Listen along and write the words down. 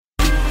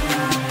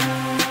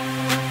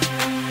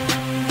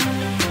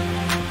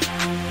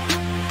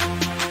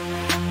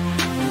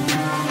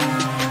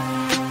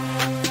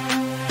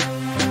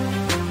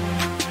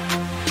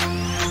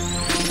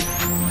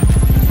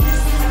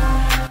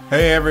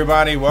Hey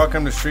everybody,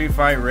 welcome to Street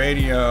Fight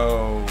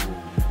Radio.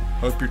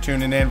 Hope you're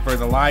tuning in for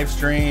the live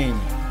stream.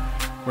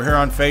 We're here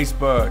on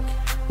Facebook,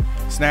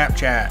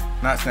 Facebook,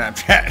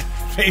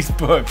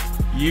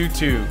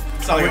 YouTube.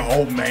 It's like an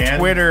old man.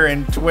 Twitter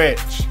and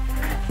Twitch.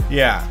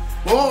 Yeah.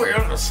 Well, we're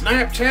on the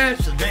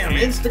Snapchats, the damn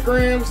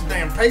Instagrams, the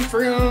damn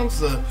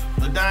Patreons,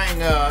 the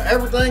dang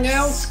everything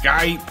else.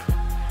 Skype.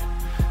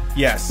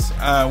 Yes,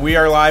 we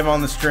are live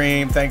on the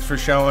stream. Thanks for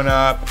showing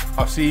up.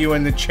 I'll see you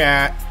in the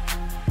chat.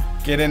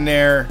 Get in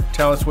there.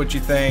 Tell us what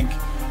you think.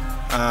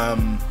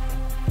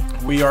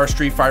 We are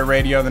Street Fight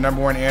Radio, the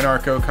 #1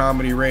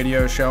 anarcho-comedy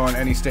radio show on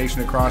any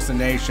station across the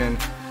nation.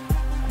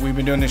 We've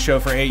been doing this show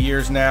for 8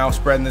 years now,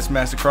 spreading this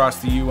mess across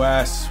the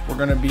U.S. We're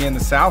going to be in the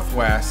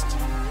Southwest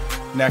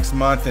next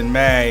month in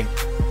May.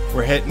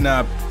 We're hitting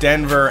up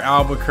Denver,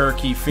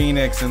 Albuquerque,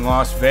 Phoenix, and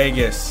Las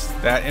Vegas.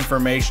 That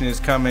information is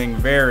coming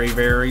very,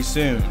 very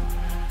soon.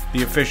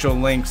 The official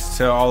links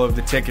to all of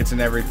the tickets and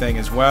everything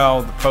as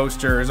well. The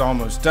poster is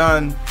almost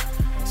done,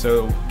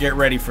 so get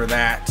ready for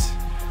that.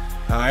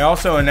 I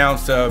also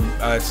announced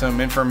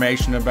some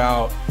information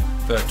about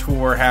the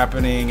tour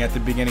happening at the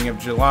beginning of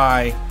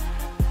July,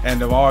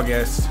 end of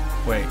August.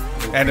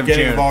 End of June.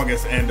 Beginning of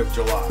August, end of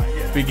July.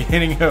 Yeah.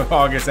 Beginning of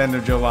August, end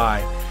of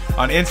July.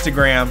 On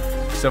Instagram.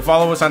 So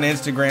follow us on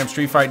Instagram,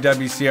 Street Fight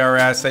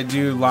WCRS. I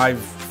do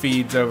live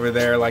feeds over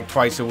there like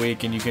twice a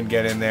week, and you can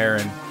get in there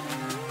and,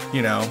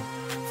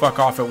 fuck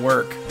off at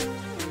work.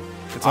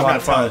 It's a lot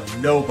of fun. I'm not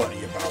telling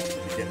nobody about the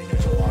beginning of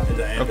July,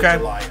 the end of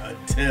July,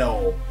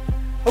 until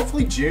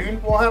hopefully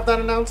June. We'll have that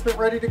announcement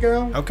ready to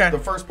go. Okay. The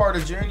first part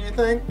of June, you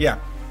think? Yeah.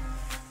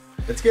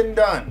 It's getting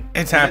done.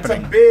 It's happening.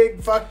 It's a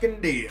big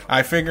fucking deal.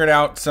 I figured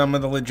out some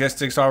of the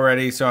logistics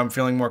already, so I'm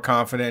feeling more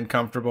confident and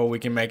comfortable. We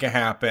can make it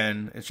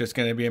happen. It's just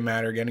going to be a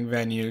matter of getting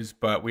venues,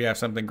 but we have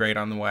something great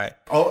on the way.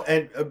 Oh,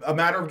 and a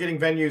matter of getting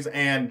venues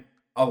and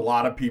a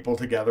lot of people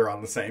together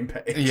on the same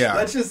page. Yeah.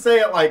 Let's just say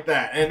it like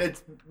that. And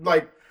it's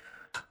like,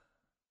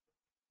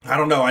 I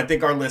don't know. I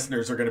think our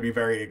listeners are going to be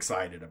very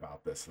excited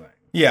about this thing.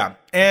 Yeah.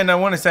 And I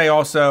want to say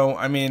also,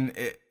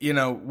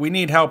 we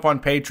need help on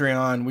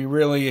Patreon. We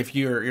really, if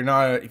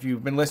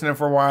you've been listening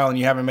for a while and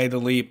you haven't made the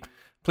leap,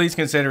 please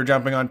consider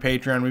jumping on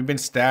Patreon. We've been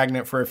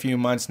stagnant for a few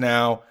months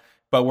now,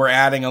 but we're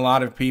adding a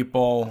lot of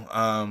people.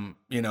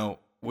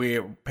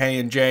 We're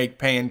paying Jake,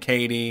 paying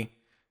Katie,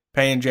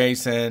 paying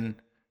Jason,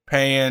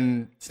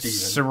 paying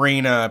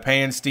Serena,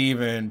 paying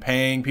Steven,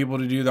 paying people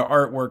to do the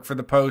artwork for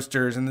the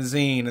posters and the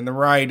zine and the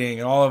writing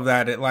and all of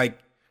that. It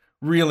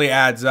really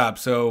adds up.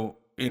 So,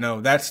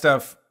 that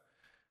stuff,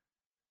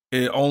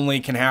 it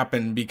only can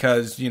happen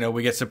because,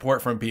 we get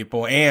support from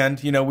people.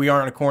 And, we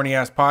aren't a corny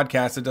ass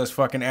podcast that does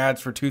fucking ads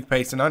for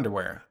toothpaste and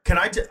underwear.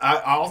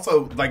 I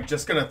also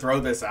just going to throw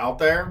this out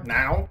there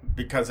now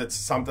because it's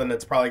something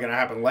that's probably going to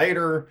happen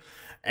later.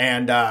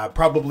 And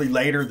probably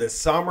later this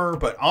summer.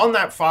 But on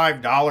that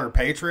 $5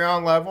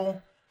 Patreon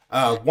level,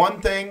 one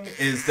thing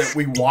is that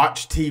we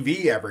watch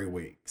TV every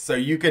week. So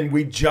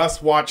we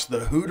just watched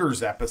the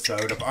Hooters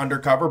episode of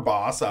Undercover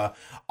Boss, a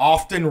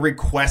often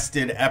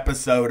requested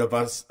episode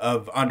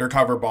of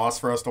Undercover Boss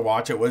for us to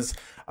watch. It was,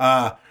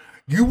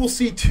 you will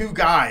see two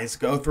guys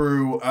go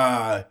through,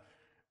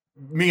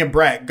 me and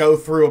Brett go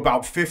through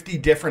about 50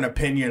 different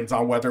opinions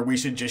on whether we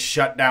should just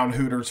shut down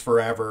Hooters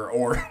forever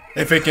or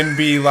if it can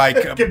be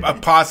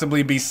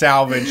possibly be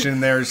salvaged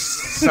and there's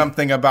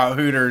something about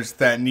Hooters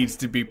that needs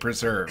to be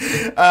preserved.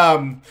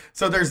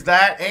 So there's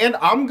that. And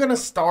I'm going to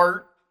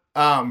start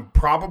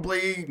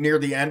probably near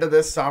the end of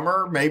this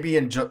summer, maybe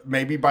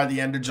by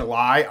the end of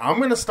July, I'm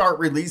going to start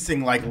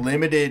releasing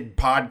limited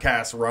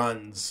podcast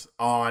runs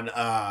on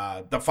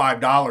the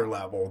 $5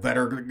 level that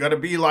are going to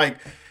be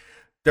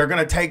they're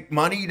going to take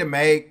money to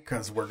make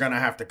because we're going to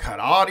have to cut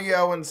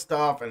audio and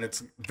stuff. And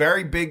it's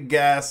very big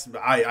guests.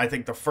 I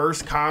think the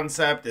first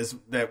concept is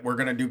that we're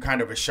going to do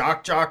kind of a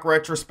shock jock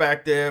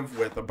retrospective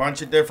with a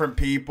bunch of different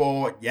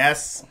people.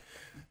 Yes,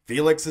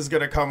 Felix is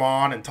going to come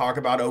on and talk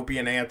about Opie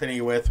and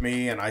Anthony with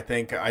me. And I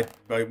think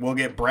we'll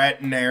get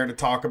Brett in there to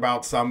talk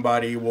about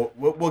somebody.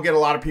 We'll get a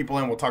lot of people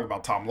in. We'll talk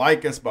about Tom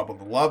Likas, Bubba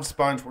the Love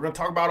Sponge. We're going to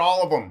talk about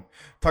all of them.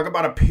 Talk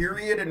about a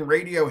period in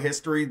radio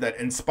history that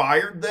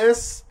inspired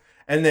this.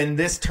 And then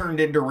this turned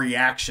into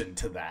reaction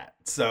to that.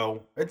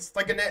 So it's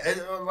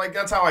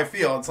that's how I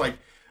feel. It's like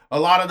a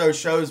lot of those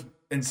shows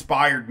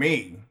inspired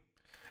me.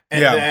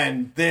 And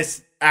then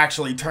this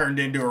actually turned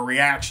into a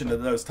reaction to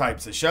those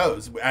types of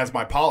shows as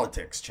my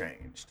politics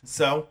changed.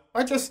 So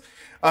I just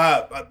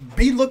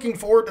be looking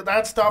forward to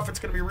that stuff. It's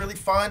going to be really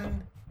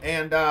fun.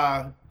 And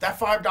that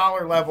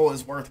 $5 level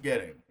is worth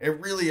getting. It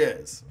really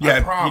is. Yeah,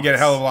 I promise. You get a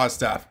hell of a lot of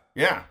stuff.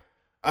 Yeah.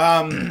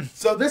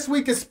 So this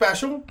week is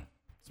special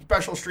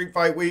Street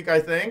Fight week,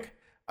 I think.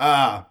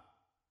 I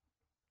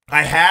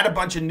had a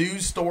bunch of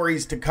news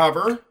stories to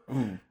cover.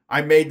 Ooh.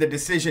 I made the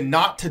decision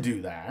not to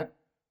do that.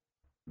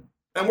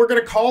 And we're going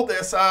to call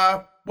this,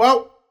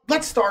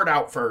 let's start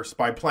out first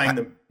by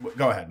playing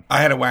go ahead. I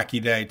had a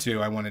wacky day,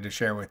 too, I wanted to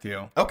share with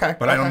you. Okay.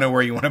 But I don't know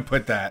where you want to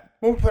put that.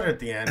 We'll put it at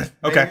the end.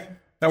 Okay.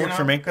 That works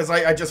for me. Because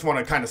I just want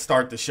to kind of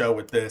start the show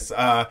with this.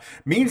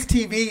 Means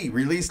TV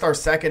released our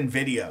second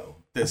video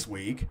this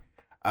week.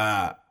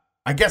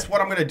 I guess what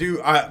I'm going to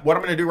do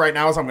right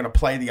now is I'm going to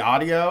play the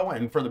audio,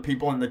 and for the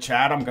people in the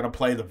chat, I'm going to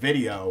play the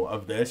video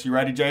of this. You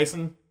ready,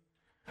 Jason?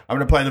 I'm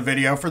going to play the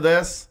video for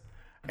this,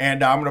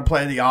 and I'm going to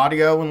play the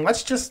audio, and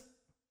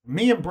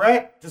me and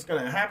Brett just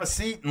going to have a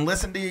seat and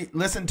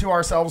listen to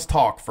ourselves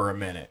talk for a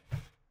minute.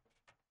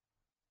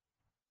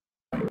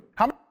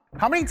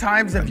 How many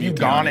times have you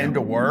gone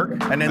into work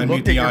and then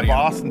looked at your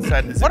boss and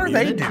said, "What are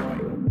they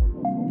doing?"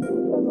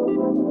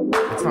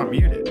 It's not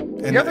muted.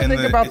 You ever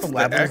think about the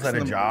levels at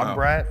a job,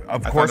 Brett?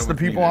 Of course, the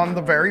people on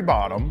the very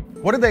bottom.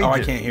 What do they do? I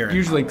can't hear it.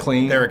 Usually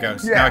clean. There it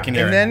goes. Yeah, Now I can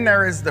hear and it. then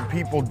there is the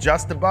people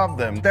just above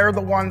them. They're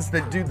the ones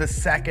that do the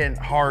second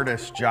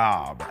hardest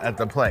job at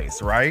the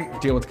place, right?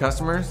 Deal with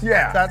customers?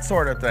 Yeah, that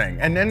sort of thing.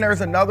 And then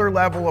there's another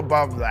level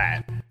above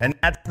that, and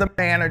that's the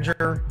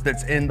manager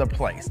that's in the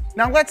place.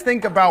 Now let's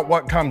think about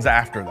what comes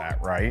after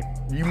that, right?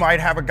 You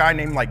might have a guy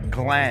named like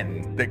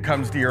Glenn that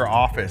comes to your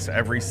office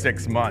every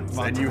 6 months,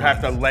 and you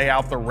have to lay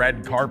out the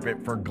red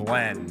carpet for Glenn.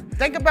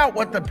 Think about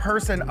what the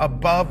person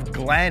above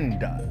Glenn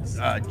does.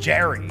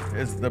 Jerry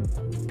is the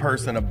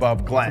person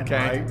above Glenn,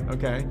 right?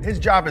 Okay. His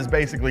job is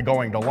basically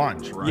going to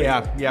lunch, right?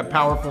 Yeah.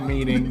 Powerful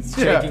meetings,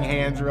 shaking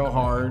hands real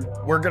hard.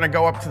 We're gonna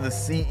go up to the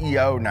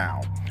CEO now.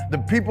 The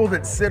people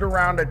that sit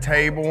around a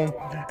table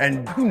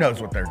and who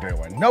knows what they're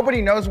doing?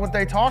 Nobody knows what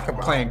they talk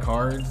about. Playing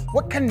cards.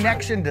 What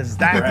connection does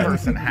that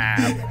person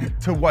have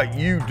to what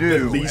you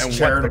do? The least and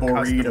charitable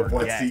what the read of customer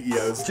what gets?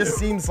 CEOs Just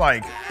do. seems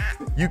like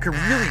you could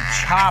really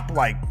chop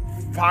like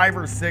 5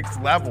 or 6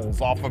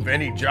 levels off of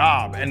any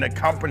job and the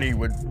company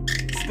would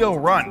still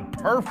run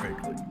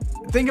perfectly.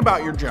 Think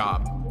about your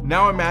job.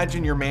 Now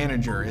imagine your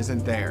manager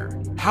isn't there.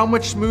 How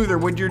much smoother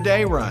would your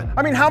day run?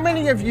 I mean, how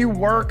many of you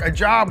work a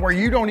job where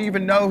you don't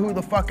even know who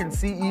the fucking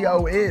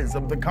CEO is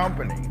of the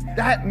company?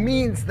 That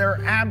means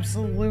they're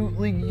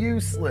absolutely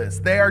useless.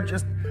 They're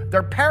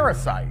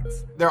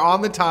parasites. They're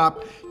on the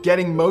top,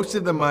 getting most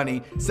of the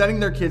money, sending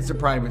their kids to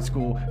private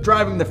school,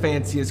 driving the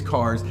fanciest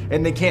cars,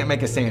 and they can't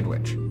make a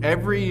sandwich.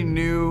 Every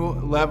new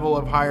level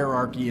of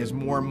hierarchy is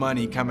more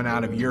money coming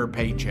out of your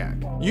paycheck.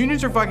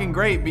 Unions are fucking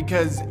great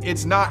because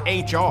it's not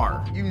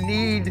HR. You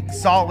need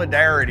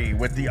solidarity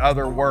with the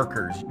other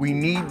workers. We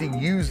need to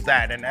use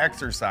that and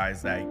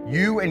exercise that.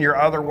 You and your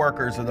other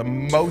workers are the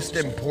most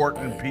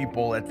important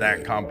people at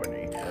that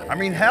company. I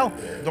mean, hell,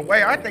 the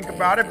way I think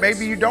about it,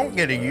 maybe you don't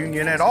get a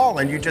union at all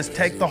and you just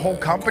take the whole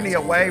company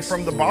away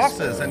from the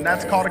bosses, and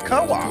that's called a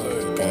co-op.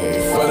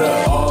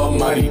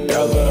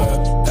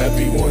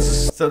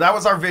 So that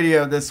was our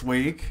video this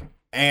week,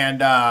 and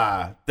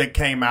that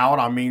came out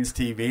on Means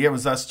TV. It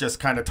was us just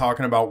kind of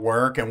talking about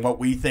work and what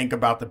we think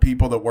about the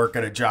people that work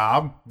at a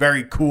job.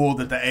 Very cool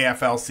that the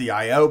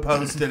AFL-CIO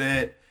posted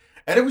it.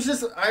 And it was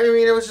just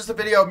a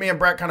video of me and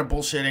Brett kind of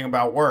bullshitting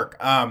about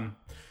work.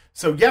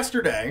 So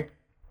yesterday,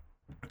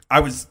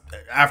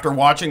 after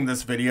watching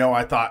this video,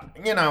 I thought,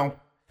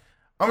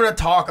 I'm going to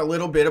talk a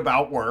little bit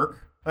about work,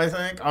 I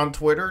think, on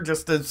Twitter,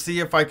 just to see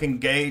if I can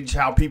gauge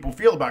how people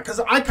feel about it.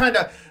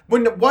 Because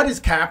when the What is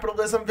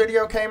Capitalism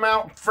video came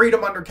out,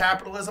 Freedom Under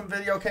Capitalism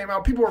video came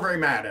out, people were very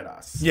mad at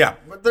us. Yeah.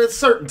 But there's a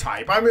certain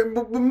type. I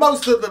mean,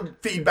 most of the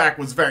feedback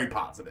was very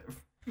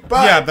positive.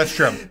 But Yeah, that's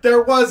true.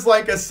 There was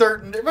like a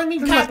certain,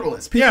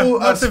 capitalists,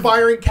 people,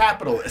 aspiring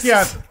capitalists.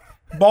 Yeah.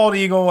 Bald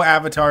eagle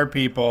avatar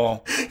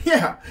people.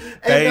 Yeah.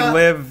 They And,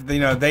 live,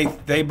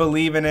 they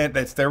believe in it.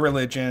 That's their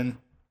religion.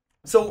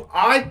 So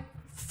I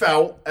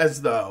felt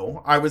as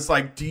though I was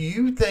like, do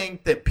you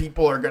think that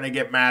people are going to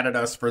get mad at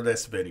us for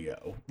this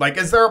video? Like,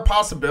 is there a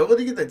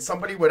possibility that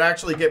somebody would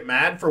actually get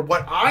mad for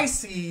what I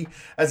see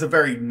as a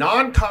very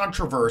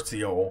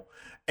non-controversial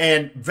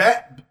and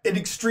an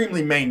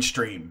extremely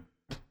mainstream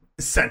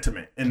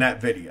sentiment in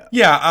that video?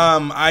 Yeah,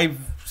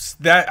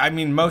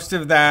 most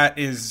of that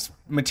is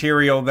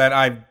material that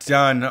I've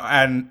done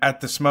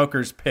at the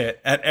smoker's pit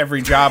at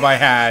every job I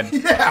had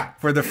Yeah.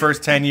 for the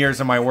first 10 years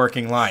of my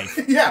working life.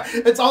 Yeah,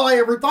 it's all I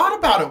ever thought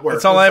about at work.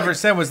 That's all I ever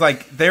said was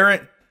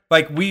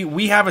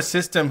we have a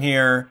system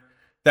here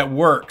that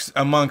works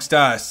amongst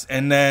us,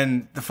 and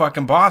then the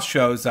fucking boss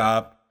shows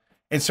up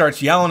and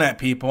starts yelling at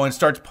people and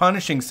starts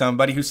punishing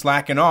somebody who's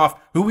slacking off,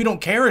 who we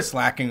don't care is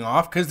slacking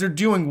off because they're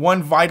doing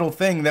one vital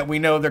thing that we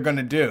know they're going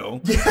to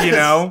do.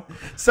 Yes.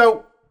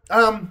 So,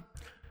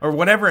 or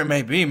whatever it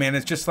may be, man.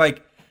 It's just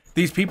like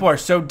these people are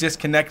so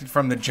disconnected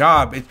from the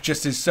job. It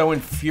just is so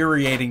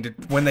infuriating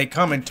when they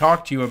come and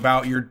talk to you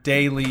about your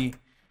daily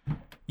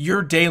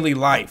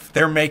life.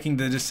 They're making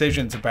the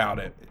decisions about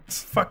it.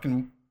 It's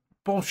fucking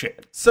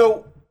bullshit.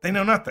 So They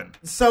know nothing.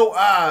 So,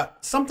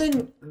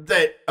 something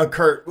that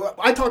occurred,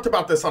 I talked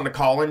about this on the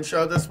call-in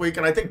show this week,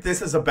 and I think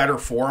this is a better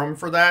forum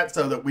for that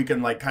so that we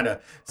can, like, kind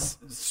of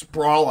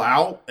sprawl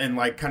out and,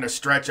 like, kind of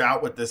stretch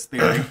out with this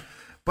theory.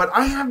 But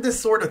I have this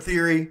sort of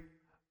theory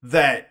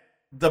that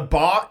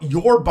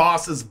your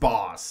boss's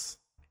boss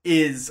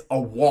is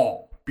a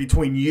wall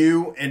between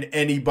you and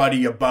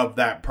anybody above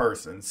that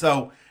person.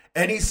 So,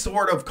 any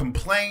sort of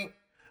complaint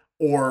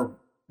or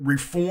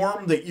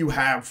reform that you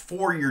have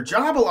for your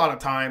job a lot of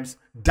times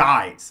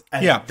dies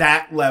at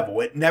that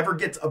level. It never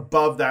gets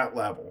above that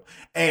level.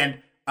 And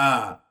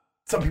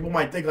some people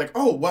might think like,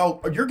 oh,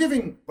 well, you're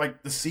giving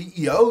like the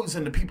CEOs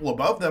and the people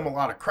above them a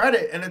lot of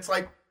credit. And it's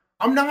like,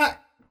 I'm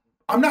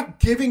not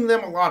giving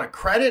them a lot of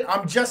credit.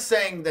 I'm just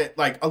saying that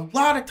like a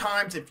lot of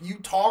times if you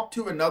talk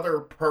to another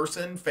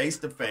person face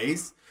to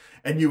face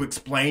and you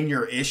explain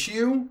your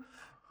issue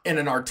in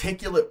an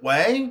articulate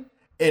way,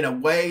 in a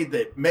way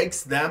that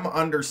makes them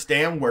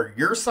understand where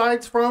your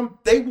side's from,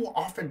 they will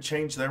often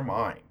change their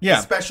mind. Yeah.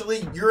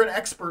 Especially you're an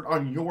expert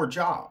on your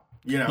job,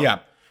 you know? Yeah.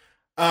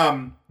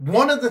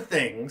 One of the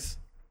things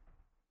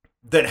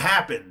that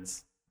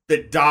happens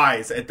that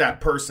dies at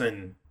that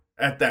person,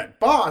 at that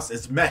boss,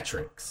 is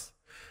metrics.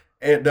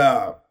 And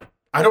I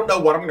don't know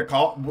what I'm going to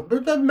call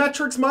it. The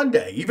Metrics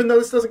Monday. Even though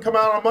this doesn't come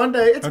out on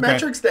Monday, it's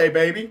Metrics Day,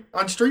 baby,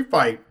 on Street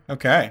Fight.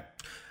 Okay.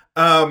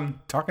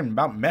 Talking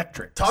about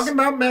metrics.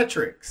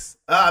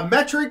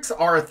 Metrics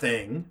are a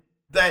thing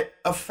that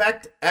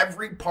affect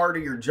every part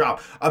of your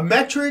job. A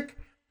metric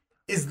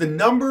is the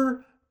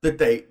number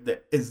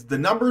the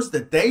numbers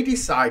that they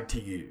decide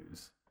to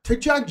use to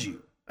judge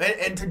you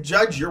and to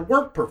judge your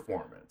work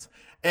performance.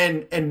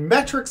 And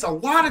metrics a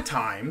lot of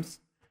times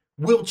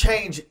will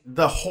change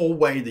the whole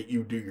way that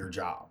you do your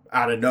job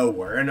out of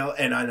nowhere. And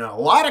in a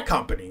lot of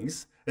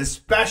companies,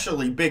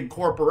 especially big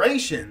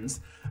corporations,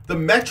 the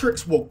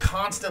metrics will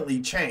constantly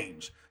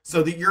change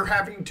so that you're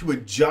having to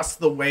adjust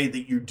the way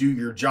that you do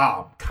your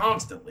job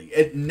constantly.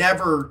 It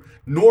never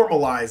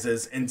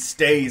normalizes and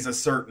stays a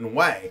certain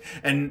way.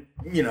 And,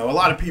 you know, a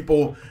lot of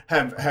people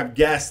have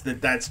guessed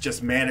that that's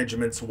just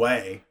management's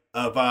way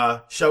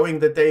of showing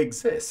that they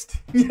exist,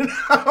 you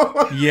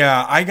know?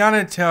 Yeah, I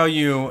gotta tell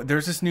you,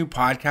 there's this new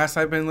podcast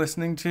I've been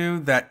listening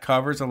to that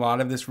covers a lot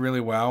of this really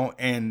well,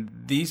 and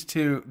these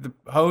two, the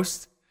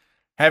hosts,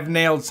 have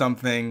nailed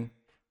something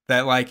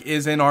that like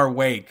is in our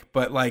wake,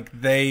 but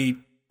like they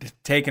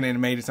taken it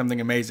and made it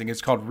something amazing.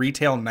 It's called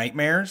Retail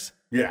Nightmares.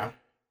 Yeah.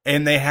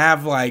 And they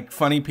have like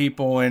funny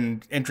people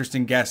and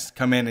interesting guests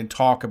come in and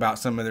talk about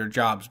some of their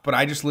jobs. But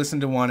I just listened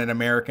to one at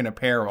American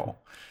Apparel,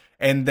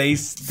 and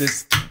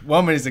this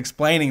woman is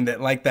explaining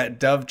that like that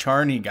Dove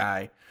Charney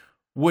guy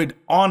would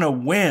on a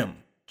whim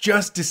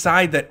just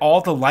decide that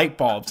all the light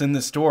bulbs in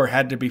the store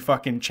had to be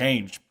fucking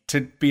changed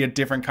to be a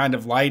different kind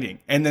of lighting.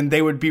 And then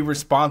they would be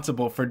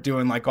responsible for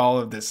doing like all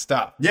of this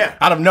stuff. Yeah.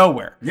 Out of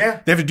nowhere. Yeah.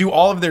 They have to do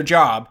all of their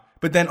job,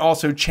 but then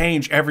also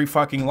change every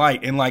fucking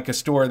light in like a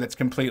store that's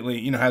completely,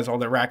 you know, has all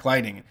the rack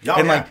lighting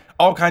and like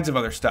all kinds of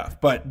other stuff.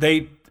 But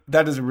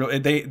that is a real,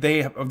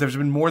 there's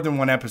been more than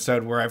one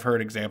episode where I've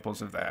heard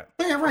examples of that.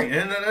 Yeah, right.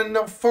 And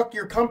they'll fuck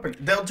your company.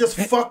 They'll just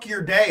fuck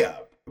your day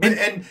up.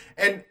 And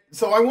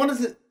so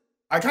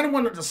I kind of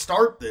wanted to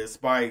start this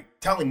by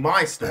telling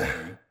my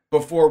story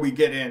before we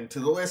get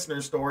into the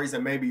listener stories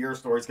and maybe your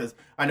stories, because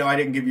I know I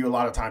didn't give you a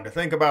lot of time to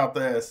think about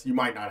this. You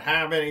might not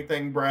have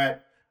anything,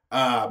 Brett.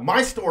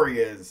 My story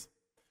is,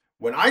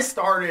 when I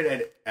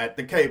started at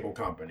the cable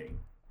company,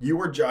 you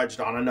were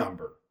judged on a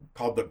number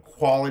called the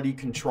quality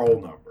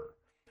control number.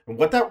 And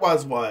what that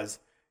was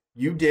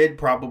you did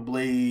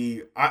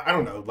probably, I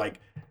don't know, like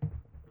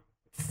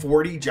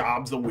 40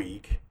 jobs a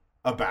week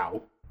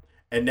about,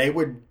 and they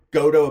would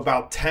go to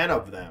about 10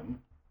 of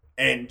them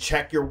and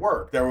check your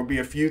work. There would be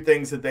a few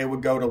things that they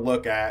would go to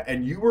look at,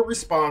 and you were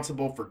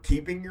responsible for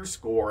keeping your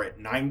score at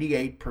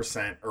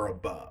 98% or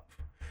above.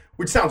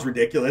 Which sounds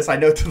ridiculous, I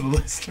know, to the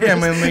listeners. Yeah, I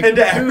mean, like, and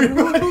to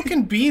everybody. Who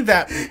can be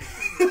that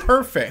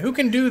perfect? Who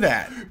can do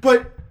that?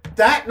 But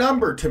that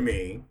number to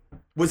me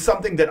was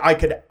something that I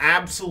could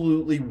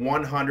absolutely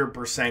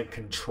 100%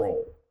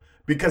 control.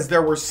 Because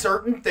there were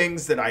certain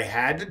things that I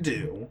had to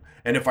do,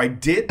 and if I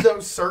did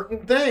those certain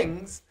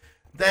things,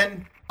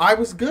 then I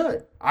was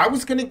good. I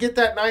was going to get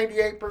that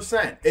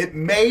 98%. It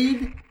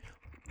made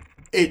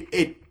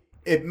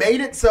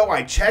it so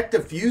I checked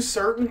a few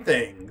certain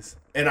things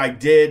and I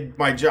did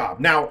my job.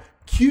 Now,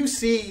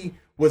 QC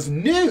was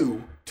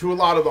new to a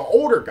lot of the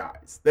older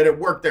guys that had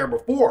worked there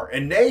before,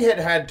 and they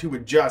had to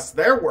adjust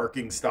their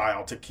working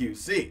style to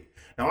QC.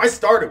 Now, I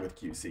started with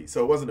QC,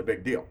 so it wasn't a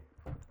big deal.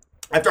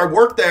 After I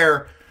worked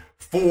there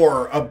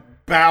for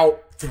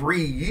about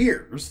 3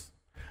 years,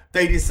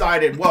 they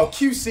decided, well,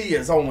 QC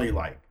is only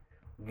like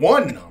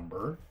one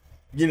number,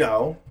 you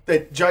know,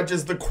 that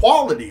judges the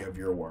quality of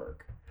your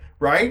work,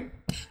 right?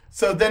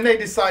 So then they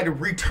decided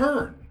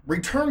return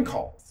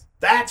calls.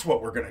 That's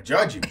what we're going to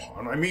judge you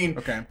on. I mean,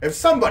 If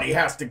somebody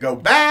has to go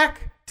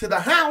back to the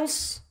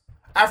house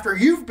after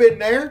you've been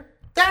there,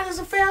 that is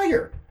a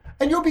failure.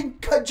 And you'll be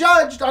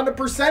judged on the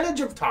percentage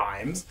of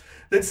times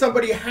that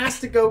somebody has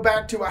to go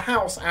back to a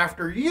house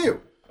after you,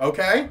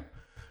 okay?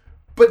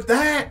 But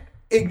that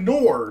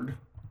ignored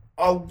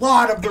a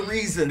lot of the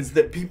reasons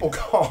that people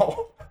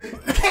call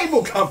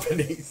cable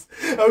companies,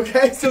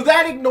 okay? So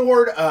that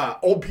ignored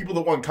old people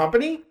that want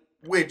company,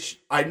 which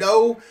I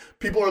know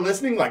people are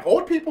listening like,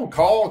 old people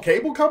call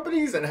cable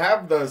companies and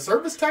have the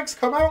service techs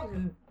come out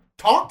and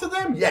talk to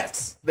them?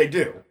 Yes, they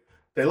do.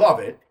 They love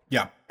it.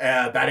 Yeah.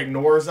 That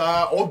ignores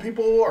old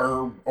people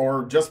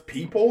or just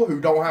people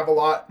who don't have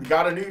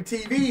got a new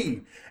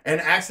TV and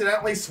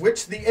accidentally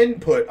switched the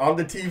input on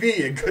the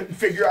TV and couldn't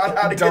figure out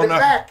how to get it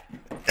back.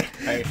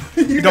 Hey,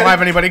 you don't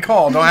have anybody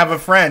call. Don't have a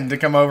friend to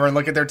come over and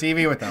look at their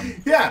TV with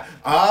them. Yeah.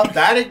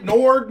 That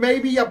ignored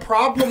maybe a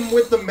problem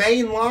with the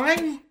main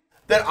line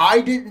that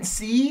I didn't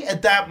see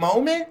at that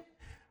moment,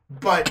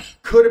 but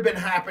could have been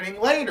happening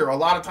later. A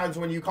lot of times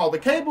when you call the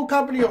cable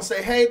company, you'll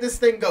say, hey, this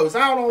thing goes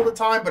out all the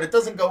time, but it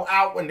doesn't go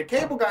out when the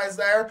cable guy's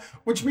there,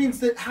 which means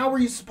that how are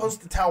you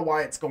supposed to tell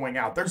why it's going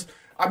out?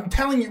 I'm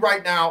telling you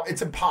right now,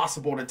 it's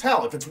impossible to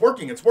tell. If it's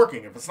working, it's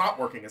working. If it's not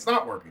working, it's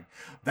not working.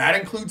 That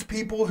includes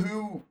people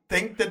who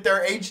think that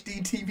their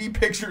HD TV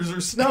pictures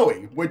are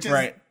snowy, which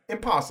is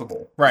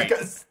impossible. Right.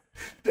 Because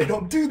they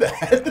don't do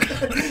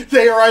that.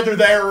 They are either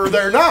there or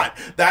they're not.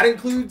 That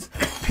includes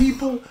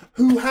people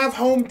who have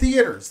home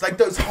theaters, like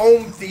those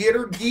home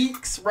theater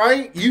geeks,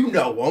 right? You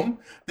know them,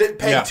 that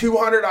pay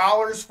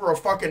 $200 for a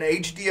fucking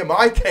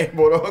HDMI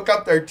cable to hook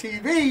up their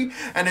TV,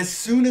 and as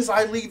soon as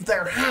I leave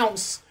their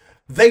house,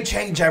 they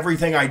change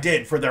everything I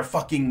did for their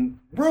fucking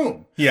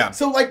room. Yeah.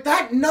 So, like,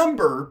 that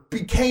number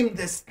became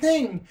this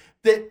thing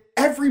that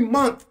every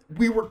month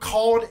we were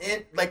called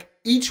in, like,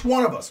 each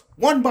one of us,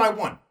 one by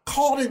one,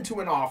 called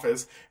into an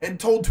office and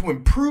told to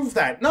improve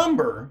that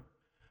number.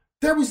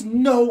 There was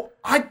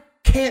I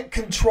can't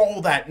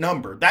control that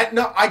number.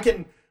 I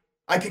can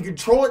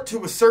control it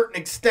to a certain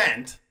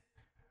extent,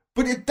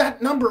 but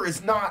that number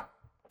is not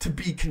to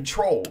be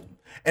controlled.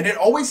 And it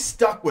always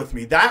stuck with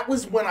me. That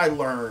was when I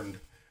learned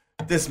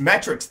this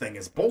metrics thing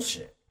is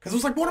bullshit. Because it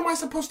was like, what am I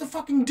supposed to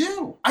fucking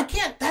do? I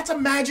can't. That's a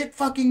magic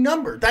fucking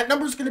number. That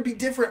number's going to be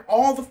different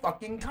all the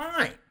fucking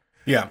time.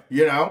 Yeah.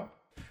 You know?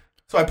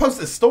 So I post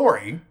this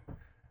story,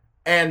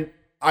 and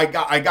I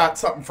got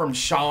something from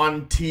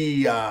Sean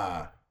T.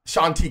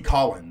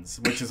 Collins,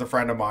 which is a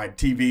friend of mine,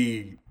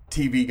 TV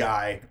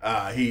guy.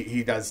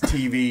 He does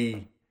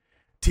TV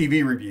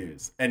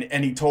reviews,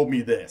 and he told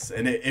me this,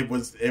 and it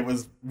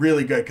was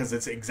really good because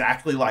it's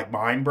exactly like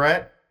mine,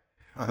 Brett.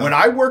 Uh-huh. When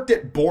I worked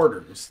at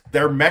Borders,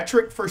 their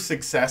metric for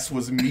success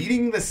was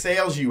meeting the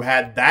sales you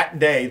had that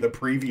day the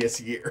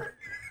previous year.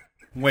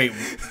 Wait.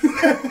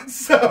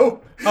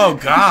 So. Oh,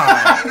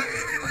 God.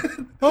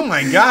 Oh,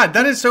 my God.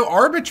 That is so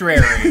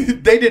arbitrary.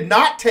 They did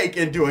not take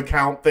into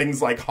account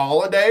things like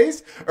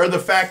holidays or the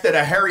fact that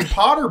a Harry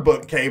Potter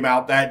book came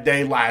out that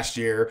day last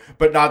year,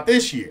 but not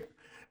this year.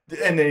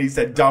 And then he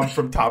said dumb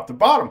from top to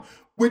bottom,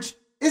 which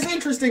is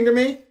interesting to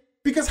me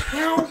because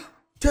how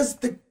does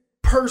the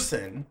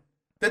person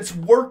that's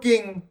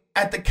working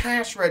at the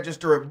cash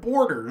register at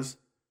Borders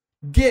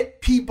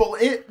get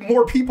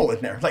more people in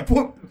there? Like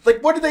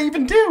what do they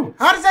even do?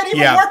 How does that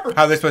even work?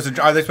 Are they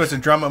supposed to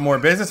drum up more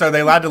business? Are they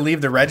allowed to leave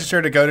the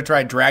register to go to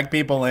try and drag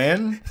people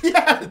in?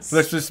 Yes. So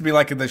they're supposed to be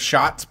like the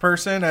shots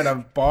person at a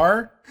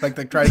bar, like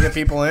they try to get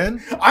people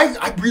in.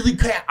 I really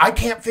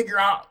can't figure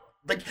out.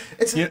 Like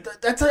that's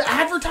an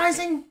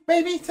advertising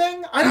maybe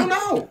thing. I don't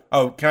know.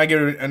 Oh, can I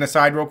give an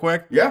aside real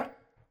quick? Yeah.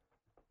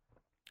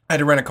 I had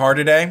to rent a car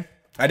today.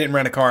 I didn't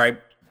rent a car.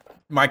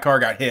 My car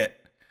got hit.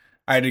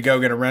 I had to go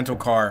get a rental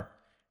car.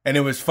 And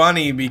it was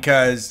funny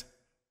because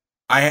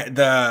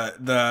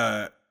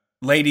the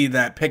lady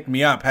that picked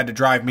me up had to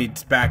drive me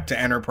back to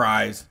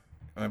Enterprise.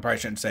 I probably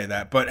shouldn't say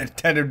that, but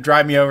it had to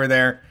drive me over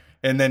there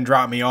and then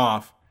drop me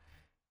off.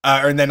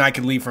 And then I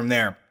could leave from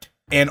there.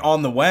 And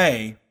on the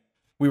way,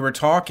 we were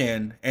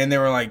talking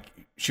and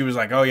she was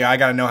like, oh yeah, I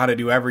got to know how to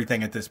do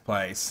everything at this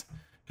place.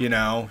 You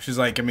know, she's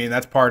like, I mean,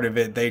 that's part of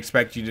it. They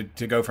expect you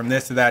to go from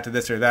this to that to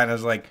this or that. And I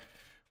was like,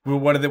 well,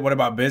 what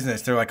about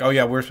business? They're like, oh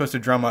yeah, we're supposed to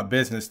drum up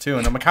business too.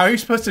 And I'm like, how are you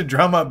supposed to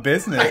drum up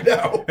business? I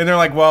know. And they're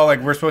like, well, like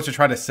we're supposed to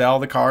try to sell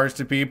the cars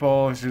to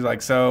people. And she's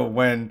like, so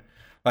when,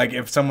 like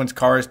if someone's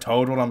car is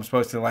totaled, I'm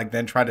supposed to like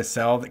then try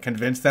to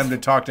convince them to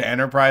talk to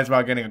Enterprise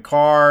about getting a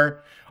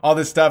car, all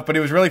this stuff. But it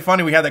was really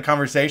funny. We had that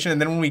conversation.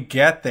 And then when we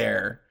get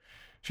there,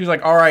 she's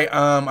like, all right,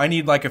 I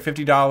need like a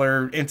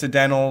 $50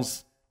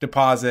 incidentals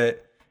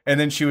deposit. And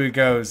then she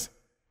goes,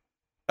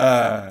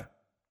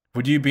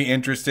 would you be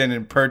interested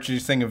in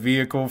purchasing a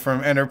vehicle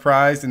from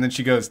Enterprise? And then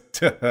she goes,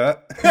 like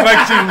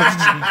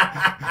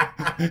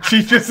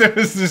she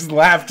just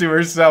laughed to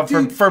herself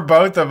for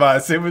both of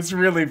us. It was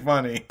really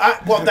funny.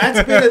 Well,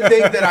 that's been a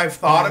thing that I've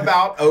thought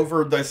about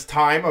over this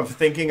time of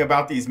thinking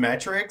about these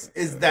metrics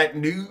is that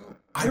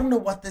I don't know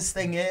what this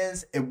thing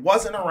is. It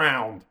wasn't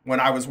around when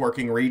I was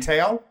working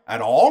retail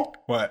at all.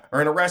 What?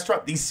 Or in a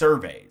restaurant. These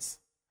surveys.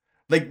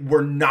 Like,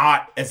 were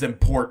not as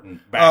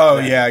important back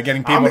then. Yeah,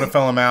 getting people to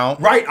fill them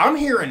out. Right. I'm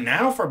hearing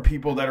now from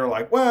people that are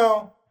like,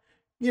 well,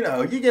 you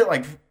know, you get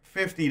like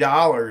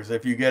 $50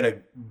 if you get a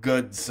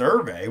good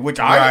survey, which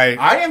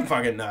I didn't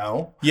fucking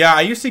know. Yeah,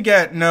 I used to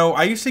get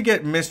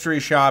mystery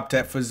shopped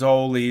at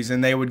Fazoli's,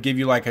 and they would give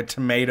you like a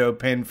tomato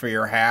pin for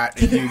your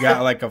hat if you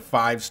got like a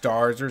 5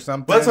 stars or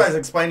something. But that's what I was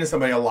explaining to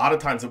somebody. A lot of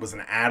times it was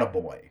an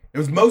attaboy. It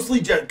was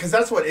mostly just because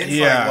that's what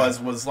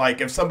Insight was like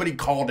if somebody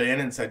called in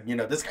and said, you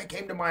know, this guy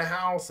came to my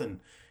house and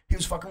he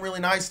was fucking really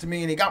nice to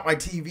me and he got my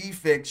TV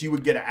fixed, you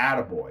would get an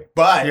attaboy.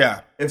 But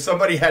Yeah. if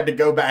somebody had to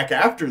go back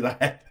after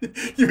that,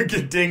 you would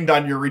get dinged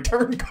on your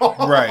return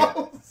calls. Right.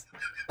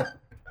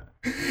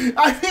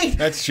 I mean,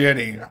 That's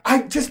shitty.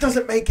 it just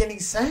doesn't make any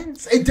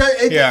sense. It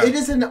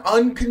is an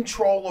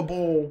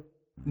uncontrollable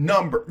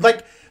number.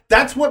 Like,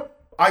 that's what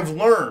I've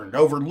learned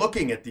over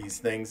looking at these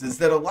things, is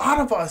that a lot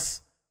of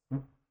us,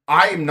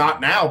 I am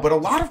not now, but a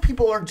lot of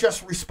people are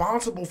just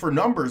responsible for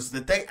numbers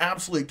that they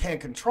absolutely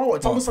can't control.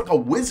 It's almost like a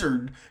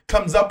wizard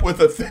comes up with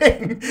a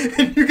thing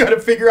and you got to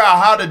figure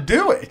out how to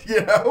do it,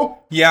 you know?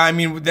 Yeah, I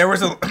mean, there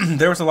was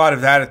a lot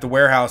of that at the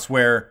warehouse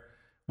where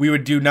we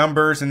would do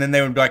numbers and then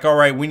they would be like, all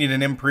right, we need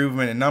an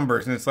improvement in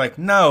numbers. And it's like,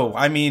 no,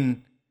 I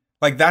mean,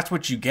 like, that's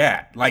what you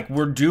get. Like,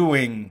 we're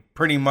doing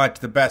pretty much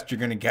the best you're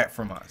going to get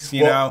from us,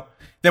 you know?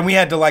 Then we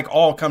had to, like,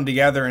 all come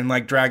together and,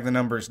 like, drag the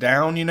numbers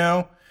down, you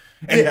know?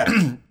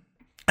 And,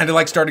 and to,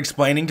 like, start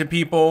explaining to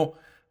people,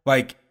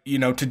 like, you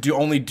know, to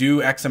only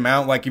do X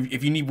amount. Like,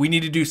 if we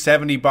need to do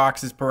 70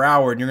 boxes per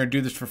hour and you're going to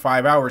do this for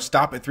 5 hours,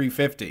 stop at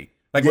 350.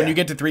 Like, when you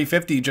get to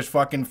 350, just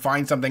fucking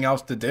find something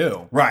else to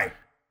do. Right.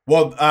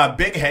 Well,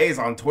 Big Hayes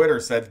on Twitter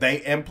said they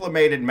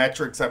implemented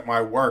metrics at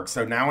my work.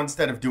 So now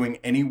instead of doing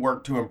any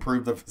work to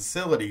improve the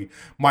facility,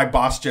 my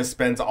boss just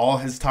spends all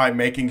his time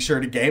making sure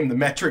to game the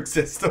metric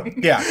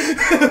system. Yeah.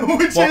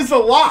 Which is a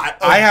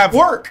lot of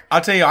work.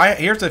 I'll tell you,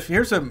 here's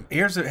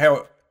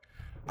how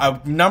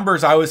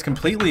numbers I was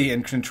completely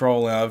in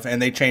control of,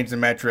 and they changed the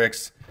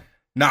metrics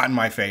not in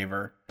my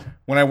favor.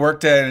 When I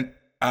worked at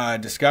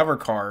Discover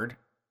Card,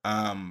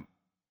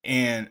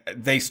 and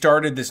they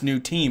started this new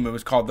team. It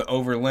was called the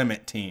Over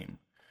Limit team.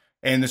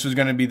 And this was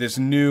going to be this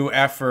new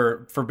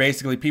effort for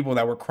basically people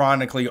that were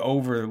chronically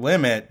over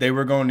limit. They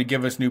were going to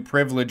give us new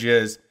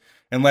privileges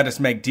and let us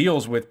make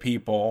deals with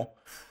people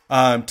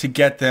to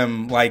get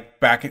them like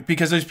back,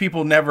 because those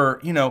people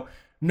never, you know,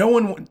 no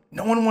one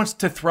wants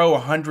to throw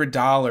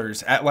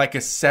 $100 at like a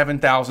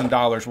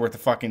 $7,000 worth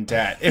of fucking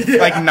debt if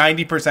like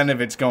 90% of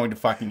it's going to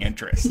fucking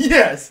interest.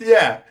 Yes,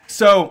 yeah.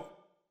 So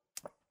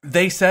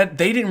they said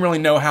they didn't really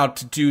know how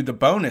to do the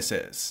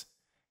bonuses.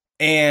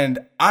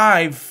 And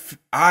I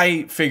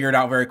figured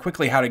out very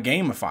quickly how to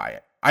gamify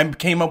it. I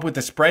came up with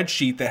a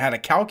spreadsheet that had a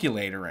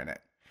calculator in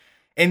it.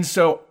 And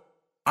so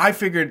I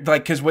figured,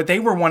 like, because what they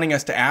were wanting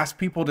us to ask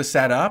people to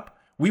set up,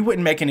 we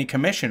wouldn't make any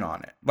commission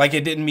on it. Like,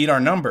 it didn't meet our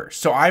numbers.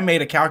 So I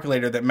made a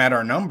calculator that met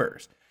our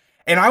numbers.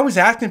 And I was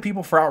asking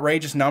people for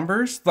outrageous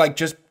numbers, like,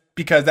 just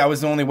because that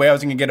was the only way I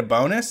was going to get a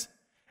bonus.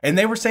 And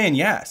they were saying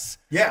yes.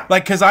 Yeah.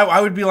 Like, because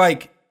I would be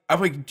like,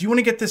 do you want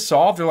to get this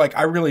solved? They're like,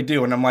 I really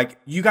do. And I'm like,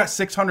 you got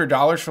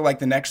 $600 for like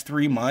the next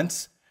 3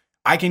 months.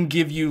 I can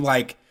give you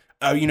like,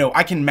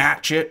 I can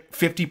match it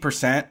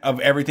 50% of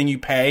everything you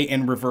pay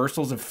in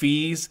reversals of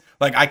fees.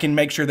 Like, I can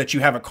make sure that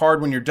you have a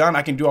card when you're done.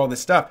 I can do all this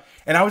stuff.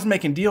 And I was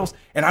making deals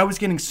and I was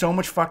getting so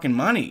much fucking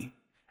money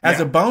as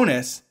a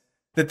bonus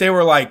that they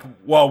were like,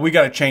 well, we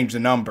got to change the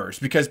numbers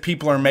because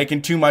people are making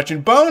too much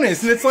in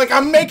bonus. And it's like,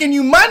 I'm making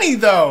you money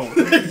though.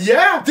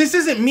 Yeah. This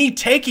isn't me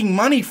taking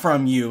money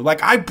from you.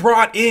 Like, I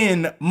brought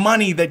in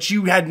money that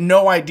you had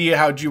no idea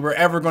how you were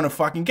ever going to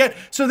fucking get.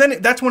 So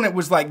then that's when it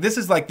was like, this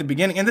is like the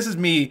beginning. And this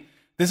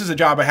is a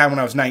job I had when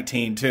I was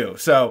 19 too.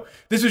 So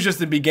this was just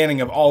the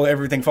beginning of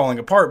everything falling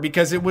apart,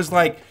 because it was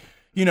like,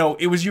 you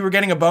were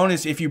getting a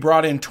bonus if you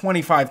brought in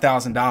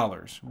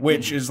 $25,000,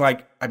 which is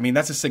like, I mean,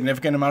 that's a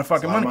significant amount of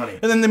fucking money.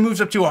 And then it moves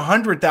up to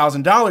 $100,000.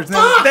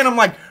 And then I'm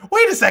like,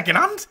 wait a second,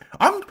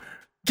 I'm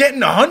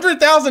getting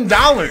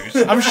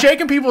 $100,000. I'm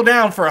shaking people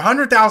down for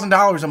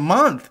 $100,000 a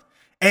month.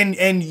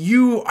 And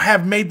you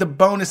have made the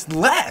bonus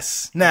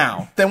less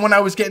now than when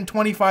I was getting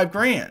 25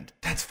 grand.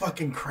 That's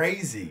fucking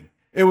crazy.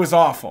 It was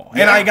awful.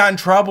 Yeah. And I got in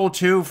trouble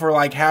too for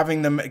like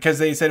having them, because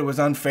they said it was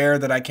unfair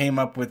that I came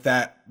up with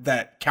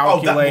that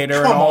calculator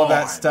and all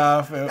that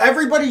stuff.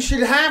 Everybody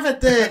should have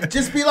it then.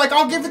 Just be like,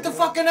 I'll give it to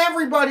fucking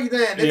everybody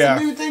then. It's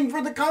a new thing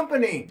for the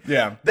company.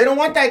 Yeah. They don't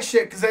want that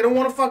shit because they don't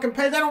want to fucking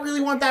pay. They don't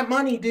really want that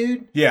money,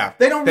 dude. Yeah.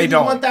 They don't really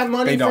want that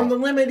money from the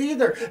limit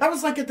either. I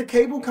was like at the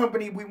cable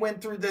company, we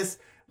went through this,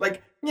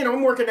 like,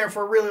 I'm working there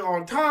for a really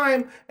long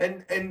time,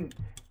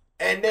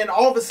 and then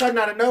all of a sudden,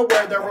 out of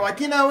nowhere, they were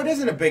like, it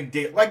isn't a big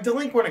deal. Like,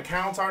 delinquent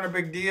accounts aren't a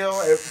big deal.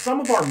 If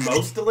some of our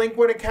most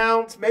delinquent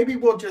accounts, maybe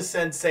we'll just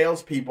send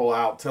salespeople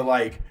out to,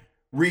 like,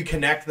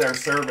 reconnect their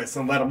service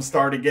and let them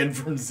start again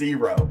from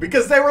zero.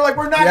 Because they were like,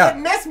 we're not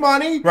getting this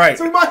money. Right.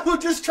 So we might as well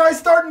just try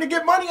starting to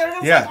get money. And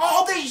it's like,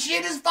 all this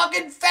shit is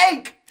fucking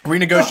fake.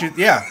 Renegotiate,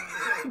 The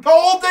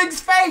whole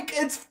thing's fake.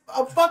 It's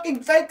a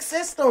fucking fake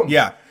system.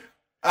 Yeah.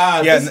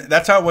 And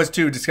that's how it was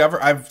too.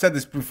 Discover. I've said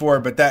this before,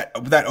 but that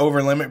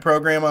over limit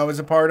program I was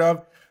a part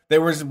of, there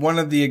was one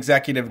of the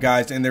executive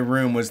guys in the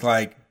room was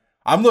like,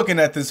 I'm looking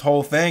at this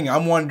whole thing.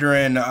 I'm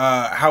wondering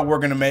how we're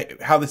gonna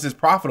how this is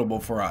profitable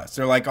for us.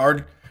 They're like,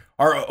 our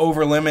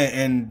over limit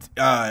and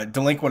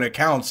delinquent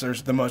accounts are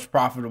the most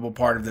profitable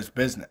part of this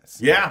business.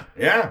 Yeah.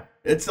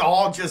 It's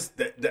all just,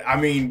 I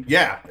mean,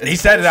 He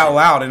said it out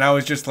loud, and I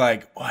was just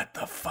like, what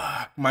the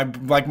fuck?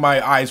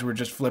 My eyes were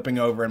just flipping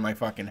over in my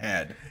fucking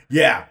head.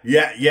 Yeah.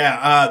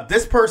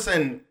 This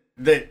person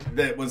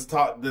that was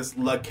taught this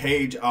La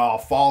Cage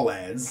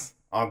Fallez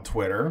on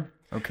Twitter.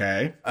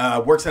 Okay.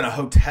 Works in a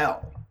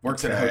hotel.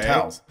 Works in Okay.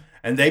 hotels.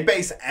 And they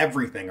base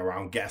everything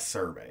around guest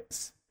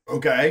surveys.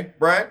 Okay,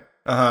 Brett?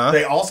 Uh-huh.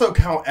 They also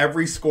count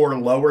every score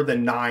lower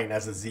than 9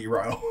 as a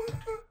 0.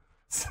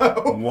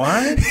 So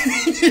What?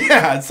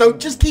 yeah, so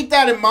just keep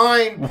that in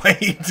mind.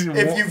 Wait.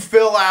 If you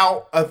fill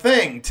out a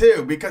thing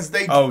too, because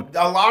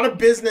a lot of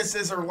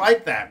businesses are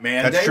like that,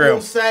 man. That's They true.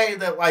 will say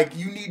that like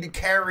you need to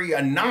carry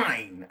a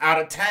 9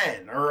 out of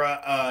 10 or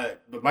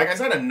like I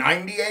said, a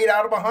 98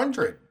 out of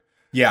 100.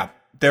 Yeah.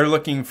 They're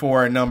looking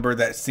for a number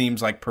that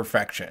seems like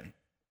perfection.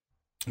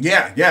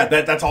 Yeah,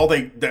 that's all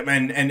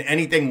and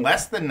anything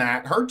less than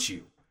that hurts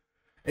you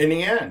in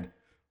the end.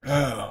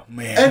 Oh,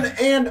 man.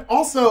 And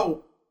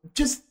also,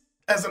 just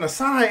as an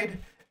aside,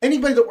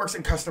 anybody that works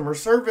in customer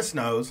service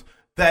knows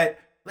that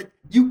like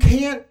you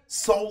can't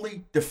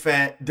solely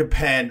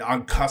depend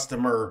on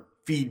customer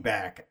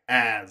feedback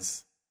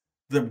as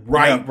the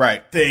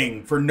right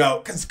thing for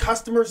because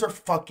customers are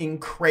fucking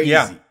crazy.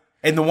 Yeah.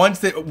 And the ones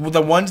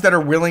that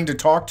are willing to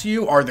talk to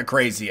you are the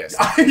craziest.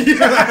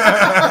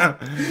 Yeah,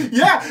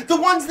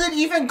 the ones that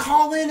even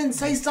call in and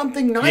say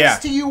something nice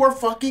to you are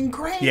fucking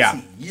crazy.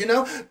 Yeah. You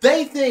know,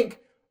 they think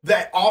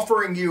that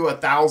offering you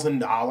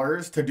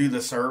 $1,000 to do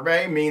the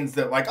survey means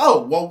that like,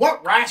 oh, well,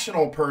 what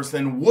rational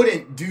person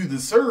wouldn't do the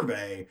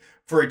survey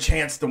for a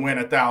chance to win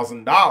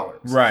 $1,000?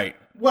 Right.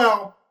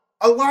 Well,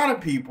 a lot of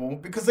people,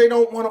 because they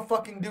don't want to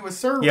fucking do a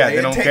survey, Yeah,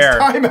 they don't it takes care.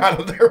 time out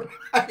of their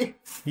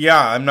life.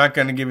 Yeah, I'm not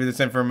going to give you this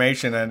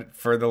information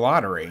for the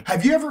lottery.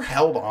 Have you ever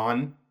held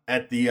on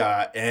at the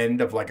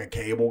end of like a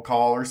cable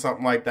call or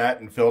something like that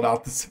and filled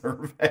out the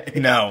survey?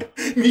 No.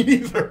 Me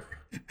neither.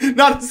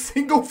 Not a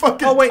single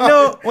fucking Oh, wait, time.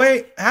 no.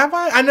 Wait, have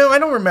I? I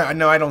don't remember.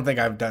 No, I don't think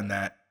I've done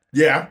that.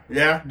 Yeah. You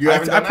haven't I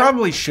done that?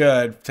 probably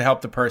should to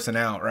help the person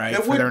out, right?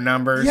 For their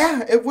numbers.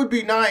 Yeah, it would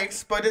be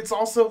nice, but it's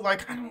also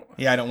like, I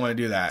don't want to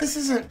do that. this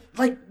isn't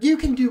like you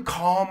can do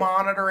call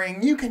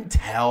monitoring. You can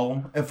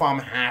tell if I'm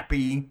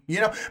happy.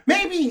 You know,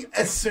 maybe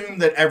assume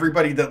that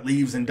everybody that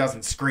leaves and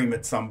doesn't scream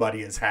at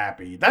somebody is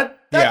happy.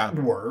 That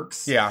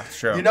works. Yeah,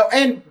 sure. You know,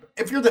 and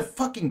if you're the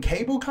fucking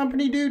cable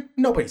company, dude,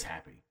 nobody's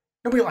happy.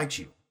 Nobody likes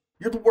you.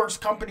 You're the worst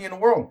company in the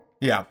world.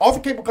 Yeah. All the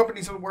cable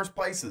companies are the worst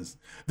places.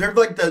 They're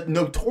like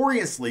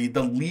notoriously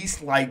the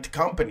least liked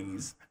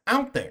companies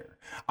out there.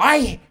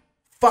 I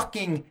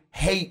fucking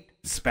hate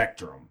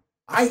Spectrum.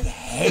 I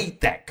hate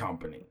that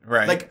company.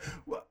 Right. Like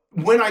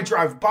when I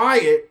drive by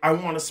it, I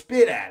want to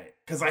spit at it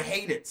because I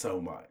hate it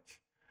so much.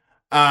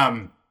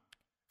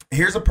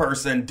 Here's a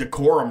person,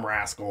 Decorum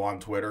Rascal on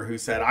Twitter, who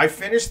said, I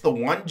finished the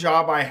one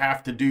job I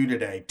have to do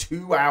today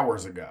 2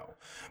 hours ago,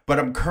 but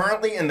I'm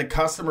currently in the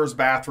customer's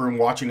bathroom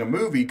watching a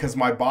movie because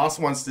my boss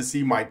wants to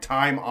see my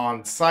time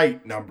on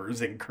site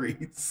numbers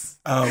increase.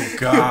 Oh,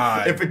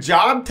 God. If a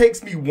job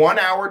takes me 1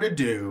 hour to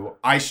do,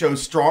 I show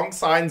strong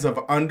signs of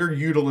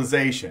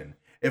underutilization.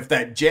 If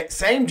that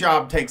same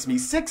job takes me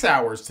 6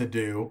 hours to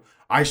do,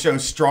 I show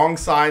strong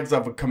signs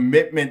of a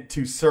commitment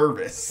to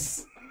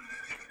service.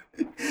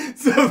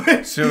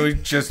 So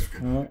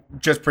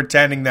just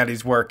pretending that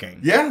he's working.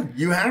 Yeah,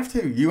 you have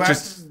to. You have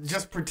to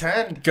just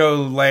pretend. Go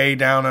lay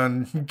down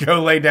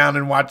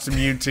and watch some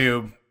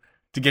YouTube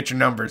to get your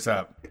numbers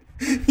up.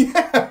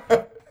 Yeah.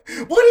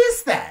 What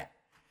is that?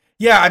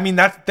 Yeah, I mean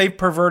they've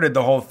perverted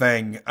the whole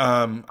thing.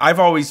 I've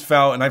always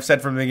felt, and I've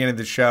said from the beginning of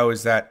the show,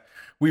 is that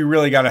we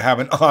really got to have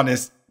an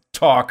honest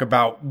talk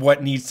about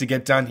what needs to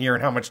get done here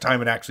and how much time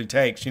it actually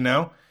takes. You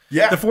know?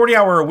 Yeah. The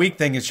 40-hour-a-week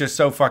thing is just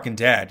so fucking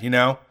dead, you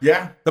know?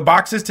 Yeah. The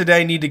boxes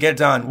today need to get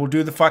done. We'll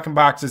do the fucking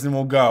boxes and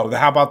we'll go.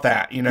 How about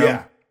that, you know?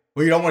 Yeah.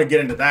 Well, you don't want to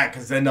get into that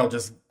because then they'll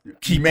just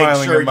Keep make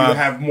piling sure them you up.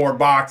 have more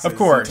boxes Of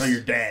course. until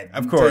you're dead.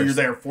 Of Until course. you're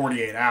there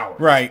 48 hours.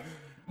 Right.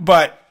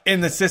 But in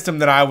the system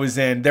that I was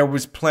in, there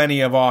was plenty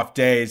of off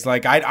days.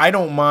 Like, I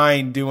don't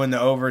mind doing the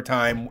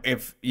overtime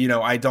if,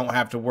 I don't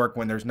have to work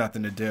when there's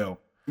nothing to do.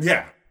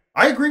 Yeah.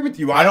 I agree with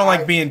you. I don't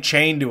like being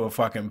chained to a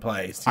fucking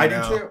place. I do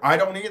too. I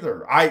don't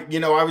either. I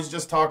was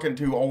just talking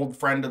to old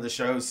friend of the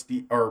show,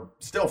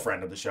 still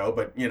friend of the show,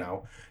 but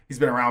he's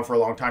been around for a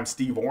long time,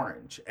 Steve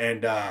Orange,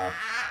 and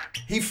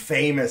he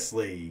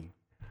famously,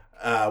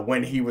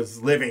 when he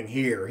was living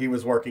here, he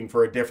was working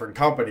for a different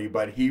company,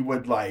 but he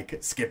would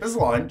skip his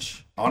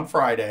lunch on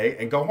Friday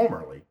and go home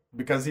early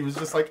because he was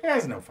just like, he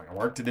has no fucking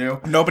work to do.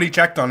 Nobody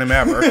checked on him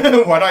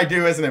ever. What I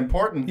do isn't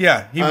important.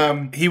 Yeah,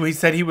 he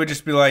said he would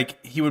just be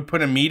like, he would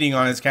put a meeting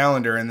on his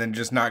calendar and then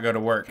just not go to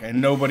work, and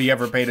nobody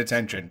ever paid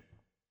attention.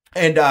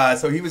 And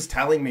so he was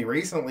telling me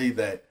recently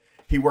that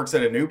he works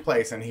at a new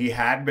place, and he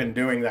had been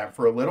doing that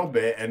for a little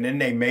bit, and then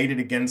they made it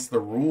against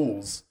the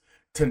rules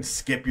to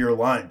skip your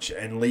lunch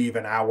and leave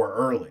an hour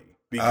early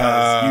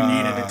because you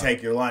needed to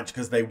take your lunch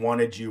because they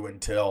wanted you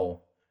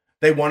until...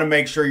 They want to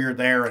make sure you're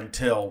there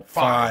until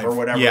 5 or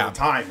whatever the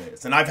time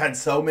is. And I've had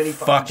so many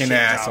fucking shit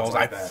assholes.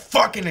 Like I that.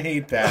 fucking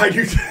hate that.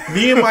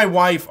 Me and my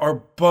wife are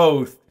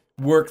both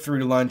work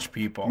through lunch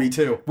people. Me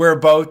too. We're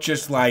both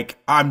just like,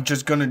 I'm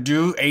just going to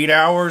do 8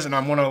 hours and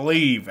I'm going to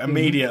leave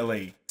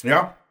immediately.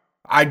 Yeah.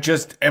 I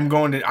just am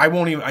going to, I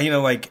won't even,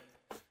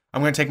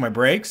 I'm going to take my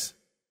breaks.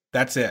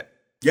 That's it.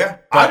 Yeah,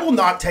 But I will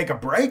not take a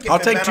break. If I'll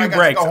it take meant 2 I got to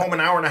breaks. Go home an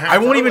hour and a half. I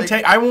won't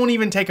early.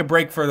 even take a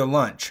break for the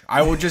lunch.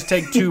 I will just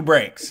take 2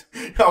 breaks.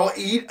 I'll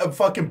eat a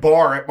fucking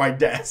bar at my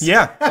desk.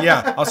 Yeah.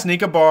 I'll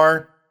sneak a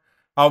bar.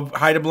 I'll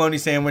hide a bologna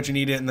sandwich and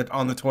eat it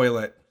on the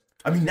toilet.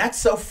 I mean, that's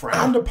so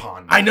frowned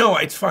upon. I know,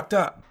 it's fucked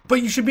up.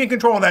 But you should be in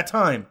control of that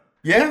time.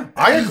 Yeah,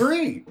 I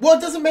agree. Well,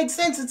 it doesn't make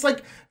sense. It's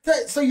like,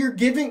 so you're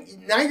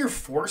you're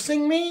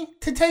forcing me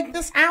to take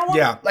this hour?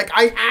 Yeah. Like,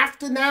 I have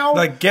to now?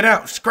 Like, get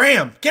out.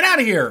 Scram. Get out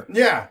of here.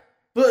 Yeah.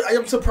 But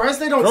I'm surprised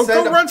they don't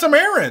Go run some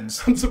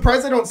errands. I'm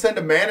surprised they don't send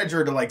a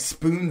manager to, like,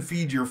 spoon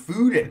feed your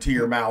food into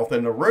your mouth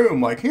in the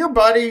room. Like, here,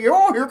 buddy.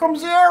 Oh, here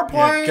comes the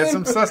airplane. Yeah, get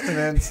some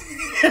sustenance.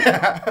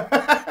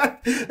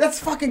 That's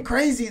fucking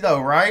crazy,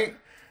 though, right?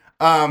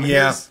 Yeah.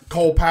 Here's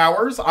Cole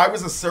Powers. I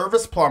was a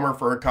service plumber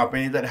for a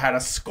company that had a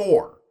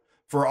score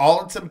for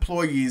all its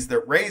employees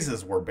that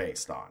raises were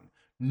based on.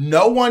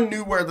 No one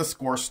knew where the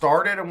score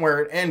started and where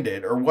it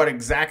ended or what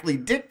exactly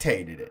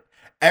dictated it.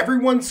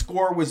 Everyone's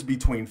score was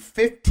between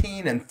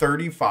 15 and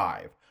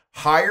 35.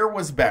 Higher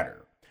was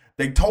better.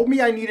 They told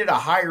me I needed a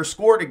higher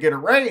score to get a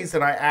raise,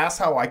 and I asked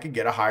how I could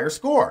get a higher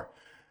score.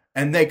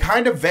 And they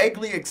kind of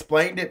vaguely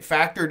explained it,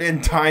 factored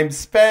in time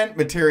spent,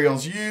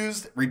 materials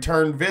used,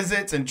 return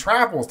visits, and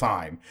travel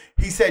time.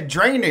 He said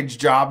drainage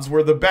jobs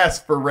were the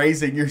best for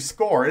raising your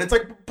score. And it's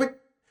like, but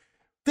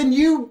then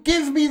you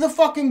give me the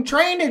fucking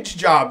drainage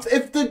jobs.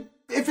 If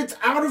it's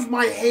out of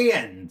my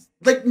hands,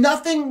 like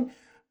nothing,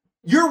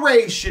 your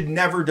raise should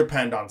never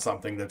depend on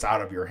something that's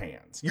out of your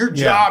hands. Your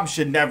job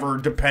should never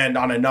depend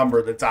on a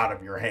number that's out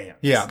of your hands.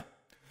 Yeah.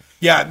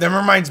 Yeah, that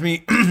reminds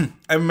me,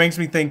 it makes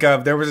me think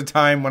of, there was a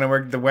time when I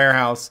worked at the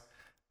warehouse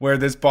where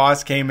this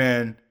boss came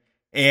in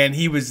and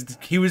he was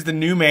the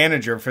new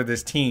manager for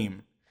this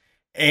team.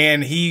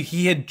 And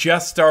he had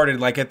just started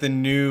like at the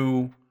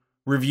new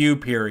review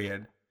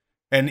period.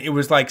 And it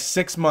was like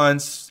 6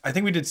 months. I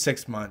think we did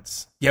 6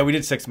 months. Yeah, we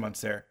did 6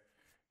 months there.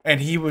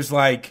 And he was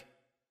like,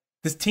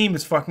 this team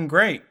is fucking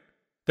great.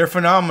 They're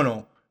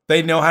phenomenal.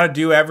 They know how to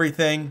do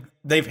everything.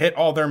 They've hit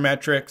all their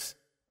metrics.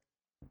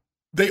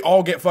 They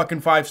all get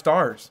fucking 5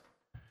 stars.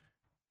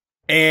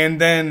 And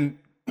then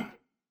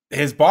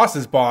his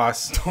boss's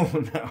boss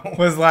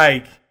was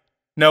like,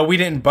 no, we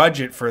didn't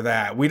budget for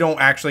that. We don't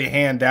actually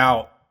hand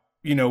out,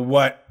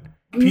 what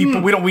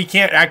people, we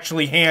can't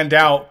actually hand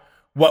out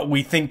what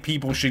we think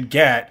people should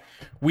get.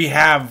 We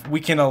have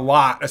a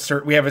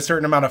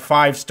certain amount of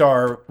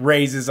 5-star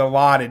raises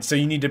allotted. So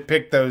you need to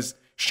pick those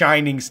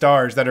shining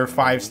stars that are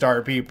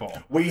 5-star people.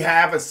 We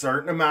have a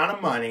certain amount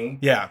of money.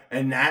 Yeah.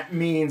 And that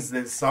means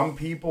that some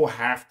people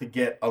have to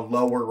get a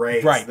lower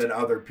raise than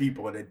other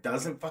people. And it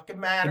doesn't fucking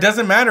matter. It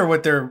doesn't matter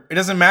what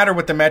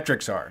the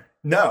metrics are.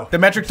 No. The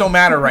metrics don't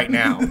matter right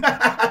now.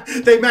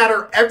 They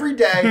matter every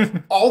day,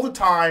 all the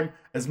time,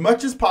 as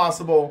much as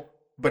possible,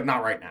 but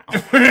not right now.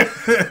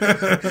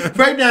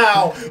 Right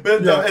now,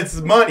 it's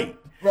money.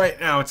 Right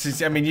now, it's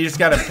just, you just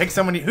got to pick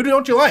someone. Who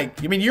don't you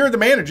like? You're the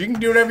manager. You can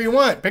do whatever you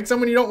want. Pick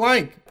someone you don't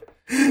like.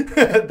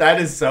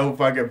 That is so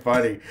fucking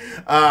funny.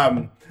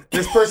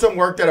 This person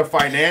worked at a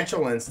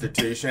financial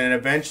institution, and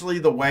eventually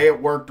the way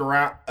it worked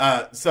around.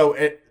 I'm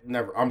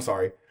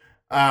sorry.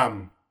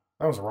 That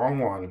was the wrong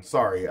one.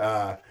 Sorry.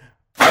 I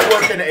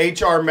work in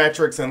HR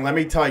metrics, and let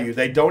me tell you,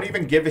 they don't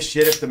even give a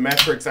shit if the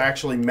metrics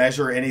actually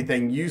measure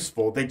anything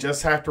useful. They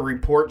just have to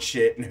report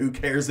shit, and who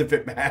cares if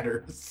it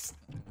matters?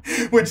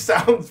 Which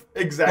sounds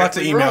exactly lots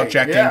of email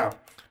checking.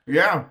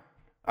 Yeah.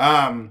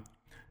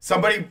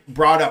 Somebody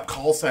brought up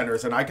call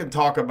centers, and I can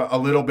talk a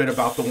little bit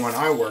about the one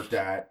I worked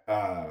at.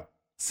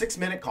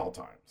 6-minute call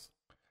times.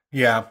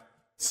 Yeah.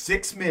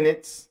 6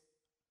 minutes,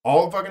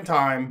 all the fucking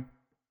time.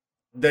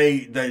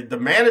 The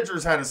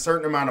managers had a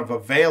certain amount of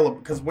available,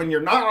 because when you're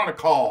not on a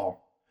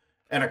call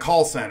in a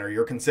call center,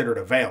 you're considered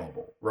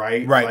available,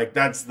 right? Right. Like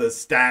that's the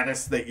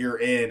status that you're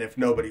in if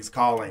nobody's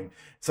calling.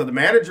 So the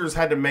managers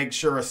had to make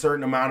sure a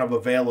certain amount of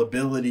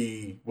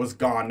availability was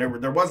gone.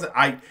 There wasn't,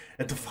 at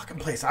the fucking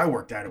place I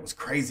worked at, it was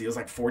crazy. It was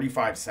like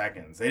 45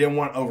 seconds. They didn't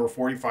want over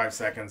 45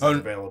 seconds of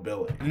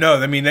availability. No,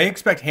 they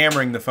expect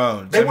hammering the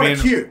phones. They want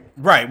a queue.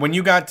 Right. When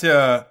you got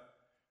to,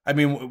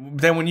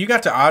 then when you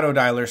got to auto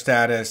dialer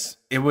status,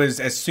 it was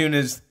as soon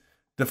as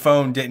the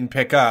phone didn't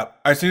pick up,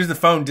 as soon as the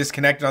phone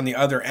disconnected on the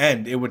other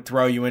end, it would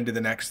throw you into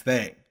the next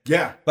thing.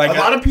 Yeah. Like a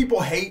lot of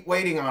people hate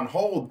waiting on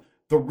hold.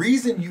 The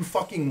reason you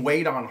fucking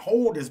wait on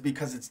hold is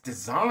because it's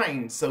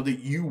designed so that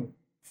you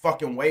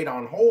fucking wait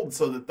on hold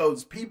so that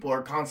those people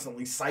are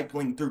constantly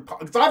cycling through calls.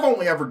 Because I've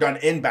only ever done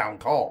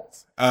inbound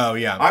calls. Oh,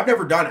 yeah. I've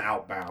never done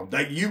outbound.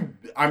 I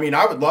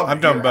would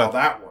love to hear how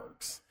that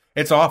works.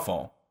 It's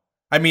awful.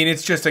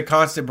 It's just a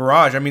constant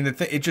barrage.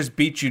 It just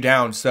beats you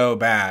down so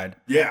bad.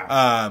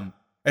 Yeah.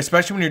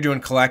 Especially when you're doing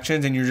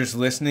collections and you're just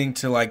listening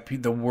to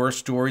like the worst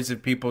stories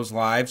of people's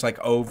lives like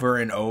over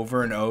and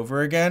over and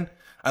over again.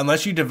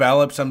 Unless you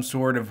develop some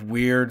sort of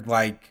weird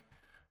like,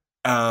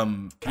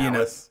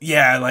 Callous.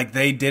 Like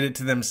they did it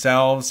to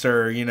themselves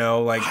or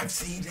like I've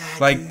seen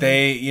that. Like dude.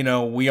 they,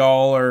 we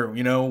all are,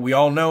 we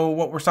all know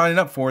what we're signing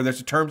up for. There's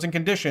the terms and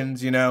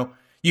conditions. You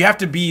You have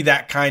to be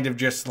that kind of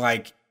just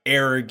like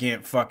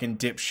arrogant fucking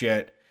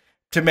dipshit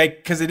to make,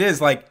 because it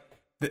is like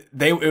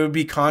it would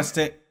be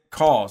constant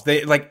calls.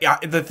 They like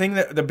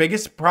the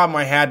biggest problem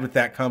I had with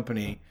that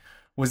company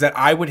was that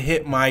I would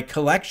hit my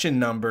collection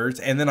numbers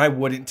and then I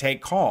wouldn't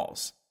take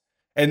calls.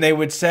 And they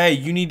would say,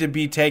 you need to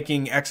be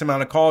taking X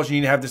amount of calls. You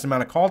need to have this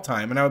amount of call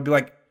time. And I would be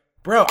like,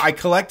 bro, I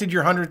collected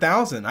your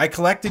 100,000. I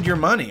collected your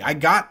money.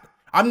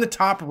 I'm the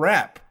top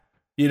rep,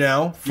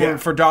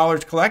 for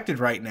dollars collected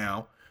right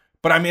now.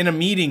 But I'm in a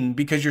meeting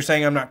because you're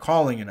saying I'm not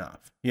calling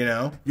enough,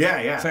 Yeah.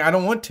 It's like, I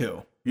don't want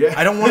to. Yeah.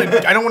 I don't want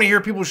to hear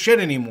people's shit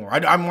anymore.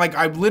 I'm like,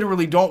 I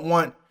literally don't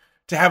want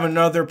to have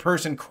another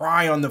person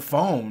cry on the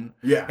phone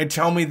and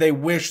tell me they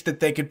wish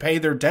that they could pay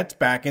their debts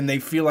back and they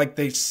feel like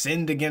they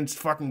sinned against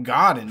fucking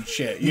God and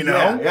shit, Yeah.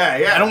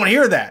 I don't want to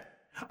hear that.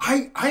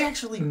 I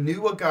actually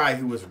knew a guy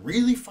who was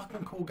really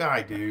fucking cool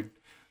guy, dude.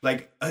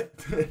 Like,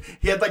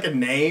 he had like a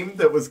name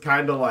that was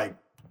kind of like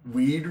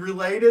weed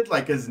related,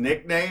 like his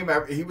nickname.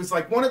 He was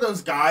like one of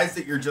those guys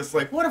that you're just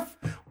like, what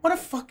a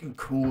fucking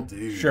cool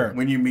dude. Sure.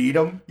 When you meet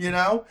him,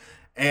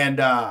 And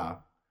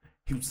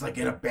he was like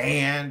in a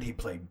band. He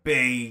played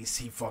bass.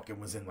 He fucking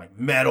was in like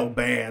metal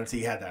bands.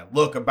 He had that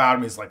look about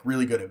him. He's like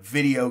really good at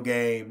video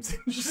games.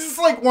 Just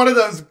like one of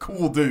those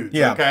cool dudes.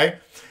 Yeah. Okay.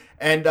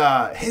 And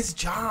his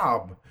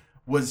job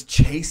was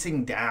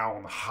chasing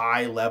down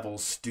high level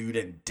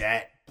student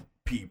debt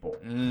people.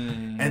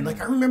 And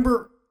like I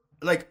remember,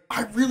 like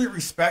I really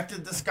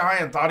respected this guy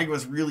and thought he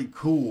was really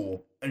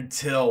cool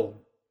until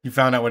You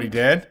found out what he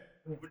did?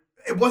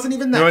 it wasn't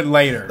even that. Do it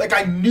later. Like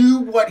I knew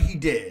what he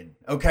did.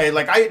 Okay,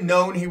 like I had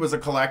known he was a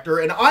collector,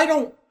 and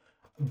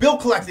bill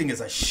collecting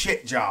is a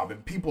shit job,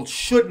 and people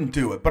shouldn't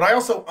do it. But I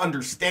also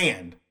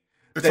understand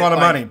it's a lot of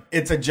money.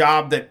 It's a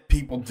job that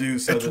people do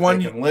so It's that one,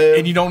 they can live.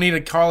 and you don't need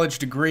a college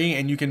degree,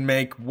 and you can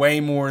make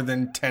way more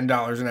than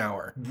 $10 an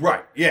hour.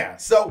 Right, yeah.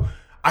 So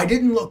I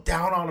didn't look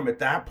down on him at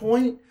that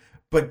point,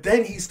 but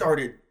then he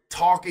started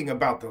talking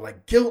about the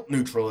like guilt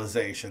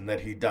neutralization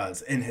that he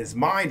does in his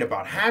mind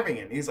about having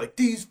it. And he's like,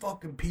 these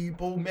fucking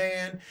people,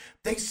 man,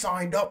 they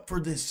signed up for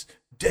this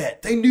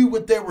debt. They knew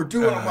what they were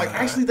doing. I'm like,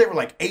 actually, they were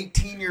like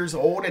 18 years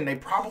old, and they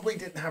probably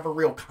didn't have a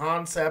real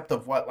concept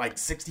of what like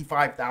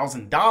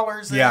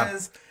 $65,000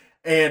 is.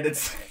 And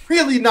it's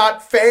really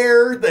not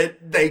fair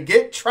that they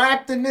get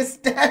trapped in this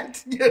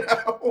debt,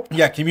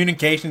 Yeah,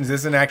 communications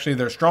isn't actually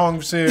their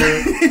strong suit.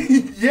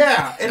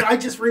 Yeah, and I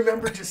just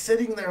remember just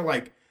sitting there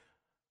like,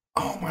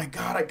 oh my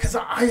God, because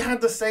I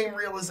had the same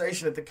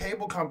realization at the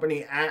cable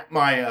company at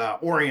my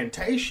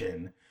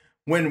orientation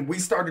when we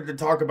started to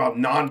talk about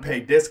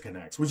non-paid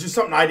disconnects, which is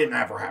something I didn't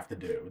ever have to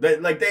do. They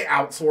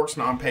outsource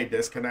non-paid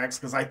disconnects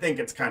because I think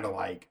it's kind of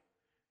like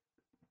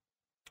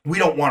we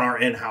don't want our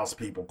in-house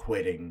people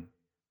quitting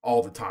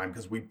all the time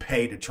because we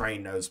pay to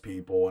train those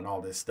people and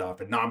all this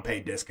stuff. And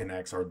non-paid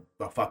disconnects are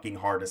the fucking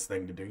hardest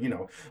thing to do. A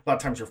lot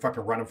of times you're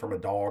fucking running from a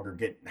dog or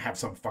have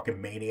some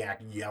fucking maniac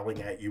yelling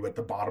at you at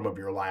the bottom of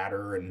your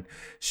ladder and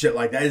shit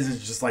like that.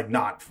 Is just like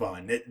not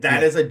fun.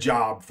 That is a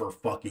job for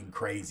fucking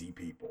crazy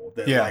people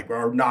that like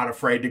are not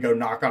afraid to go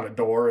knock on a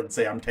door and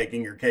say, I'm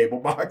taking your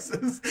cable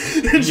boxes.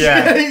 Like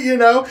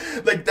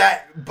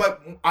that.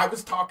 But I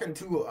was talking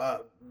to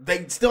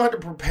they still had to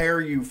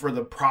prepare you for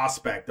the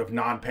prospect of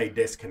non-paid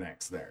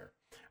disconnects there.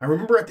 I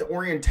remember at the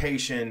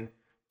orientation,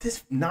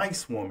 this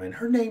nice woman,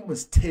 her name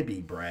was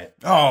Tibby, Brett.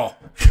 Oh.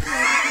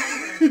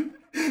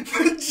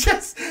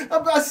 Just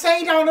a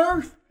saint on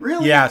earth,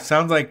 really. Yeah,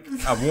 sounds like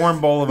a warm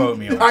bowl of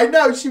oatmeal. I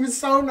know, she was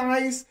so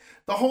nice.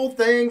 The whole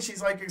thing,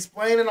 she's like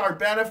explaining our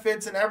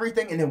benefits and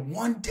everything. And then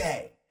one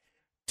day,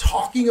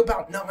 talking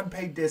about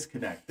non-paid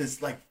disconnect,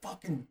 this like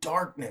fucking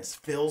darkness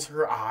fills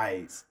her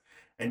eyes.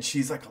 And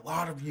she's like, a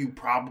lot of you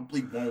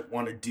probably won't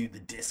want to do the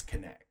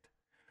disconnect.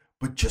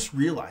 But just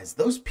realize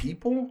those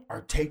people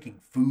are taking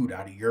food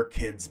out of your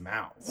kids'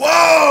 mouths.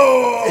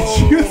 Whoa! And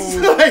she was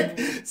like,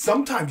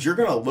 sometimes you're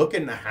going to look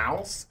in the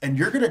house and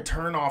you're going to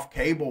turn off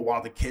cable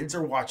while the kids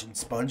are watching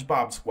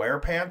SpongeBob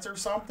SquarePants or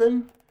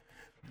something.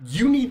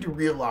 You need to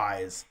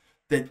realize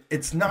that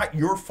it's not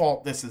your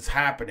fault this is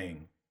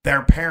happening.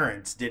 Their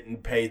parents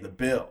didn't pay the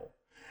bill.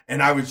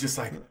 And I was just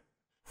like,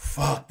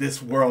 fuck,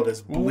 this world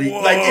is bleak. Whoa.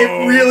 Like,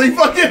 it really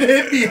fucking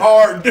hit me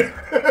hard.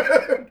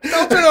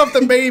 Don't turn off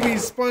the baby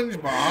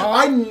SpongeBob.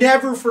 I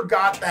never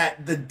forgot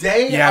that. The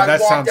day I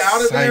walked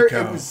out of there,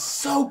 it was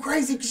so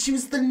crazy because she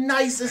was the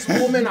nicest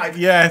woman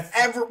I've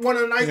ever, one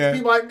of the nicest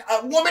people,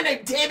 a woman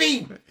named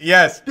Tibby.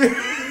 Yes.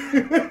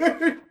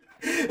 And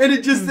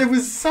it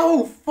was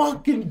so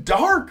fucking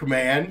dark,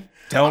 man.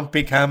 Don't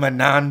become a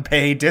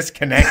non-pay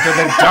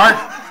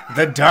disconnector.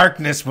 The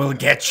darkness will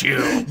get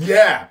you.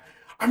 Yeah.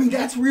 I mean,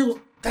 that's real.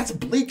 That's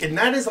bleak, and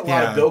that is a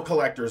lot of bill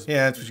collectors'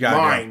 that's what you gotta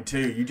mind,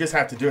 too. You just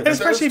have to do it. And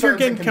especially if you're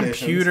getting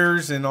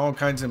computers and all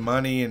kinds of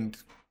money and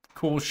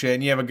cool shit,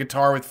 and you have a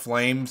guitar with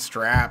flame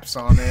straps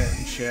on it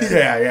and shit.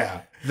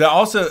 Yeah. The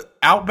also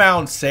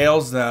outbound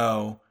sales,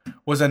 though,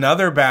 was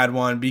another bad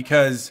one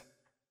because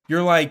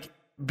you're like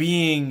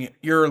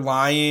you're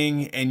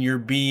lying and you're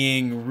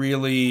being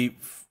really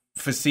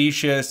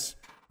facetious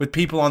with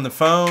people on the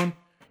phone.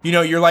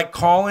 you're like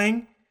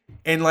calling,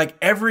 and like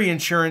every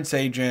insurance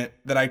agent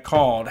that I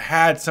called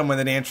had someone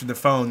that answered the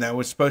phone that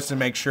was supposed to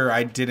make sure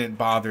I didn't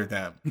bother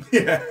them.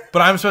 Yeah.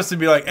 But I'm supposed to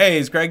be like, hey,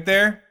 is Greg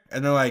there?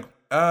 And they're like,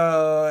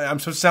 I'm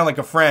supposed to sound like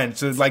a friend,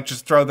 so like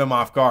just throw them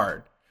off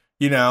guard.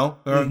 I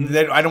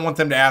don't want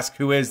them to ask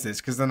who is this,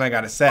 because then I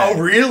gotta say. Oh,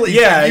 really?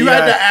 Yeah, So you yeah.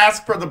 had to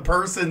ask for the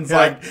person's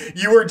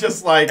you were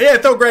just like, Yeah,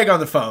 throw Greg on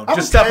the phone. I'm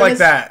Just a stuff like tennis-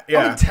 that. I'm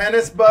Yeah. a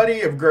tennis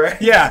buddy of Greg.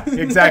 Yeah,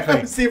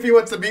 exactly. See if he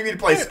wants to meet me to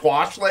play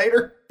squash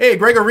later. Hey,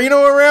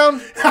 Gregorino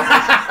around?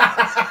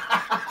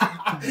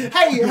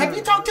 Hey, have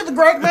you talked to the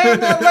Greg man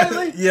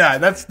lately? Yeah,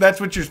 that's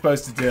what you're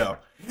supposed to do.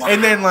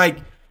 And then like,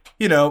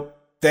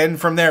 then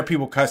from there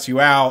people cuss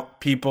you out.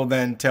 People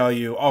then tell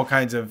you all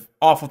kinds of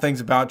awful things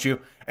about you.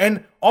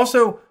 And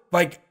also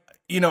like,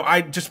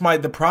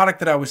 the product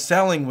that I was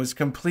selling was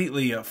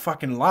completely a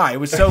fucking lie. It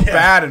was so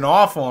bad and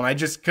awful, and I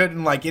just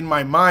couldn't, like, in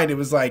my mind, it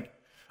was like,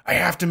 I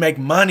have to make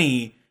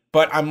money,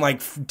 but I'm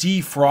like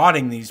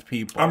defrauding these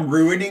people. I'm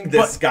ruining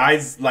this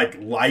guy's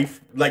like life,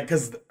 like,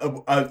 because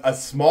a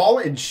small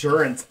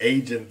insurance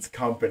agent's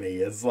company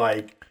is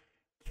like,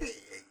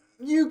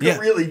 you could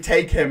really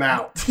take him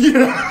out.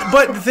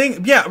 But the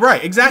thing, yeah,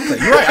 right, exactly.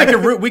 You're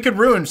right. We could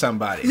ruin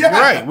somebody. Yeah.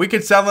 You're right. We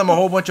could sell them a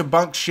whole bunch of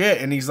bunk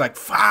shit, and he's like,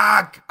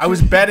 "Fuck!" I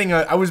was betting,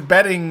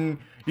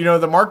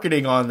 the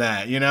marketing on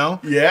that.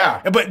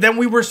 Yeah. But then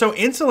we were so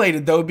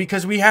insulated though,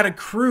 because we had a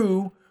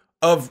crew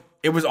of,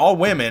 it was all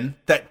women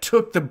that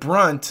took the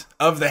brunt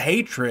of the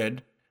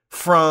hatred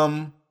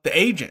from the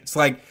agents.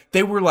 Like,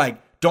 they were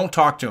like, "Don't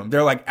talk to them."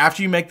 They're like,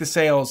 "After you make the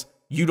sales,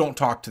 you don't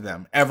talk to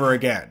them ever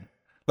again."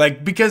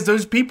 Like, because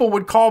those people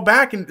would call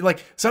back, and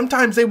like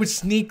sometimes they would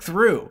sneak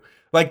through.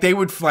 Like, they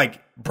would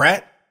like,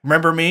 "Brett,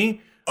 remember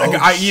me?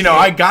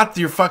 I got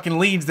your fucking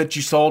leads that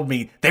you sold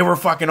me. They were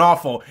fucking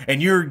awful,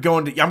 and I'm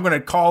going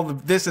to call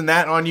this and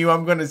that on you.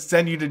 I'm going to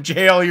send you to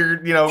jail. Your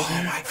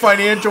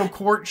financial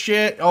court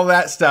shit, all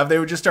that stuff." They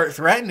would just start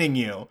threatening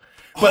you.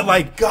 But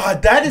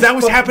God, that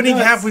was happening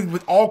nuts.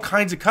 with all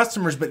kinds of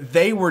customers, but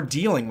they were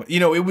dealing with,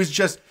 it was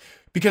just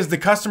because the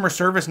customer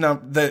service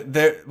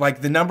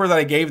the number that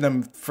I gave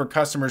them for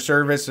customer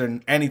service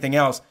and anything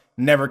else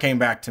never came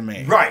back to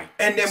me. Right.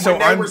 And then So when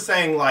they I'm- were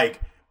saying like,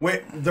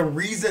 the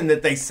reason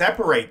that they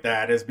separate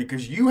that is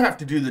because you have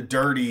to do the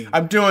dirty.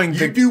 I'm doing you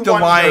the do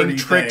one lying dirty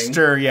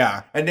trickster, thing,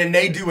 yeah. and then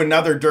they do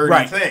another dirty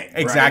Right. thing.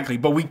 Right? Exactly.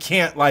 But we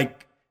can't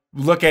like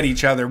look at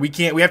each other. We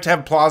have to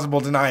have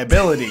plausible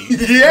deniability.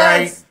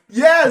 Yes. Right?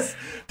 Yes.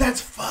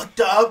 That's fucked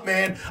up,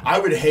 man. I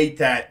would hate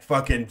that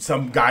fucking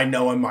some guy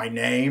knowing my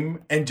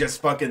name and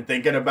just fucking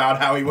thinking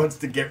about how he wants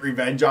to get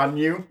revenge on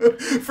you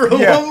for a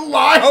little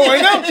lie.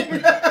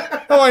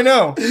 Oh, I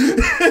know.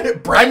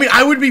 I mean,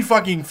 I would be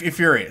fucking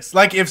furious.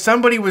 Like, if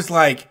somebody was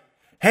like,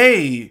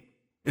 "Hey,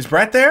 is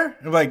Brett there?"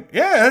 I'm like,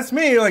 "Yeah, that's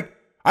me." Like,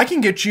 "I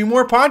can get you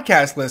more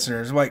podcast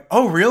listeners." I'm like,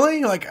 "Oh,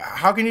 really? Like,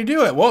 how can you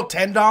do it?" "Well,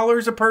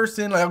 $10 a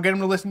person. I'll get them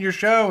to listen to your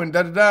show," and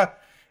da-da-da.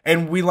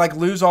 And we like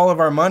lose all of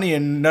our money,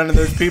 and none of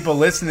those people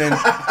listening,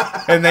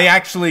 and they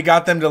actually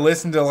got them to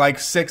listen to like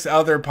 6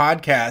 other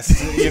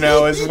podcasts,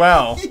 as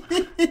well,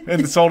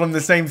 and sold them the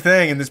same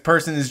thing. And this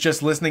person is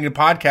just listening to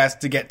podcasts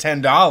to get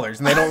 $10,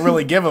 and they don't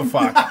really give a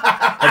fuck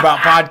about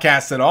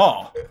podcasts at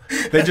all.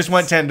 They just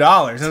want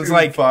 $10, and it's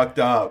like fucked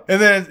up.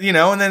 And then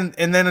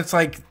and then it's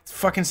like,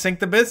 fucking sink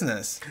the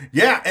business.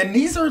 Yeah, and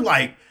these are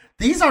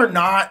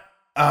not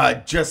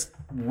just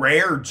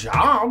rare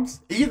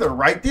jobs either,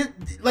 right?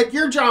 Like,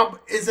 your job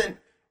isn't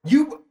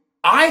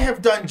I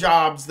have done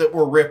jobs that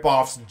were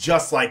ripoffs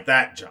just like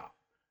that job.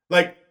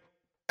 Like,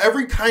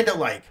 every kind of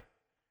like,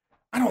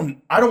 I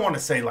don't want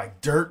to say like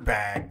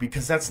dirtbag,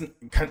 because that's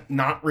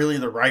not really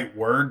the right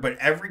word, but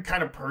every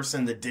kind of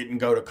person that didn't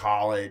go to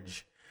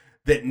college,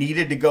 that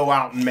needed to go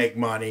out and make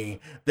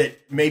money, that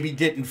maybe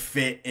didn't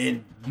fit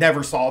in,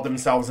 never saw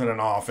themselves in an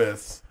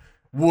office,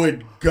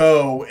 would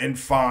go and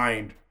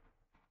find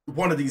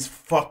one of these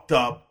fucked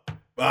up,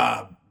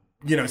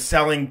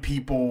 selling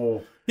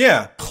people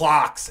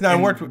clocks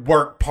and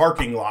work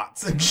parking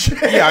lots and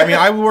shit. Yeah, I mean,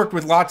 I worked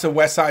with lots of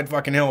West Side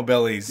fucking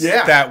hillbillies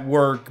that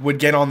would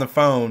get on the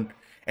phone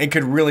and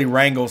could really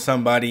wrangle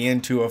somebody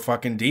into a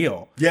fucking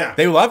deal. Yeah.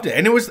 They loved it.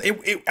 And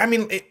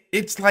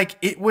it's like,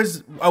 it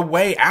was a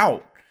way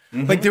out.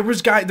 Mm-hmm. Like,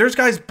 there's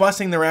guys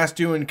busting their ass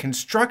doing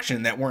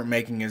construction that weren't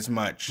making as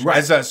much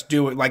as us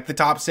do it. Like the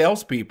top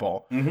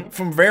salespeople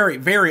from very,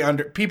 very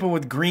people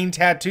with green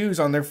tattoos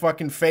on their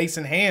fucking face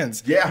and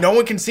hands. Yeah. No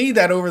one can see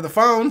that over the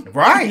phone.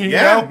 Right. You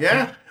Yeah. know?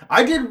 Yeah.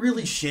 I did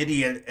really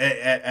shitty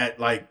at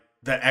like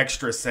the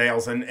extra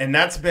sales. And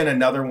that's been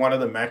another one of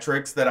the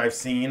metrics that I've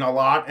seen a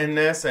lot in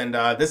this. And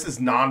this is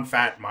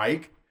Non-Fat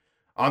Mike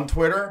on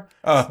Twitter.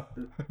 Oh,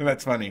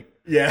 that's funny.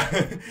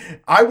 Yeah.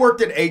 I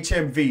worked at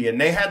HMV, and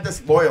they had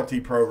this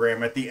loyalty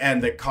program at the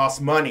end that cost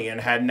money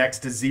and had next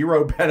to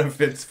zero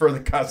benefits for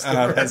the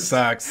customers. That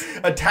sucks.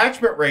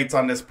 Attachment rates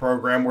on this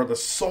program were the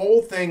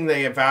sole thing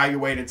they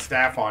evaluated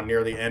staff on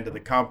near the end of the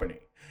company.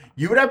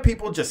 you would have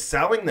people just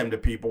selling them to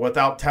people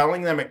without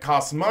telling them it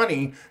costs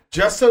money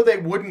just so they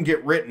wouldn't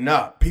get written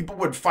up. People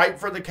would fight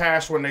for the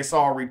cash when they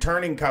saw a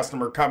returning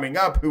customer coming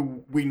up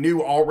who we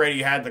knew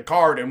already had the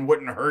card and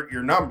wouldn't hurt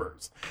your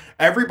numbers.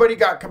 Everybody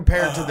got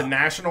compared to the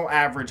national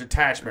average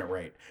attachment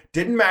rate.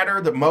 Didn't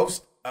matter that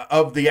most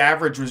of the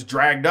average was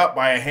dragged up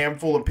by a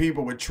handful of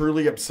people with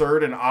truly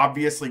absurd and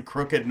obviously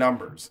crooked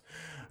numbers.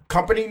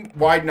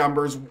 Company-wide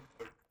numbers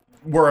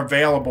were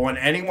available, and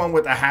anyone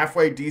with a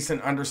halfway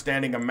decent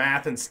understanding of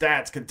math and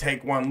stats could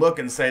take one look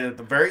and say that at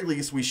the very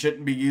least we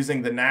shouldn't be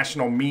using the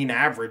national mean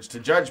average to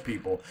judge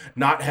people,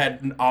 not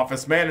head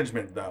office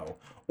management though.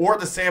 Or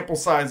the sample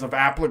size of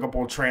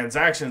applicable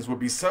transactions would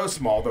be so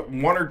small that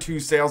 1 or 2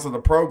 sales of the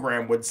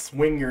program would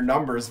swing your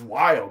numbers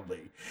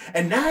wildly.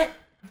 And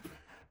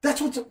that's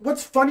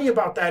what's funny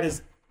about that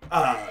is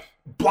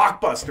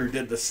Blockbuster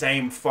did the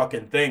same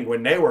fucking thing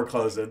when they were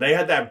closing. They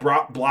had that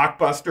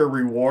Blockbuster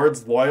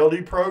Rewards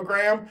loyalty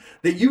program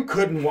that you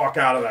couldn't walk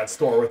out of that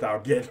store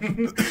without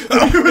getting.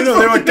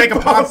 They're like, take a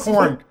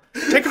popcorn,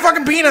 take a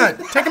fucking peanut,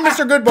 take a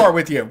Mr. Goodbar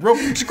with you.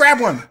 Just grab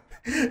one.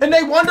 And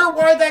they wonder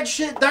why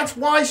that's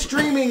why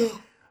streaming,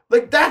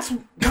 like that's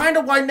kind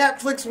of why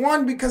Netflix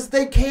won, because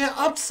they can't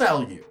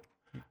upsell you.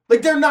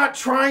 Like they're not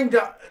trying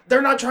to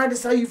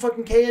sell you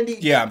fucking candy.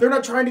 Yeah. They're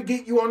not trying to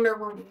get you on their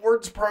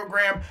rewards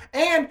program.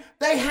 And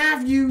they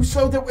have you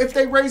so that if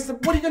they raise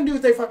what are you going to do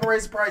if they fucking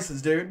raise the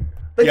prices, dude?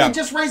 Like they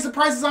just raise the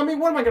prices on me.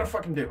 What am I going to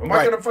fucking do? Am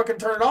I going to fucking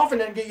turn it off and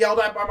then get yelled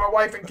at by my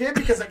wife and kid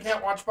because I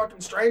can't watch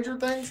fucking Stranger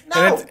Things?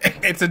 No.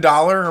 And it's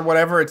 $1 or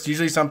whatever. It's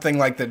usually something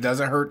like that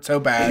doesn't hurt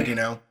so bad, you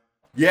know?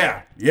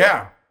 Yeah.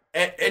 Yeah.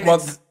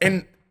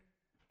 I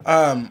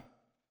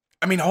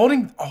mean,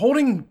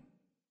 holding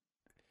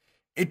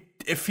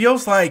it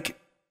feels like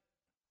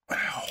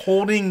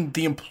holding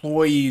the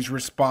employees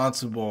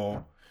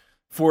responsible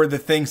for the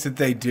things that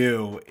they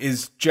do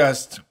is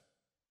just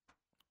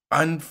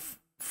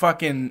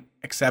unfucking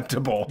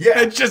acceptable. Yeah.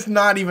 It's just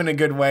not even a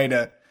good way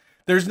to,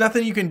 there's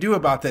nothing you can do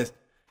about this.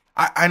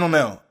 I don't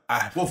know.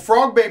 Well,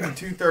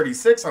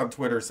 FrogBaby236 on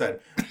Twitter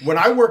said, when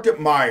I worked at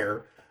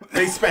Meijer,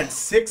 they spent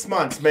 6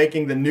 months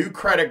making the new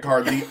credit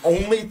card the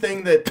only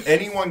thing that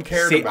anyone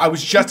cared about. I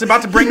was just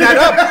about to bring that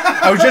up.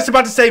 I was just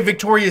about to say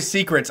Victoria's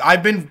Secrets.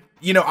 I've been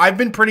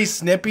pretty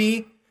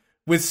snippy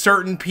with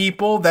certain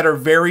people that are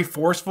very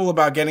forceful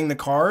about getting the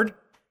card,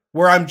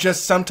 where I'm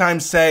just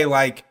sometimes say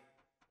like,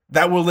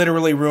 that will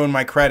literally ruin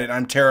my credit.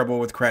 I'm terrible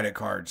with credit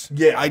cards.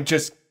 Yeah.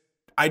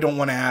 I don't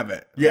want to have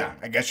it. Yeah.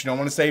 I guess you don't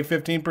want to save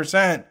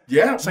 15%.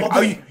 Yeah. It's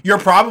like, you're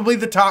probably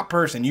the top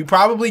person. You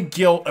probably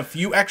guilt a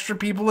few extra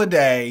people a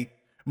day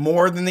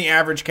more than the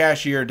average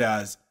cashier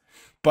does,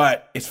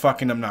 but it's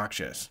fucking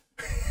obnoxious.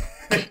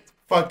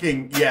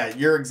 Fucking, yeah,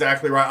 you're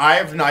exactly right. I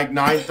have like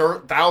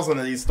 9,000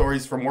 of these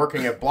stories from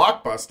working at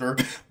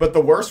Blockbuster, but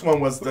the worst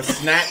one was the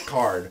snack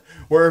card,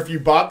 where if you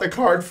bought the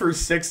card for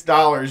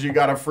 $6, you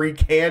got a free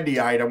candy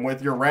item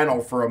with your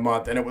rental for a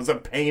month, and it was a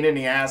pain in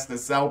the ass to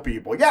sell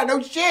people. Yeah, no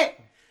shit.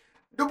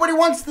 Nobody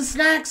wants the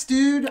snacks,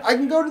 dude. I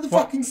can go to the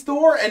fucking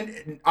store,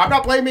 and I'm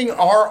not blaming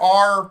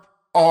R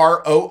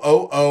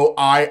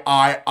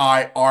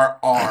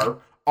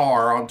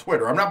on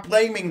Twitter. I'm not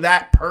blaming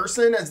that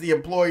person as the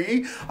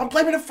employee. I'm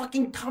blaming a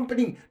fucking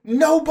company.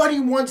 Nobody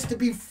wants to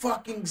be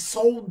fucking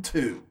sold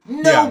to.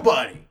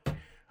 Nobody. Yeah.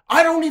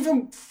 I don't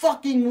even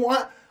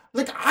want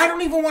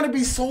to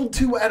be sold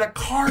to at a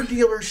car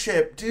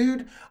dealership,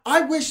 dude.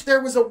 I wish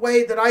there was a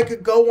way that I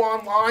could go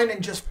online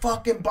and just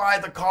fucking buy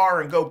the car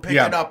and go pick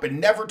it up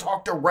and never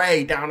talk to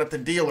Ray down at the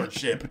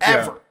dealership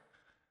ever.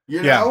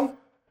 You know?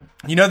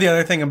 You know, the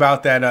other thing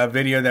about that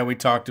video that we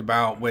talked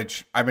about,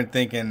 which I've been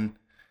thinking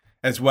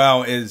as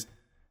well, is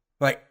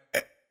like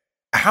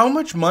how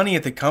much money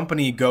at the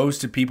company goes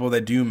to people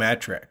that do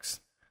metrics.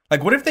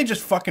 Like, what if they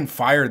just fucking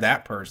fire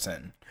that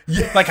person?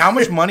 Yeah. Like, how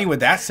much money would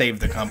that save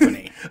the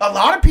company? A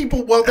lot of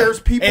people, well, there's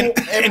people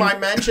in my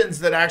mentions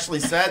that actually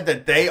said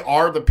that they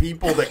are the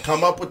people that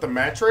come up with the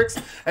metrics,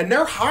 and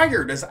they're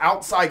hired as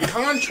outside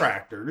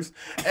contractors.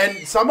 And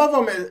some of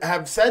them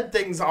have said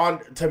things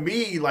to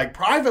me, like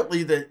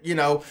privately, that, you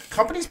know,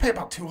 companies pay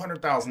about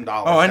 $200,000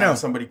 to have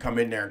somebody come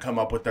in there and come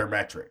up with their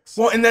metrics.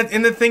 Well, and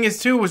the thing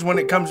is, too, is when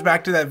it comes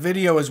back to that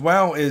video as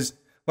well, is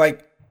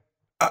like,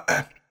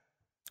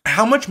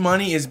 how much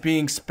money is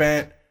being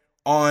spent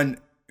on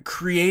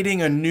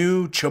creating a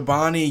new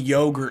Chobani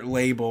yogurt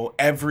label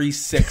every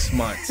 6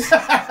 months?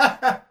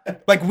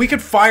 Like, we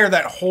could fire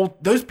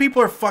those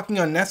people are fucking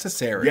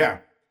unnecessary. Yeah.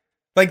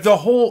 Like, the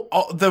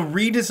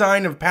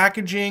redesign of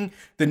packaging,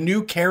 the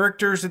new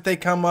characters that they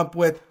come up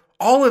with,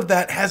 all of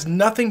that has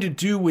nothing to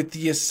do with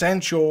the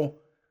essential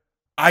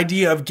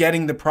idea of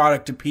getting the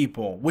product to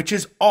people, which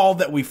is all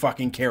that we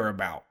fucking care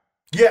about.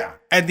 Yeah.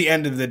 At the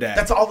end of the day.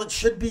 That's all it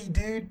should be,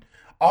 dude.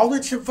 All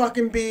it should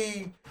fucking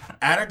be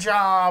at a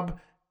job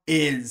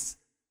is,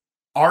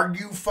 are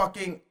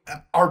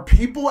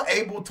people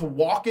able to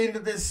walk into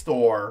this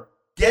store,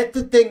 get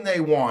the thing they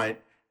want,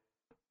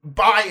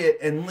 buy it,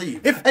 and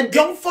leave?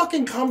 Don't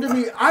fucking come to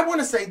me. I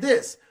want to say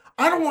this.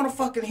 I don't want to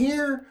fucking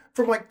hear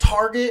from like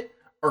Target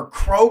or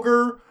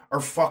Kroger or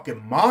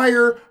fucking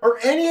Meijer or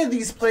any of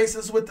these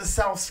places with the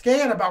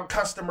self-scan about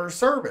customer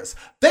service.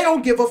 They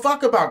don't give a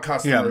fuck about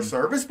customer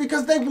service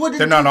because they wouldn't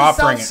They're not do the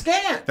offering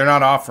self-scan. it. They're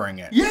not offering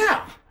it.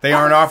 Yeah. They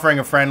aren't offering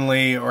a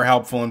friendly or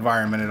helpful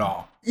environment at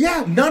all.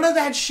 Yeah, none of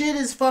that shit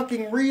is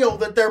fucking real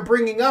that they're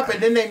bringing up,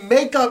 and then they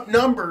make up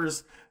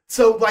numbers.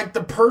 So, like,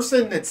 the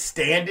person that's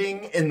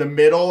standing in the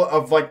middle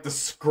of, like, the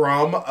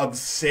scrum of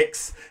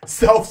 6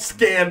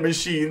 self-scan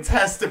machines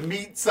has to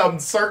meet some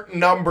certain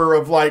number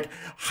of, like,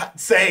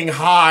 saying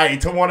hi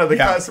to one of the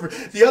customers.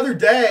 The other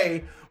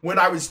day, when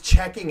I was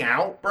checking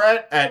out,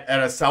 Brett, at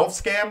a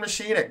self-scan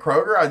machine at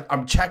Kroger,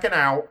 I'm checking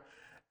out,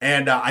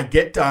 and I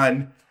get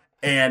done,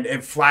 and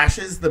it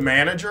flashes the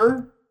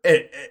manager.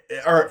 It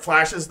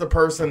flashes the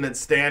person that's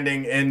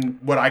standing in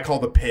what I call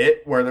the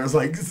pit, where there's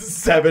like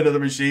 7 of the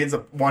machines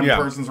that one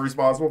person's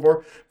responsible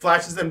for.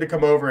 Flashes them to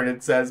come over, and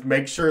it says,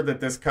 make sure that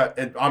this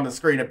on the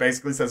screen, it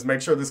basically says, make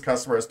sure this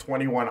customer has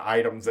 21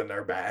 items in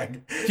their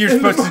bag. You're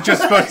supposed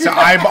to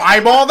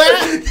eyeball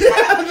that?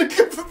 Yeah, the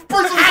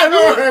person said,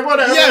 all right,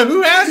 whatever. Yeah,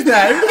 who has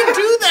that? Who can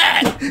do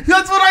that?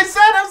 That's what I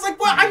said. I was like,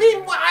 well, I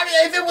mean,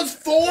 if it was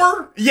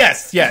 4?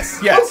 Yes.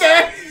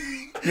 Okay.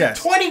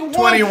 Yes.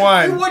 21.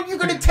 You're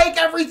going to take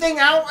everything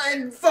out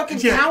and fucking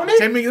count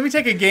it? Let me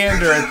take a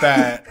gander at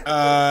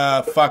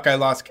that. Fuck, I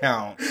lost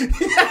count.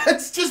 Yeah,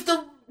 it's just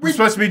We're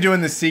supposed to be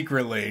doing this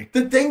secretly.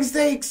 The things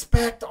they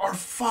expect are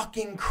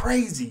fucking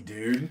crazy,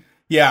 dude.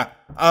 Yeah.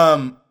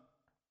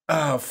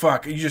 Oh,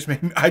 fuck.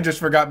 I just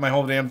forgot my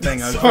whole damn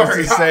thing I was supposed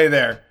to say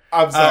there.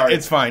 I'm sorry.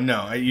 It's fine.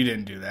 No, you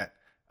didn't do that.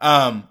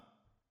 I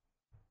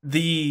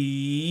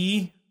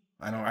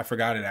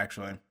forgot it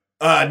actually.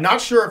 Not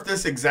sure if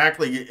this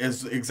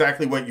is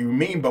exactly what you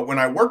mean, but when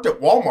I worked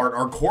at Walmart,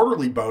 our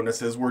quarterly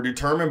bonuses were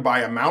determined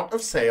by amount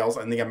of sales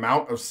and the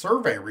amount of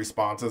survey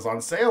responses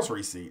on sales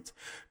receipts.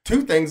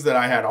 2 things that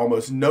I had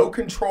almost no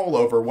control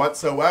over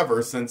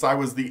whatsoever since I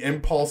was the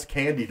impulse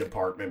candy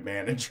department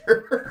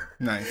manager.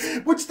 Nice.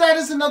 Which that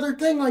is another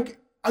thing. Like,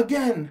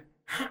 again,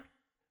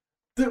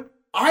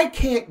 I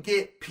can't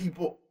get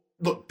people.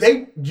 Look,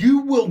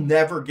 you will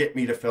never get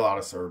me to fill out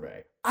a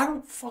survey. I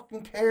don't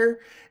fucking care.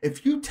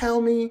 If you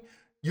tell me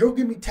you'll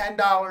give me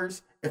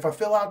 $10 if I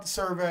fill out the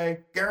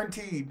survey,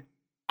 guaranteed,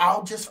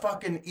 I'll just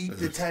fucking eat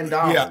the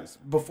 $10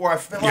 before I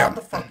fill out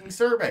the fucking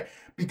survey.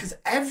 Because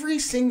every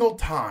single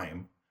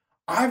time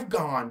I've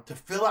gone to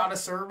fill out a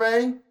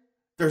survey,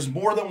 there's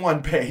more than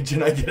one page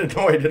and I get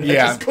annoyed and I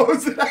just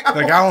close it out.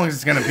 Like, how long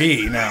is it going to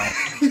be now?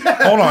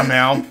 Hold on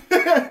now.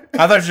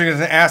 I thought you were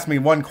going to ask me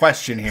one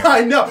question here.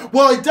 I know.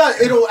 Well, it does.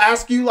 It'll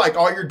ask you like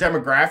all your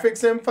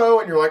demographics info,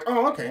 and you're like,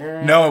 "Oh,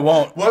 okay." No, it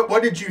won't.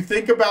 What did you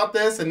think about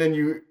this? And then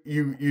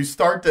you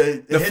start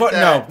to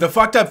No, the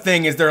fucked up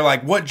thing is they're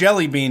like, "What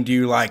jelly bean do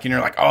you like?" And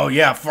you're like, "Oh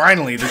yeah,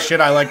 finally the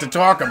shit I like to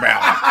talk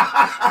about."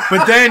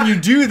 But then you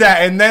do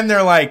that, and then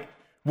they're like,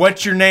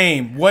 what's your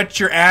name? What's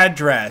your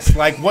address?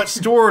 Like, what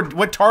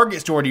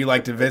Target store do you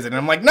like to visit? And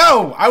I'm like,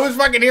 no, I was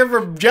fucking here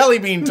for jelly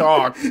bean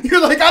talk. You're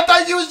like, I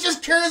thought you was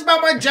just curious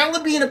about my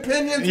jelly bean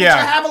opinions, which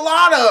I have a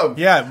lot of.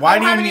 Yeah, why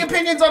do you have any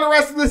opinions on the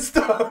rest of this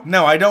stuff?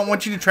 No, I don't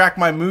want you to track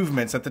my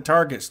movements at the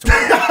Target store.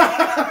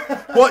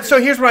 Well,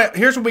 so here's what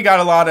we got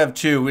a lot of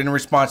too in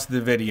response to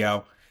the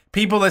video.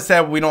 People that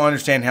said we don't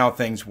understand how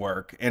things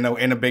work in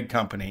a big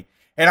company.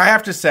 And I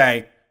have to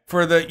say,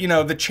 for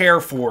the chair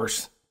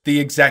force, the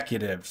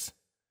executives,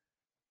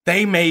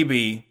 they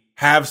maybe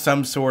have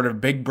some sort of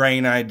big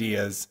brain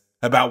ideas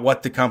about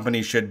what the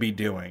company should be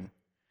doing.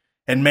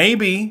 And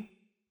maybe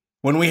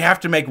when we have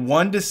to make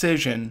one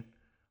decision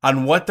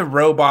on what the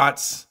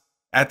robots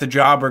at the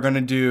job are going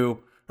to do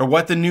or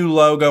what the new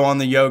logo on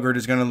the yogurt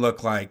is going to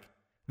look like,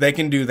 they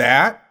can do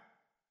that.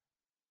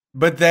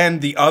 But then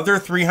the other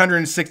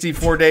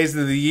 364 days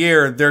of the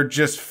year, they're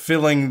just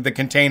filling the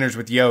containers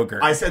with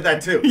yogurt. I said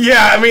that too.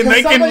 Yeah, I mean,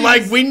 they can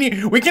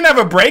we can have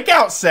a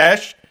breakout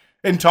sesh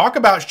and talk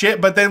about shit,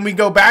 but then we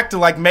go back to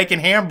like making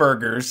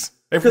hamburgers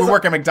if we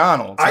work at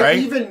McDonald's,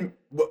 right?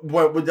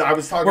 I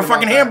was talking. We're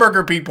fucking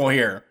hamburger people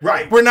here,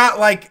 right? We're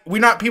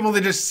not people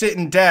that just sit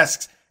in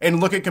desks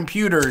and look at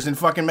computers and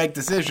fucking make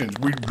decisions.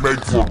 We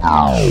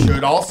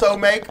should also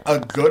make a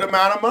good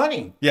amount of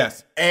money.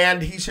 Yes,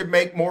 and he should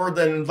make more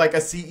than like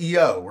a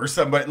CEO or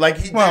somebody. Like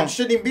he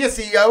shouldn't even be a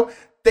CEO.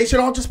 They should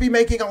all just be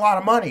making a lot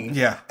of money.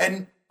 Yeah,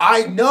 and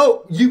I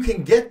know you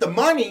can get the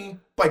money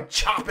by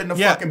chopping the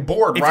fucking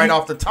board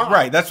off the top.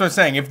 Right, that's what I'm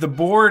saying. If the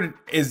board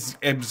is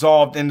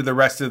absolved into the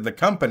rest of the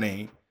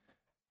company,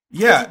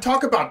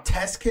 talk about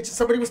test kitchens.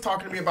 Somebody was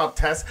talking to me about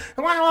tests.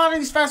 And why a lot of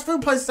these fast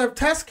food places have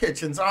test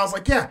kitchens? And I was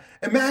like,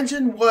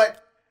 imagine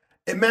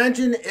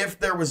if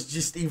there was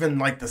just even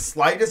like the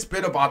slightest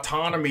bit of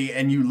autonomy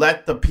and you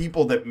let the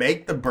people that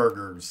make the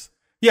burgers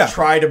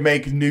try to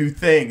make new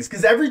things.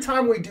 Because every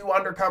time we do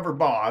Undercover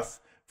Boss,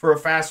 for a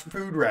fast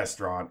food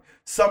restaurant.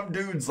 Some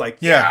dude's like,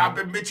 Yeah. I've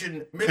been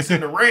mixing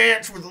the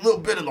ranch with a little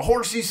bit of the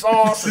horsey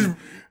sauce and,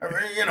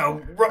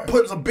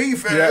 putting some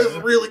beef in it. This is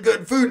really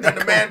good food. And then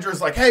the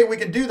manager's like, hey, we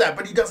can do that.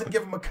 But he doesn't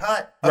give him a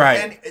cut. Right.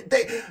 And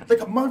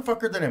like a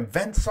motherfucker that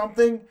invents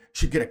something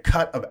should get a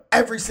cut of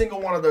every single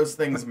one of those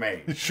things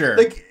made. Sure.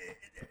 Like,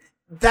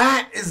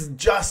 that is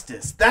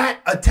justice.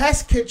 That a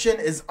test kitchen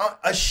is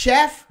a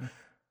chef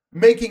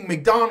making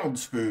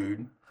McDonald's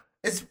food.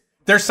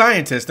 They're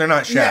scientists. They're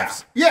not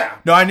chefs. Yeah.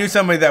 No, I knew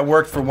somebody that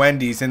worked for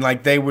Wendy's, and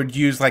like they would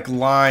use like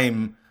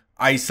lime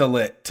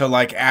isolate to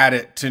like add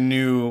it to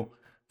new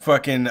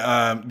fucking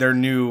their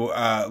new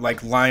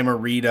like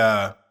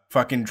Lime-A-Rita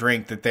fucking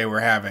drink that they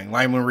were having,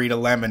 Lime-A-Rita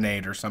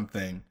lemonade or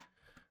something.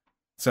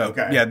 So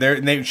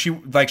yeah,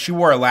 she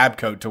wore a lab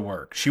coat to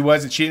work. She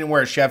didn't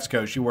wear a chef's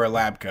coat. She wore a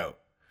lab coat.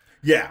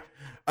 Yeah.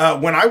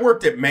 When I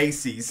worked at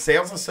Macy's,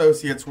 sales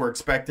associates were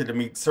expected to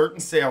meet certain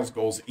sales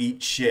goals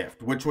each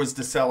shift, which was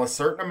to sell a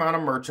certain amount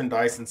of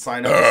merchandise and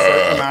sign up a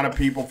certain amount of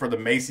people for the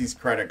Macy's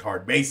credit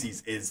card.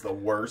 Macy's is the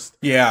worst.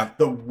 Yeah.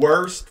 The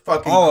worst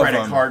fucking All of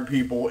credit them. card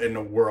people in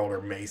the world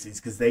are Macy's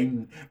because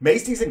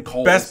Macy's and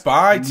Kohl's Best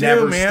Buy, too,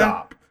 never man.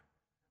 stop.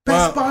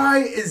 Best Buy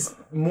is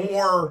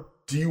more,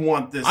 do you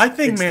want this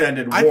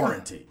extended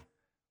warranty?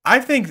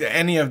 I think that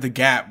any of the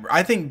Gap,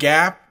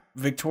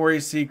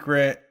 Victoria's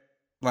Secret,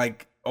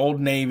 like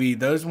Old Navy,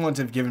 those ones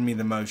have given me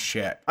the most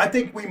shit. I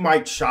think we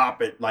might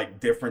shop at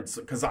like different,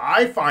 because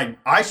I find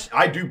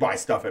I do buy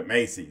stuff at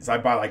Macy's. I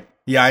buy like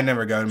I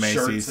never go to Macy's.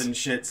 shirts and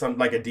shit, some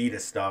like Adidas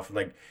stuff,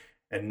 like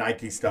and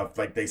Nike stuff.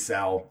 Like they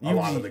sell a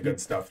lot of the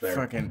good stuff there.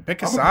 Fucking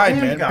pick a I'm a side,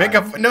 brand man.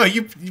 guy.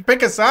 You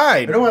pick a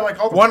side. I know I like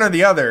all the one or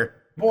the other.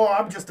 Well,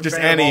 I'm just a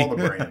fan any. of all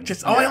the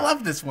brands. I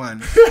love this one.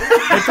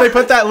 They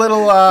put that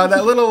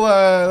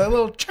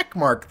little check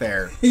mark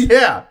there.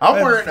 Yeah,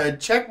 I'm wearing a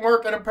check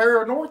mark and a pair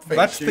of North Face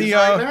That's shoes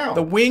right now.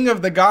 the wing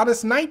of the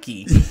goddess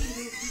Nike.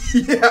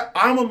 Yeah,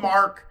 I'm a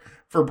mark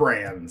for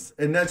brands,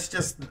 and that's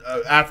just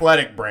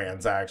athletic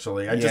brands.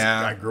 Actually,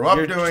 I grew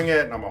up doing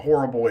it, and I'm a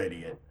horrible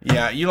idiot.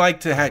 Yeah, you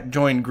like to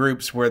join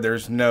groups where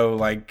there's no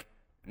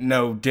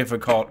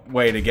difficult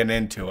way to get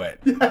into it,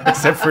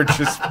 except for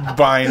just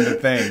buying the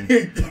thing.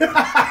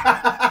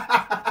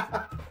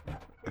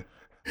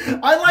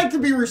 I like to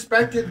be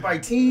respected by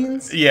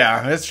teens.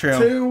 Yeah, that's true.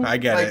 Too. I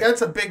get it.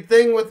 That's a big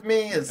thing with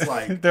me. It's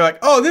like they're like,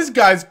 oh, this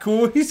guy's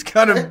cool. He's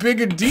got a big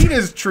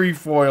Adidas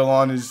trefoil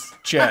on his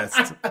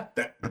chest.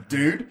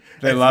 Dude,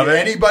 they love it.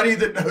 Anybody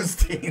that knows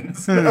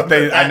teens, I know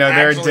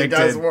they're addicted.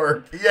 Does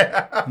work.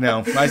 Yeah.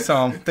 No, I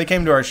saw them. They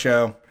came to our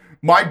show.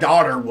 My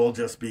daughter will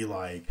just be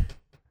like,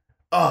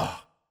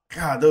 oh,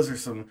 God, those are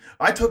some...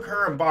 I took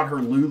her and bought her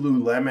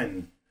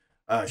Lululemon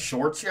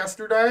shorts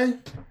yesterday.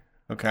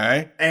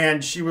 Okay.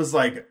 And she was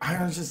like,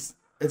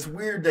 it's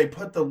weird. They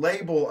put the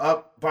label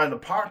up by the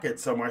pocket,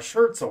 so my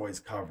shirt's always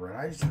covering.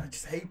 I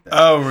just hate that.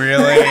 Oh,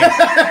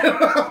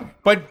 really?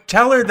 But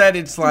tell her that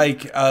it's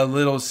like a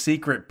little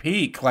secret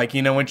peek. Like,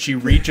 when she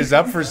reaches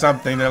up for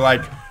something, they're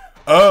like,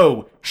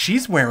 oh,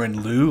 she's wearing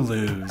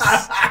Lulus.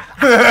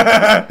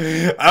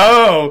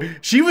 Oh,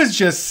 she was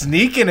just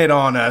sneaking it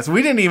on us.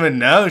 We didn't even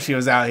know she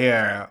was out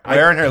here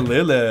wearing her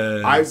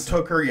Lulus. I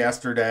took her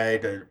yesterday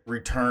to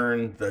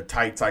return the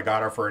tights I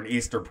got her for an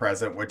Easter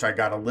present, which I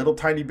got a little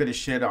tiny bit of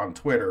shit on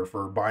Twitter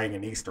for buying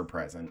an Easter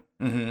present.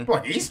 Mm-hmm.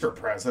 Like, Easter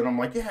present? I'm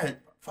like, yeah,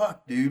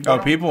 fuck, dude. Oh,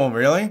 people,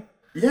 really?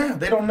 Yeah,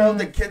 they don't know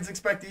that kids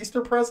expect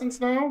Easter presents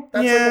now?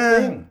 That's like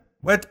a thing.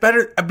 Well, it's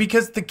better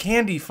because the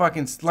candy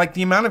like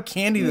the amount of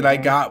candy that I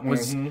got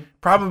was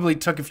probably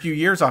took a few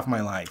years off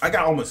my life. I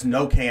got almost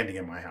no candy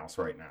in my house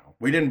right now.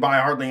 We didn't buy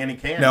hardly any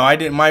candy. No, I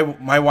didn't.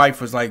 My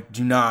wife was like,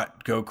 do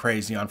not go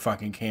crazy on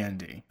fucking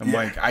candy. I'm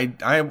like,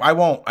 I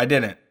won't. I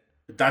didn't.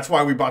 That's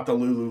why we bought the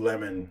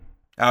Lululemon.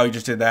 Oh, you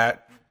just did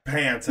that?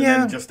 Pants and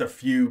then just a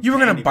few. You were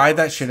going to buy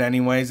that shit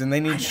anyways, and they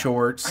need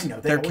shorts. I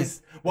know.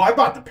 Well, I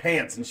bought the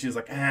pants, and she was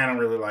like, I don't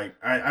really like,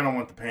 I don't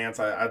want the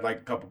pants. I'd like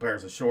a couple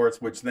pairs of shorts,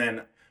 which then,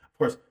 of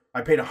course,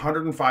 I paid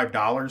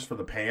 $105 for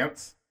the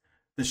pants.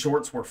 The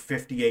shorts were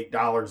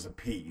 $58 a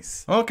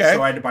piece. Okay.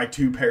 So I had to buy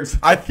 2 pairs of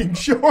fucking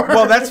shorts.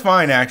 Well, that's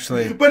fine,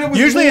 actually. But it was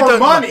usually more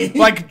money.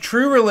 Like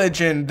True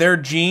Religion, their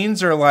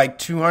jeans are like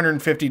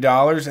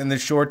 $250 and the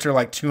shorts are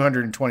like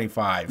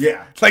 $225.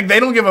 Yeah. It's like they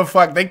don't give a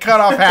fuck. They cut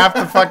off half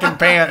the fucking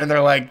pant and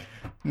they're like,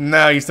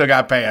 no, you still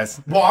got to pay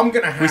us. Well,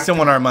 we still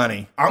want our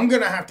money. I'm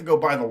going to have to go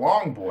buy the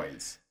long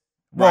boys.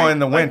 Well, in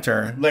the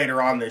winter.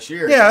 Later on this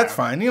year. Yeah, that's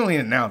fine. You don't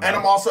need it now, though. And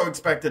I'm also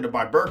expected to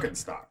buy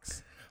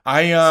Birkenstocks.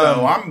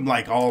 So I'm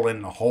like all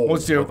in the hole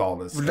with all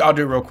this stuff. I'll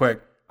do it real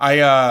quick.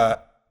 I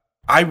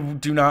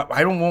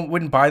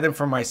wouldn't buy them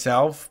for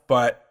myself,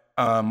 but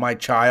my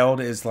child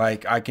is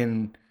like, I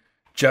can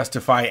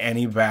justify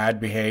any bad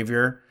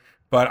behavior.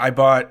 But I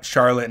bought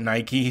Charlotte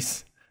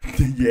Nikes.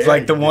 Yeah,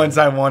 like the ones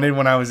I wanted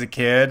when I was a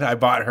kid. I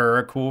bought her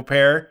a cool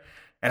pair.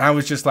 And I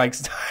was just like,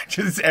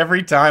 just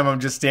every time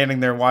I'm just standing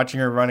there watching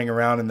her running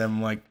around and then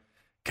I'm like,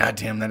 God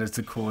damn, that is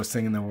the coolest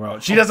thing in the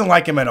world. She doesn't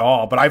like him at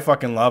all, but I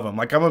fucking love him.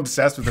 Like, I'm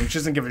obsessed with him. She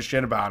doesn't give a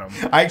shit about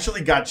him. I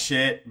actually got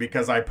shit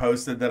because I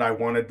posted that I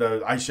wanted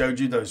those. I showed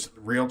you those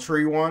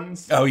Realtree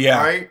ones. Oh,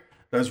 yeah. Right?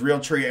 Those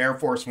Realtree Air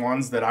Force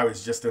Ones that I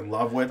was just in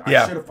love with.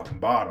 Yeah. I should have fucking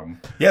bought them.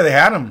 Yeah, they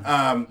had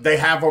him. They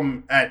have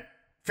them at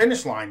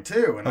Finish Line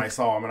too, and I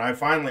saw them, and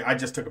I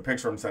just took a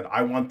picture of them and said,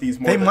 I want these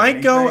more They than might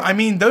anything. go. I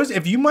mean, those.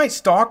 If you might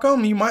stalk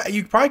them, you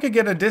probably could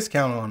get a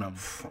discount on them.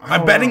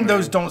 I'm betting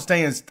those don't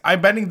stay in.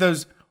 I'm betting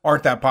those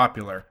aren't that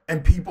popular.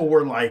 And people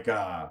were like,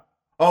 oh,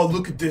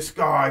 look at this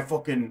guy,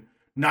 fucking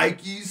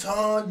Nikes,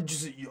 huh?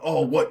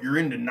 What, you're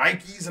into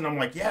Nikes? And I'm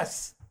like,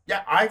 yes.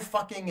 Yeah, I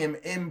fucking am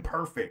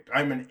imperfect.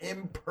 I'm an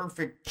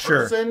imperfect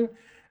person. Sure.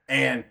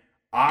 And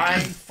I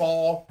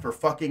fall for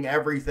fucking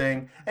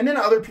everything. And then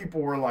other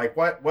people were like,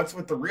 what's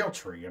with the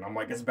Realtree? And I'm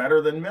like, it's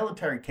better than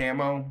military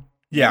camo.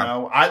 Yeah. You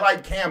know, I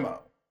like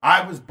camo.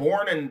 I was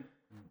born in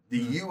the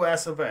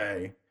US of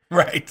A.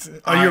 Right.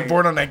 Oh, you're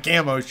born on that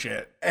camo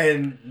shit.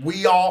 And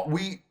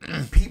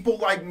people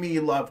like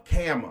me love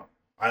camo.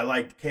 I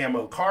like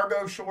camo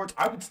cargo shorts.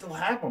 I would still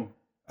have them,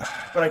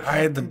 but I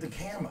can't do the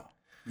camo.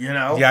 You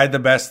know? Yeah, I had the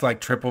best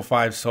like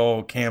 555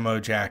 Soul camo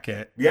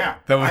jacket. Yeah.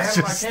 That was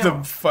just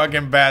the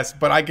fucking best,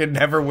 but I could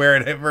never wear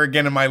it ever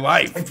again in my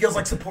life. It feels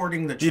like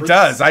supporting the troops. It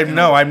does. I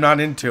know. I'm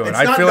not into it.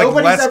 I feel like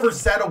nobody's ever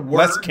said a word.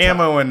 Less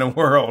camo in the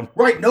world.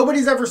 Right.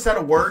 Nobody's ever said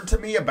a word to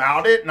me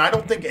about it, and I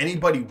don't think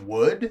anybody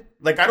would.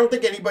 Like, I don't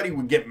think anybody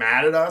would get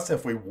mad at us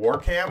if we wore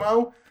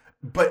camo,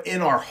 but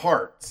in our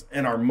hearts,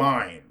 in our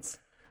minds,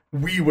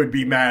 we would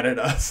be mad at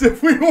us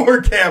if we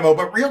wore camo,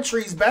 but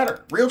Realtree's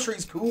better.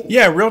 Realtree's cool.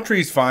 Yeah,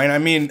 Realtree's fine. I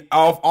mean,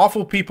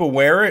 awful people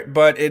wear it,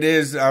 but it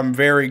is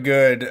very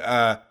good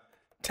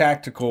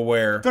tactical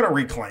wear. I'm gonna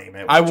reclaim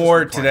it. I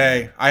wore it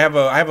today. I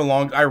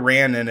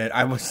ran in it.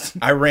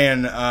 I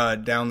ran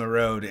down the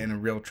road in a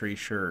Realtree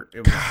shirt.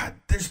 God,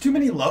 there's too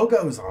many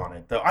logos on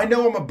it though. I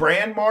know I'm a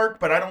brand mark,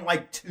 but I don't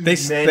like too many.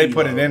 They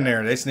put it in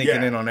there. They sneak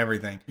it in on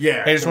everything.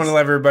 Yeah. I just want to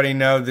let everybody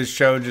know this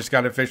show just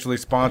got officially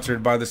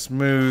sponsored by the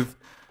smooth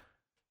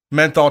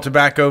menthol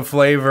tobacco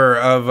flavor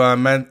of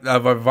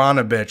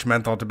Ivanovich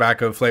menthol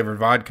tobacco flavored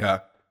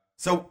vodka.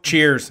 So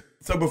cheers.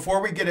 So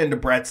before we get into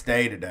Brett's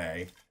day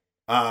today,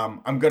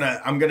 I'm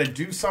gonna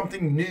do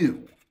something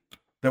new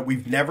that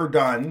we've never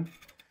done,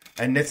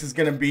 and this is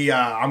gonna be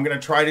I'm gonna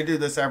try to do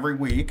this every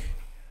week.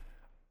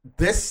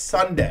 This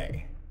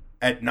Sunday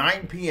at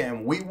 9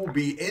 p.m. we will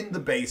be in the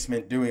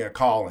basement doing a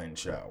call-in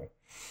show.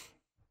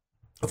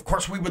 Of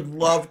course, we would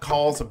love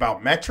calls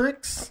about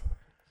metrics.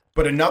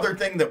 But another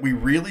thing that we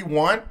really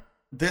want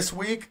this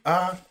week,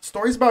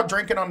 stories about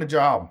drinking on the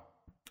job.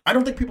 I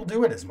don't think people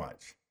do it as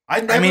much.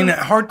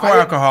 Hardcore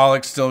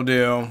alcoholics still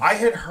do. I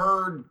had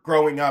heard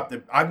growing up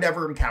that I've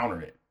never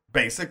encountered it.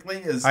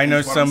 Basically, I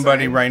know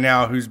somebody right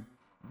now whose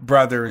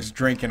brother was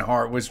drinking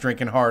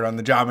hard on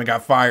the job and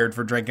got fired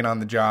for drinking on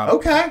the job.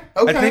 Okay.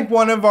 I think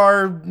one of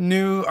our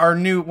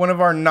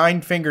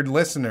 9-fingered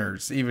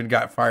listeners even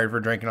got fired for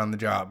drinking on the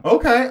job.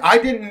 Okay, I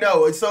didn't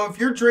know. So if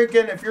you're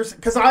drinking,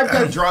 because I've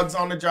done drugs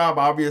on the job,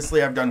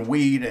 obviously I've done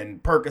weed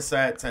and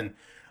Percocets, and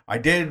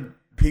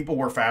people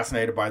were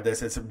fascinated by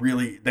this. It's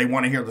really, they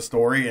want to hear the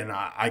story, and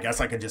I guess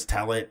I can just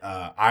tell it.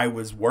 I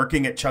was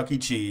working at Chuck E.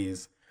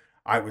 Cheese.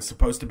 I was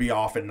supposed to be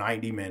off in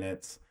 90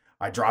 minutes.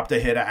 I dropped a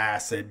hit of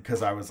acid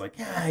because I was like,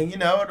 yeah,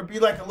 it'll be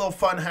like a little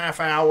fun half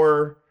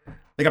hour.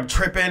 Like I'm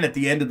tripping at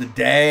the end of the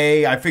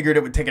day. I figured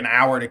it would take an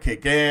hour to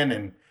kick in,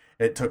 and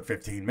it took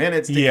 15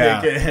 minutes to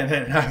kick in,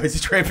 and I was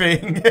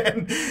tripping.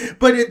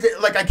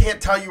 But I can't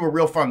tell you a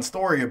real fun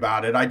story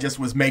about it. I just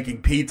was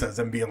making pizzas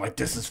and being like,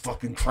 this is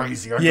fucking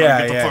crazy. I gotta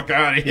get the fuck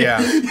out of here.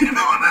 Yeah. You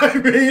know what I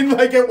mean?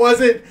 Like it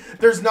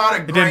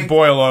didn't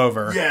boil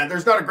over. Yeah,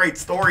 there's not a great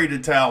story to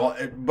tell,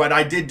 but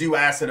I did do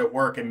acid at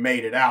work and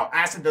made it out.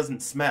 Acid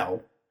doesn't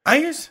smell.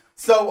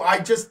 So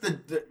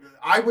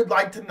I would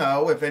like to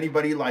know if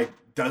anybody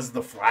does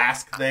the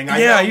flask thing.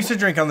 I used to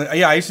drink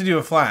I used to do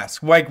a flask.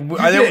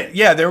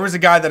 There was a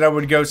guy that I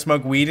would go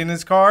smoke weed in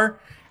his car,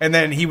 and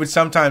then he would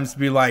sometimes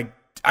be like,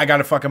 I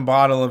got a fucking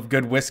bottle of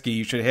good whiskey,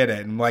 you should hit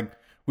it. And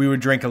we would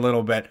drink a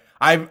little bit.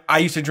 I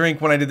used to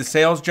drink when I did the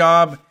sales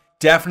job.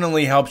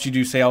 Definitely helps you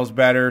do sales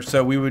better.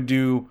 So we would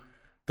do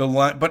the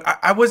lunch, but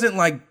I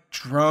wasn't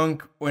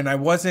drunk when I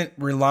wasn't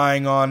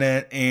relying on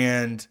it,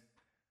 and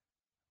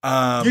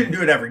you didn't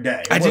do it every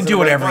day. I didn't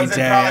do it every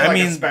day. I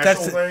mean,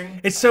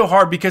 it's so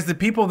hard because the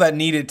people that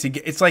need it to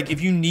get, it's like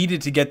if you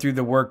needed to get through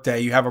the workday,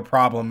 you have a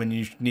problem and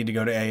you need to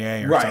go to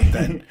AA or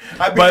something.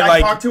 I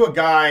talked to a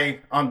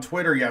guy on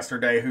Twitter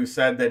yesterday who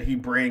said that he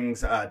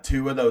brings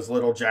 2 of those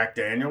little Jack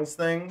Daniels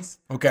things.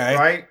 Okay.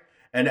 Right?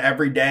 And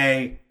every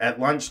day at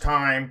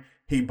lunchtime,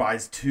 he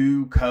buys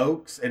 2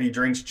 Cokes and he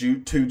drinks 2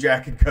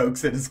 Jack and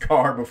Cokes in his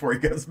car before he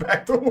goes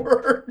back to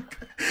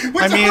work.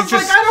 Which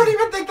I don't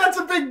even think that's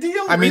a big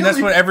deal. I mean,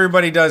 that's what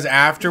everybody does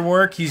after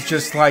work. He's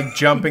just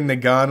jumping the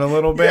gun a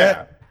little bit.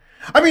 Yeah.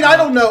 I mean, I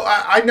don't know.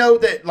 I know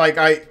that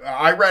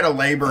I read a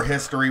labor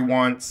history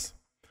once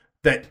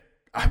that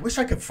I wish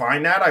I could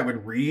find that. I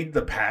would read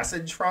the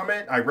passage from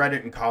it. I read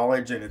it in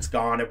college and it's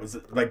gone. It was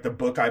like the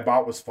book I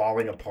bought was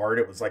falling apart.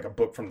 It was like a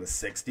book from the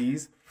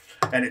 60s.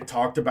 And it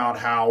talked about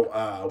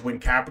how when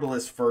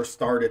capitalists first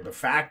started the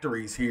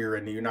factories here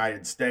in the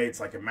United States,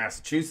 like in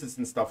Massachusetts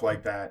and stuff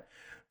like that,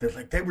 that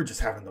like they were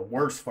just having the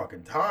worst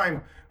fucking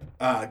time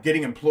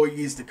getting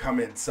employees to come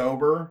in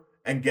sober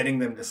and getting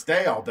them to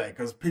stay all day,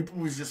 because people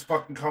was just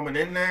fucking coming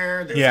in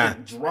there. They was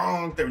getting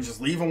drunk. They was just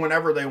leaving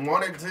whenever they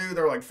wanted to.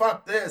 They're like,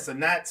 fuck this.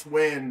 And that's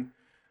when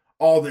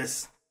all the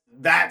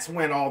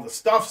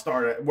stuff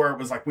started, where it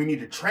was like, we need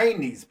to train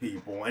these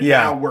people. And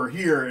now we're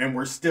here and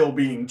we're still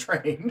being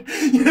trained.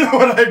 You know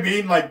what I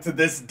mean? Like to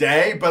this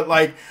day. But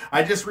like,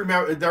 I just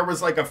remember there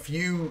was like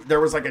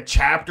a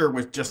chapter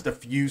with just a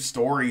few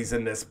stories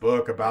in this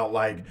book about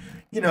like,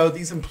 you know,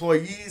 these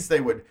employees,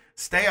 they would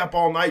stay up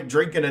all night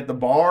drinking at the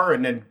bar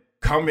and then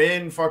come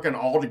in fucking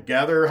all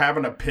together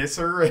having a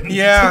pisser and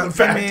to the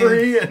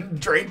factory and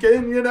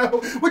drinking, you know,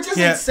 which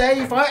isn't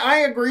safe.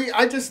 I agree.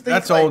 I just think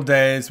that's like, old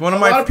days. A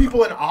lot of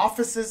people in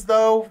offices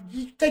though,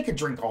 they could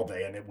drink all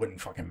day and it wouldn't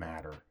fucking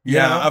matter.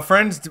 Yeah, a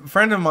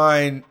friend of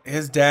mine,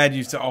 his dad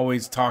used to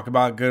always talk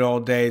about good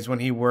old days when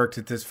he worked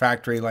at this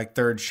factory, like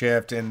third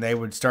shift, and they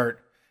would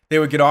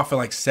get off at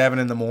like 7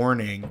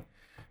 a.m.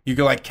 You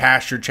could like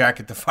cash your check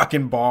at the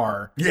fucking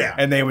bar. Yeah.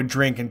 And they would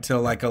drink until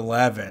like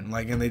 11.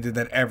 Like, and they did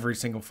that every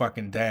single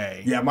fucking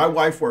day. Yeah. My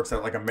wife works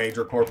at like a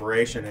major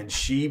corporation and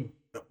she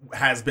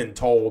has been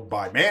told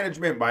by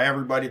management, by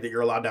everybody, that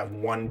you're allowed to have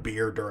 1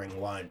 beer during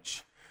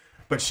lunch.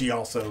 But she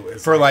also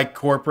is for like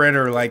corporate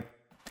or like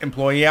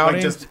employee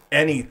outings? Like just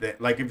anything.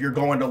 Like if you're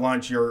going to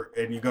lunch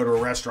and you go to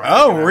a restaurant.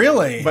 Oh,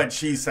 really? But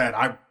she said,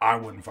 I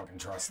wouldn't fucking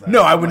trust that.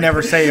 No, I would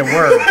never say a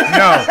word.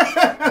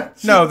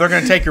 No, they're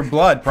going to take your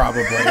blood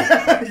probably.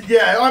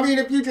 Yeah, I mean,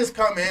 if you just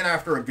come in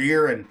after a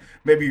beer and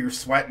maybe you're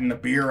sweating the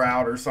beer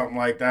out or something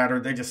like that, or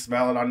they just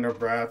smell it on their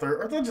breath,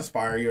 or they'll just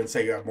fire you and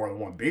say you have more than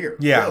 1 beer.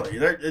 Yeah. Really.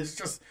 It's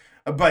just,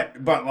 but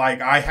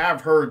like I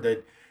have heard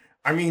that,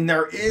 I mean,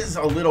 there is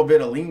a little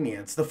bit of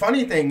lenience. The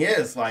funny thing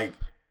is, like,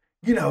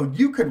 you know,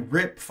 you could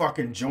rip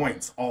fucking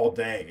joints all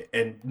day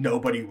and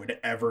nobody would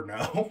ever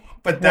know.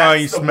 But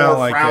that's the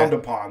more frowned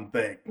upon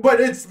thing.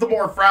 But it's the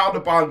more frowned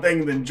upon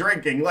thing than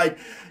drinking. Like,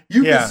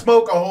 you can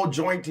smoke a whole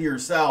joint to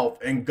yourself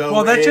and go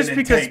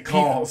and take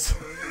calls.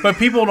 But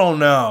people don't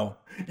know.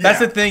 That's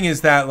the thing,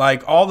 is that,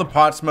 like, all the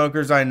pot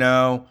smokers I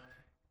know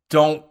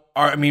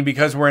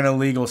because we're in a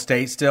legal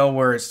state still,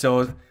 where it's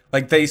still,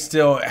 like, they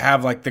still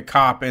have, like, the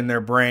cop in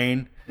their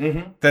brain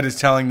that is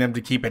telling them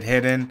to keep it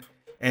hidden.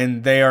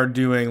 And they are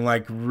doing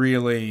like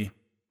really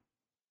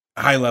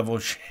high level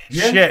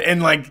shit,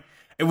 and like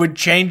it would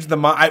change the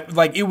mind.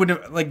 Like it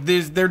would like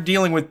they're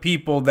dealing with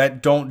people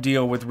that don't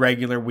deal with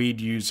regular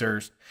weed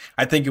users.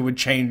 I think it would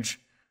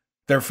change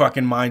their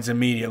fucking minds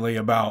immediately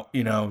about,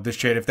 you know, the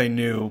shit if they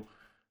knew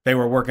they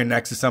were working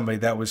next to somebody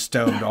that was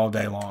stoned all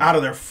day long, out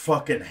of their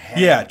fucking head.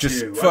 Yeah,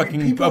 just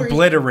fucking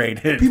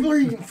obliterated. People are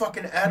eating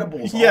fucking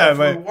edibles all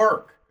through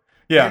work.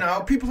 Yeah. You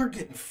know, people are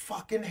getting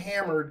fucking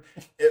hammered,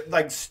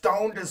 like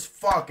stoned as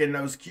fuck in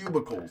those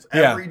cubicles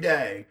every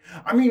day.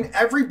 I mean,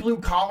 every blue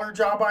collar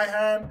job I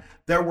had,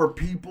 there were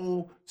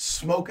people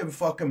smoking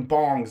fucking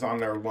bongs on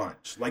their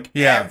lunch. Like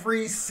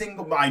every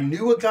single, I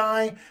knew a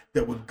guy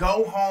that would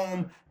go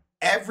home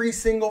every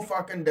single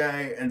fucking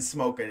day and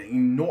smoke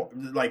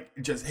like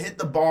just hit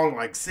the bong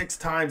like 6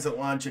 times at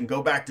lunch and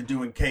go back to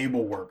doing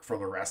cable work for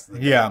the rest of the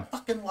day. Yeah. I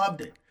fucking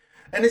loved it.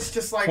 And it's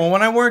just like, well,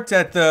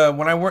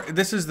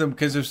 this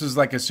is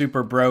like a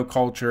super bro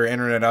culture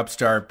internet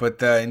upstart, but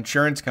the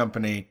insurance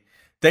company,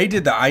 they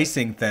did the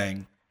icing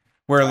thing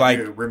where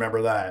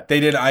remember that they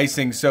did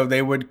icing. So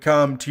they would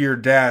come to your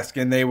desk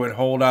and they would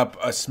hold up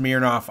a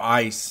Smirnoff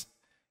Ice.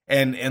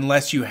 And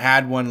unless you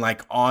had one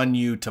like on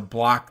you to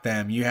block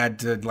them, you had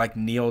to like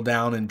kneel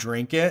down and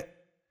drink it.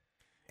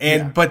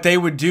 But they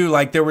would do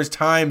like, there was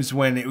times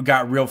when it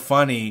got real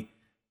funny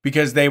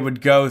because they would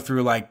go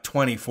through like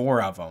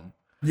 24 of them.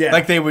 Yeah.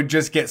 Like they would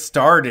just get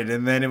started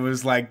and then it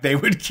was like they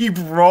would keep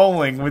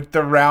rolling with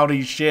the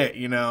rowdy shit,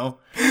 you know?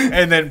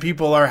 And then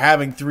people are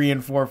having 3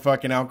 and 4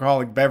 fucking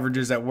alcoholic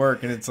beverages at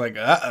work and it's like,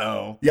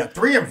 uh-oh. Yeah,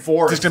 3 and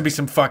 4. There's going to be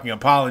some fucking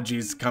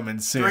apologies coming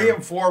soon. 3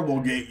 and 4 will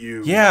get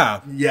you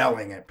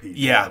yelling at people.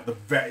 Yeah.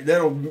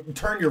 That'll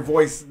turn your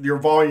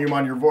volume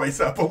on your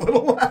voice up a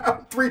little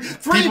loud.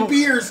 Three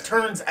beers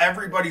turns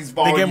everybody's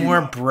volume They get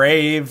more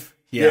brave.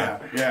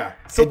 Yeah.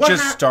 So it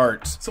just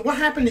starts. So what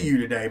happened to you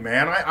today,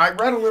 man? I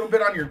read a little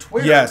bit on your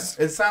Twitter. Yes.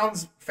 It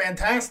sounds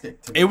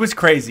fantastic to me. It was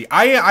crazy.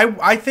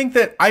 I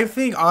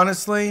think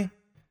honestly,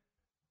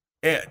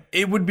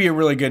 it would be a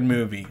really good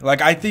movie.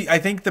 Like I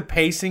think the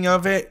pacing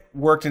of it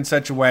worked in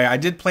such a way. I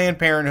did Planned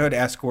Parenthood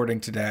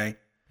escorting today.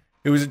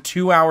 It was a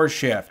 2-hour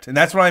shift. And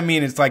that's what I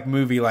mean. It's like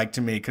movie like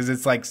to me, because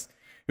it's like,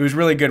 it was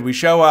really good. We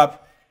show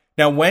up.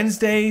 Now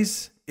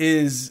Wednesdays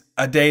is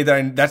a day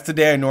that's the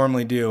day I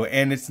normally do,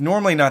 and it's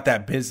normally not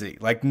that busy.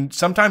 Like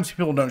sometimes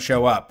people don't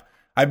show up.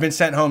 I've been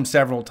sent home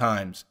several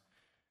times,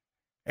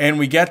 and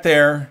we get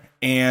there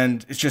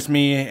and it's just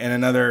me and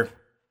another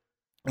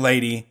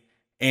lady,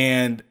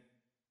 and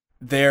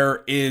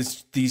there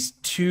is these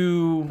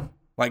two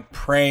like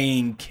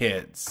praying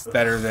kids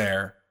that are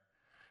there,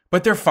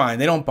 but they're fine.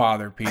 They don't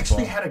bother people. I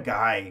actually had a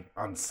guy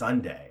on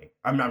Sunday.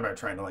 I'm not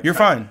trying to like. You're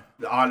fine.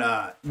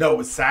 No, it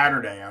was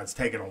Saturday. I was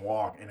taking a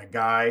walk, and a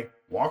guy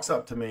walks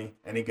up to me,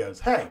 and he goes,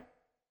 "Hey,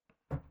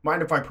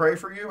 mind if I pray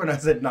for you?" And I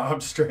said, "No,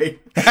 I'm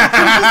straight."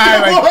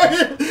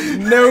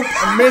 Nope,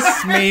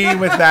 miss me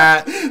with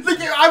that.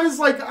 I was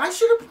like, I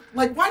should have.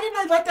 Like, why didn't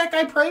I let that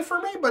guy pray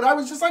for me? But I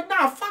was just like,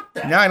 nah, fuck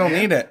that. No, I don't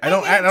need it. I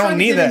don't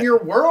need that. that. In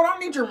your world, I don't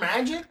need your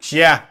magic.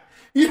 Yeah.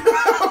 You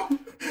know,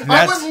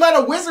 I wouldn't let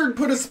a wizard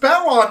put a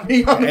spell on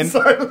me on the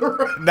side of the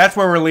road. That's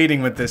where we're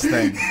leading with this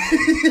thing,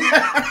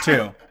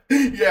 too.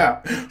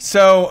 Yeah.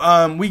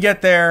 So we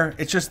get there.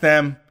 It's just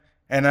them,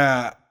 and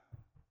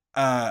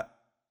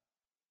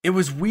it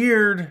was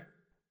weird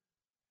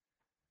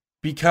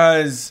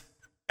because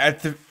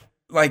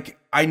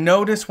I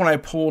noticed when I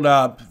pulled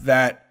up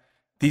that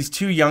these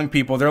two young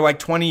people, they're like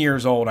 20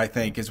 years old, I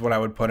think, is what I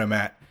would put them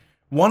at.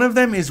 One of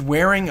them is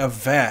wearing a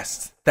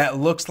vest that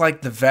looks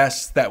like the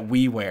vest that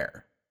we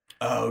wear.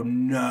 Oh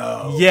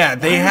no! Yeah,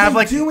 they have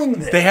like doing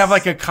this? They have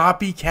like a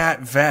copycat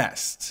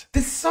vest.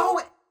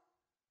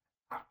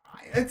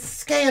 It's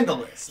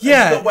scandalous.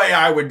 Yeah, is the way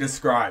I would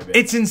describe it.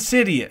 It's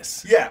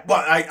insidious. Yeah,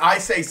 well, I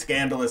say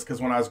scandalous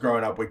because when I was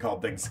growing up, we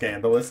called things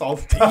scandalous all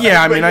the time.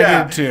 Yeah, I mean,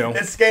 I did too.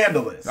 It's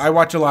scandalous. I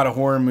watch a lot of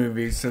horror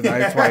movies, so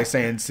that's why I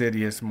say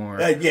insidious more.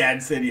 Yeah,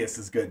 insidious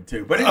is good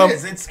too, but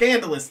it's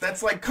scandalous.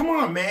 That's like, come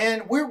on,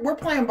 man, we're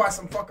playing by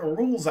some fucking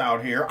rules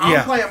out here.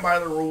 I'm playing by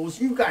the rules.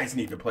 You guys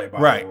need to play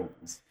by the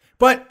rules.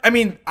 But I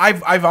mean,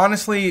 I've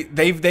honestly,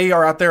 they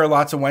are out there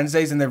lots of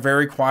Wednesdays, and they're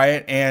very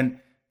quiet, and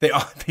they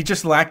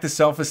just lack the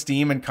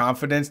self-esteem and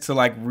confidence to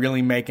like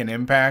really make an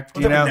impact.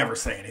 Well, you they know, would never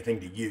say anything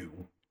to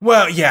you.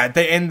 Well, yeah,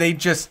 they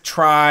just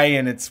try,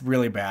 and it's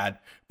really bad.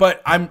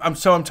 But I'm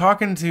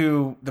talking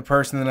to the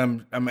person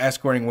that I'm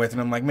escorting with,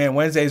 and I'm like, man,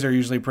 Wednesdays are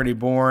usually pretty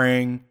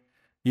boring.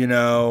 You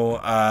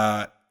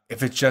know,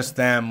 if it's just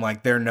them,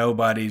 like they're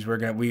nobodies.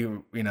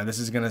 This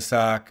is gonna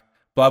suck.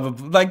 Blah blah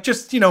blah. Like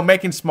just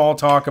making small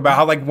talk about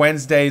how like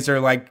Wednesdays are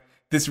like.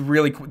 This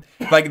really,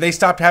 like, they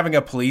stopped having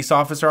a police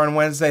officer on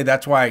Wednesday.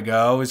 That's why I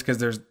go, is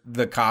because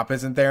the cop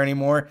isn't there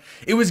anymore.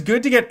 It was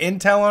good to get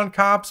intel on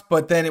cops,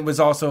 but then it was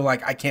also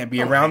like, I can't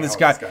be around this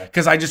guy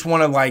because I just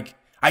want to, like,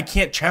 I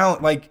can't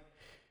challenge, like,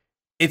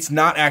 it's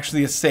not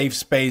actually a safe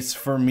space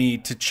for me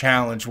to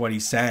challenge what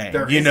he's saying.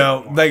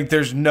 Like,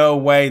 there's no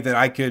way that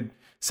I could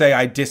say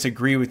I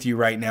disagree with you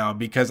right now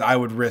because I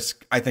would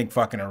risk, I think,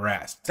 fucking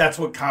arrest. That's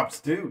what cops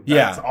do.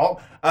 That's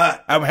all.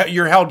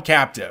 You're held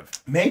captive.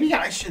 Maybe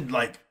I should,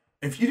 like,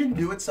 if you didn't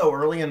do it so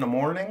early in the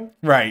morning,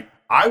 right?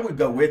 I would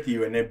go with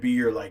you and it'd be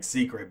your like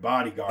secret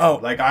bodyguard.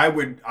 Oh. Like I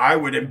would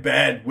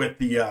embed with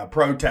the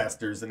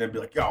protesters and they'd be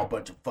like, y'all a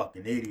bunch of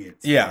fucking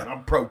idiots. Yeah. Man.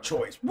 I'm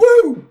pro-choice.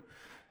 Woo!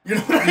 You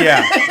know what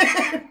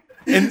I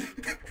mean?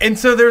 And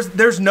so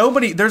there's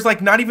nobody, there's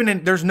like not even,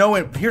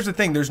 here's the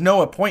thing, there's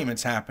no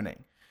appointments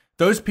happening.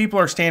 Those people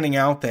are standing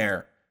out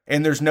there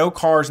and there's no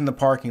cars in the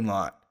parking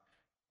lot.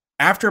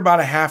 After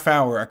about a half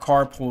hour, a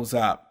car pulls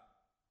up.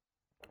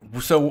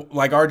 So,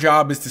 like, our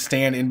job is to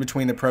stand in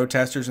between the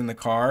protesters and the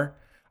car.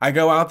 I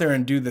go out there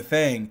and do the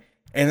thing,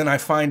 and then I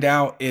find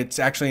out it's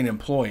actually an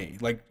employee.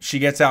 Like, she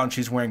gets out and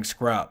she's wearing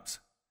scrubs.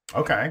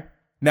 Okay.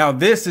 Now,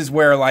 this is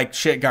where, like,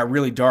 shit got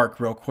really dark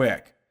real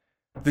quick.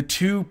 The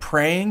two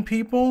praying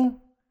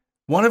people,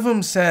 one of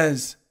them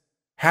says,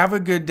 "Have a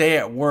good day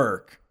at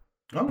work."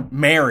 Oh.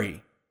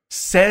 Mary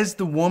says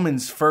the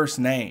woman's first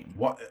name.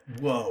 What?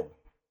 Whoa.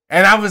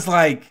 And I was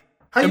like,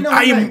 how do you know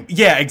her name?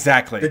 Yeah,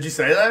 exactly. Did you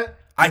say that?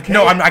 I'm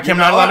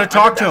not allowed to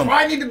talk to them.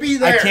 I need to be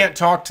there. I can't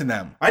talk to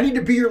them. I need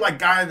to be your like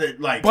guy that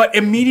like. But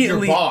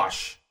immediately, your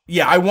boss.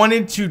 Yeah, I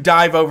wanted to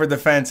dive over the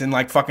fence and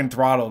like fucking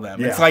throttle them.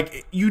 Yeah. It's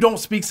like you don't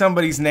speak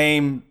somebody's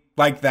name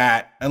like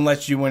that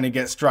unless you want to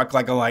get struck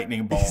like a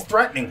lightning bolt. He's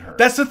threatening her.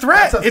 That's a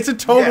threat. It's a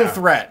total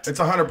threat. It's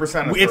 100%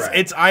 a threat.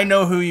 It's I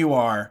know who you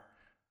are.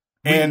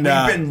 And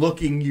we've been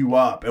looking you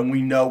up, and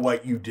we know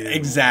what you do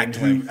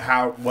exactly.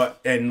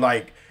 And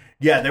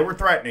they were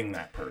threatening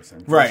that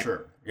person for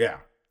sure. Yeah.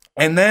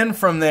 And then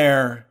from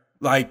there,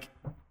 like,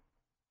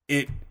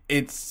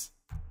 it's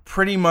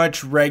pretty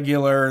much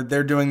regular.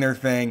 They're doing their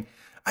thing.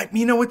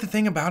 You know what the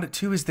thing about it,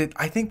 too, is that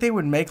I think they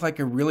would make, like,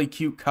 a really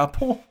cute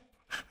couple.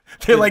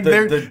 They're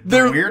the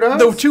weirdos?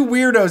 The two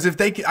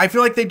weirdos, I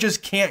feel like they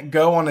just can't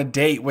go on a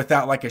date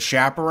without, like, a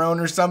chaperone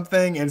or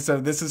something. And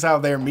so this is how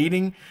they're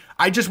meeting.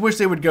 I just wish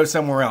they would go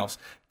somewhere else.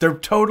 They're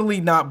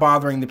totally not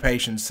bothering the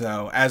patients,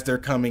 though, as they're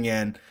coming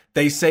in.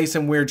 They say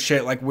some weird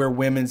shit like we're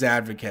women's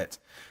advocates.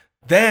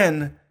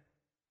 Then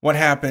what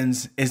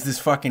happens is this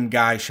fucking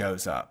guy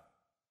shows up,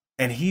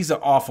 and he's an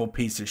awful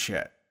piece of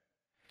shit.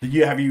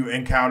 Have you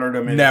encountered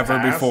him in Never the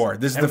past? Before.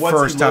 This is and the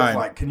first time.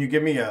 Like? Can you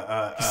give me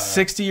a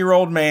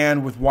 60-year-old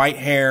man with white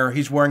hair?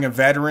 He's wearing a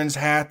veteran's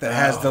hat that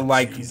has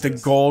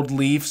the gold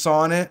leaves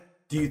on it.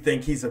 Do you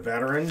think he's a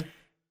veteran?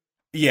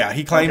 Yeah,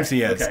 he claims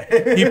he is.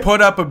 Okay. He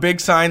put up a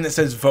big sign that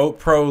says "Vote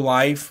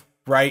Pro-Life"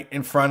 right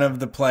in front of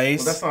the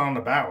place. Well, that's not on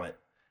the ballot.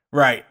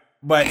 Right.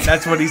 but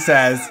that's what he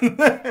says.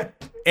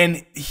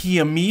 And he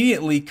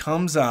immediately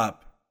comes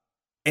up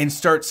and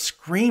starts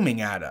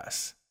screaming at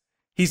us.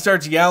 He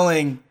starts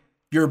yelling,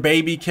 "You're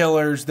baby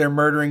killers. They're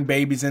murdering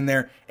babies in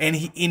there." And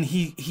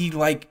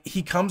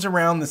he comes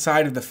around the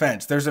side of the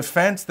fence. There's a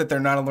fence that they're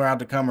not allowed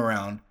to come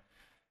around.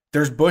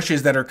 There's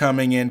bushes that are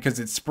coming in because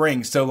it's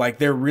spring. So like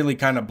they're really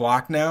kind of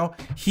blocked now.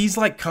 He's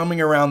like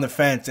coming around the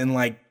fence and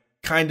like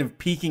kind of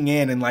peeking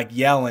in and like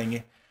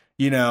yelling,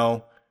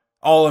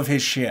 all of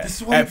his shit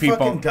This is what at he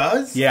people. fucking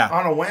does? Yeah.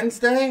 On a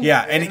Wednesday?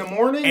 Yeah. In the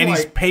morning? And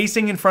he's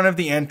pacing in front of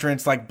the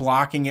entrance, like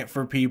blocking it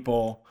for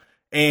people.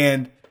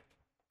 And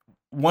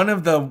one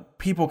of the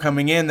people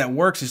coming in that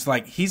works is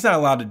like, he's not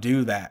allowed to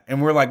do that.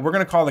 And we're like, we're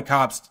going to call the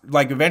cops.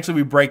 Like eventually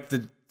we break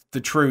the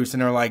truce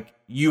and they're like,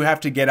 you have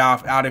to get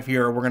out of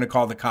here or we're going to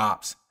call the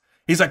cops.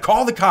 He's like,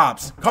 call the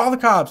cops.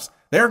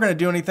 They aren't going to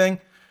do anything.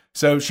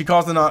 So she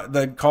calls the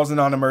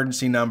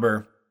non-emergency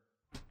number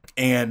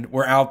and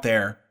we're out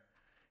there.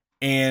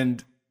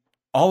 And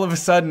all of a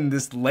sudden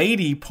this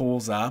lady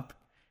pulls up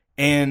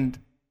and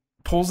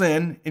pulls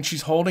in and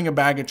she's holding a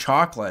bag of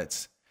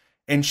chocolates.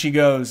 And she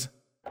goes,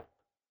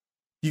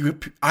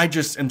 I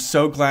just am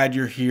so glad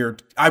you're here.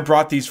 I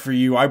brought these for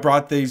you. I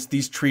brought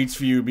these treats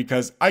for you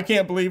because I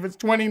can't believe it's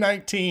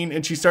 2019.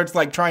 And she starts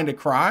like trying to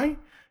cry.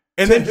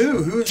 And To then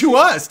who? to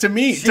us, to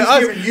me, She's to us.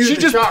 giving you She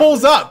the just chocolates.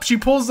 pulls up. She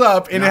pulls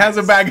up and it has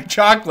a Nice. bag of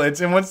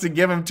chocolates and wants to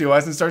give them to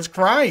us and starts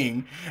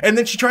crying. And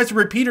then she tries to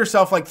repeat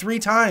herself like 3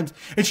 times.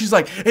 And she's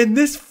like, and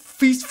these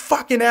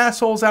fucking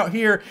assholes out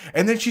here.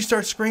 And then she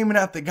starts screaming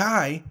at the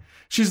guy.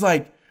 She's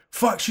like,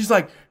 fuck. She's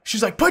like,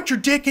 put your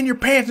dick in your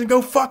pants and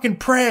go fucking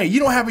pray. You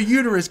don't have a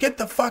uterus. Get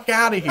the fuck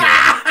out of here.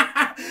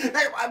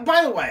 Hey,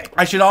 by the way,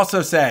 I should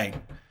also say,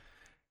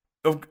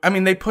 I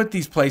mean, they put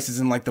these places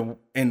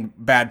in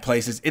bad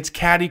places. It's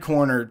catty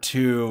corner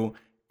to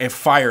a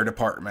fire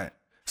department.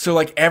 So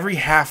like every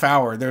half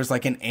hour, there's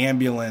like an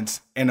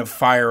ambulance and a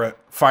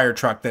fire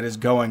truck that is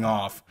going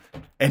off.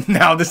 And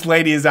now this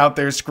lady is out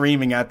there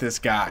screaming at this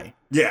guy.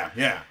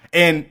 yeah.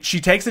 And she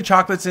takes the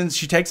chocolates in.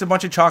 She takes a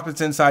bunch of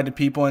chocolates inside to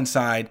people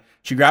inside.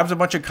 She grabs a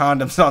bunch of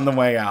condoms on the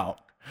way out.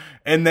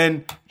 And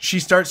then she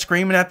starts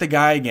screaming at the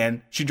guy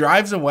again. She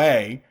drives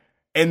away.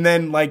 And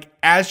then, like,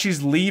 as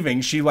she's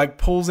leaving, she, like,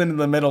 pulls into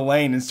the middle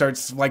lane and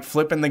starts, like,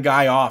 flipping the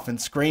guy off and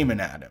screaming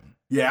at him.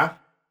 Yeah.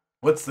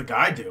 What's the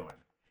guy doing?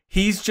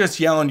 He's just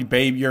yelling,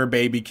 "Babe, you're a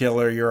baby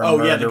killer. You're a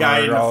murderer." The guy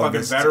in the all of fucking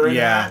this- veteran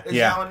Yeah, hat is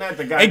yeah. yelling at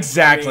the guy.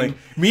 Exactly.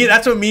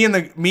 That's what we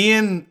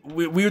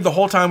the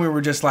whole time we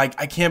were just like,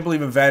 I can't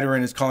believe a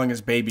veteran is calling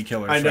us baby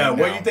killers. I know. right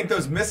What now. do you think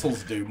those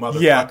missiles do,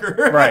 motherfucker? Yeah,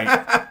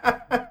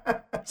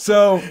 right.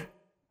 So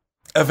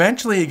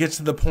eventually it gets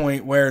to the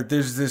point where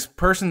there's this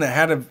person that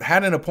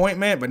had an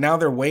appointment, but now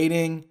they're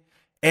waiting.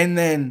 And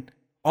then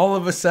all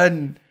of a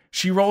sudden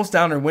she rolls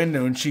down her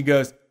window and she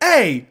goes,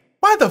 "Hey,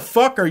 why the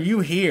fuck are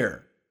you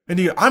here?" And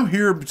 "I'm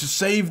here to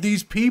save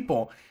these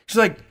people."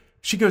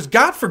 She goes,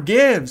 "God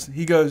forgives."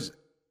 He goes,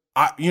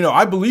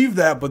 I believe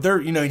that, but they're,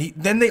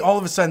 then they all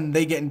of a sudden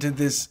they get into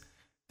this,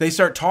 they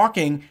start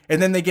talking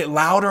and then they get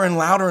louder and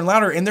louder and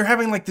louder. And they're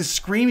having like this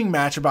screaming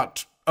match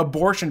about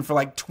abortion for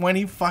like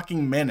 20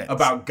 fucking minutes.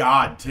 About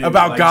God too.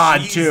 About Like,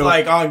 God, she's too.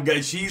 Like on,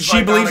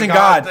 she believes on a in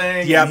God.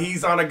 Thing, Yep. and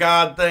he's on a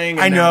God thing.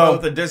 And I know.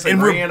 They're both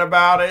disagreeing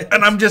about it.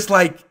 And I'm just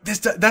like, that's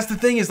the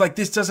thing is like,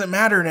 this doesn't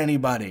matter to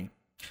anybody.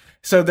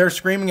 So they're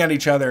screaming at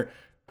each other.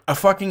 A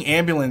fucking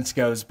ambulance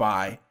goes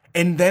by.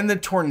 And then the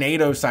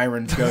tornado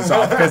sirens goes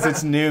off because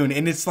it's noon.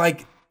 And it's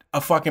like a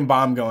fucking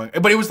bomb going.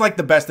 But it was like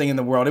the best thing in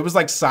the world. It was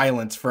like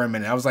silence for a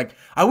minute. I was like,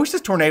 I wish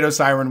this tornado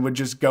siren would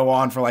just go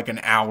on for like an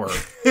hour.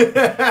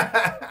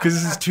 Because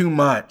this is too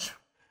much.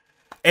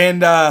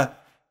 And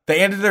they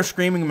ended their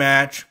screaming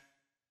match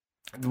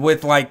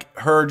with like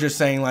her just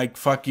saying like,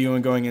 "Fuck you,"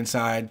 and going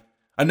inside.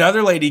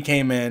 Another lady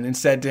came in and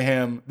said to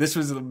him, this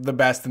was the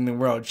best in the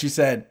world. She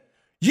said,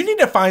 "You need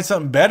to find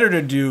something better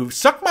to do.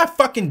 Suck my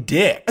fucking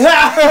dick."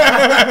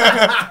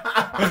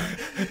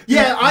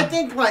 Yeah, I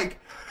think like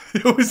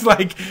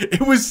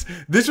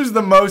This was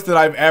the most that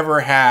I've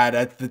ever had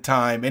at the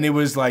time. And it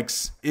was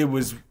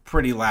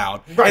pretty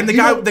loud. Right, And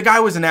the guy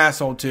was an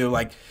asshole too.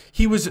 Like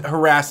he was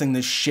harassing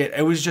this shit.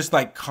 It was just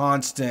like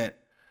constant.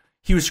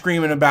 He was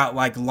screaming about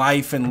like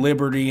life and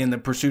liberty and the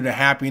pursuit of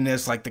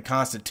happiness, like the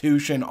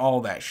Constitution,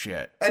 all that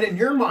shit. And in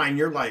your mind,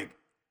 you're like,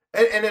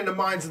 and in the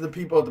minds of the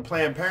people at the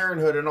Planned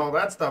Parenthood and all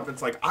that stuff,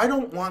 it's like, I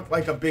don't want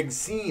like a big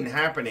scene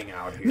happening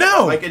out here.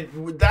 No. Like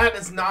that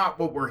is not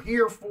what we're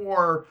here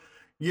for.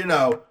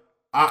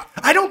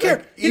 I don't care.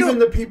 Like, even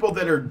the people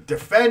that are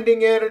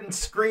defending it and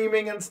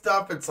screaming and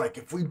stuff, it's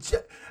like,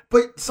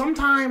 but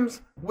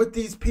sometimes with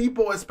these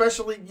people,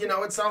 especially,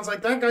 it sounds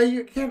like that guy,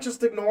 you can't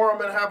just ignore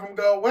him and have him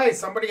go away.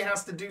 Somebody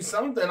has to do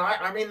something.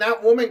 I mean,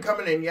 that woman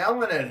coming and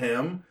yelling at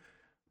him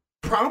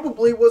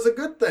probably was a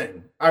good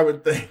thing, I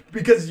would think,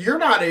 because you're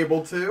not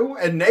able to,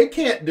 and they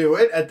can't do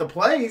it at the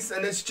place,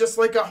 and it's just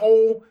like a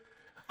whole...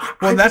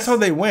 Well, that's how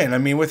they win. I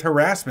mean, with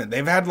harassment,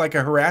 they've had like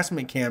a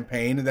harassment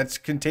campaign that's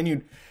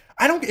continued.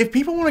 if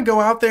people want to go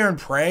out there and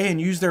pray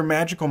and use their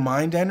magical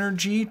mind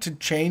energy to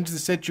change the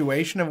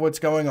situation of what's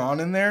going on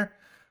in there,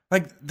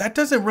 like, that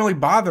doesn't really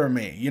bother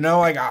me. You know,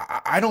 like,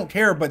 I don't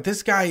care. But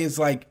this guy is,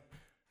 like,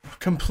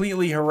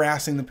 completely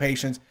harassing the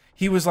patients.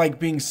 He was, like,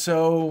 being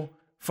so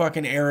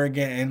fucking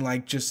arrogant and,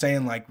 like, just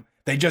saying, like,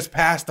 they just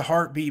passed the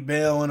heartbeat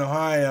bill in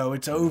Ohio.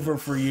 It's over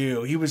for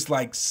you. He was,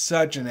 like,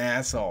 such an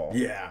asshole.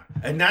 Yeah.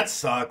 And that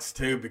sucks,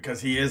 too,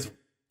 because he is...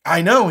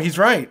 I know. He's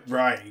right.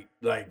 Right.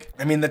 Like...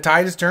 I mean, the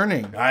tide is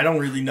turning. I don't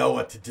really know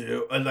what to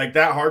do. Like,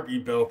 that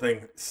heartbeat bill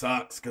thing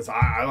sucks because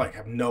I like,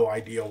 have no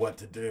idea what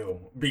to do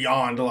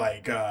beyond,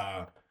 like,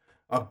 a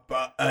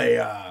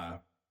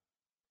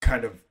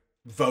kind of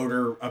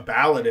a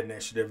ballot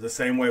initiative, the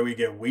same way we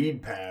get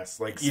weed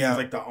passed. Like, seems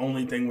like the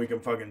only thing we can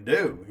fucking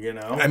do, you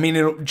know? I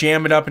mean,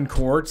 jam it up in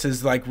courts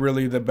is, like,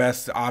 really the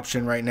best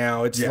option right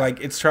now. It's like,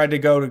 it's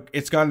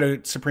gone to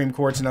Supreme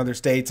Courts in other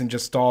states and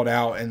just stalled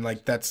out. And,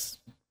 like, that's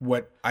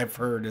what I've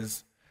heard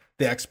is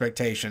the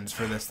expectations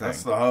for this thing.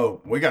 That's the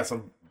hope. We got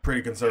some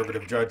pretty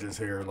conservative judges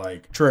here.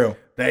 Like, true.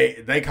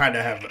 They kind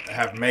of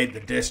have made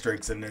the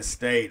districts in this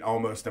state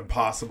almost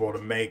impossible to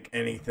make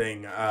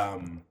anything,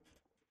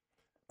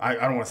 I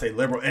don't want to say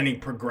liberal, any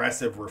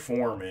progressive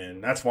reform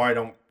in. That's why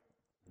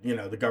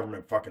the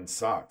government fucking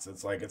sucks.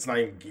 It's like, it's not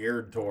even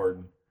geared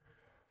toward,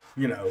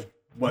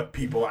 what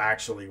people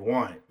actually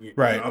want.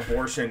 Right.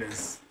 Abortion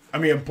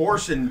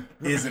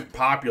isn't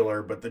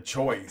popular, but the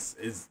choice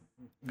is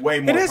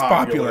way more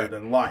popular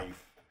than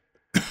life.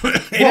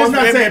 I'm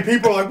not saying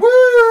people are like,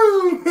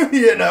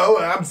 woo!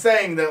 I'm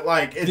saying that,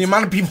 like, it's the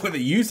amount of people that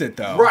use it,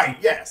 though. Right,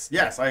 yes,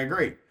 I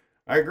agree,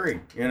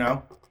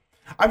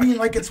 I mean,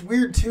 like, it's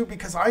weird, too,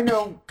 because I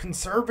know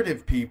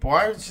conservative people.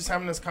 I was just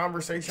having this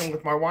conversation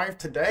with my wife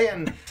today,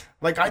 and,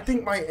 like, I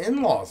think my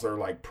in-laws are,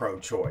 like,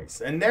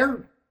 pro-choice, and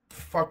they're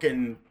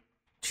fucking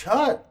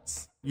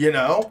chuds,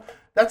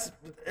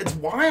 It's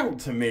wild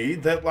to me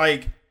that,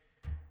 like,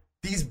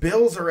 these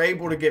bills are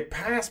able to get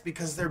passed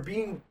because they're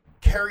being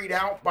carried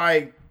out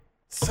by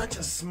such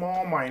a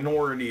small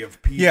minority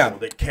of people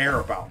that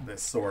care about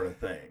this sort of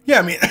thing. Yeah,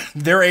 I mean,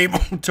 they're able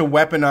to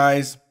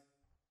weaponize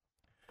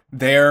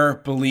their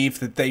belief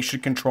that they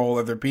should control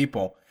other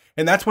people.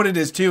 And that's what it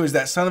is, too, is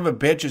that son of a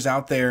bitch is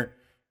out there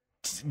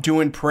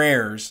doing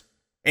prayers,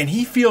 and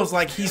he feels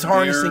like he's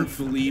harnessing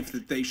belief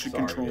that they should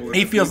control.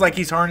 He feels like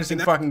he's harnessing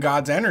fucking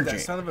God's energy.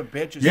 That son of a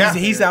bitch is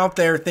he's out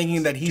there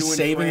thinking that he's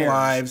saving prayers.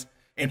 Lives,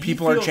 and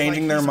people are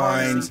changing their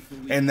minds,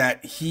 and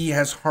that he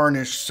has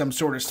harnessed some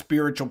sort of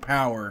spiritual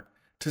power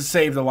to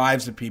save the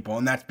lives of people,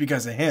 and that's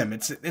because of him.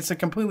 It's a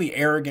completely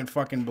arrogant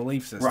fucking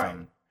belief system. Right.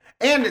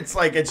 And it's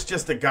like, it's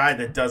just a guy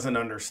that doesn't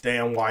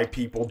understand why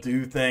people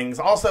do things.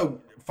 Also,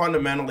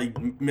 fundamentally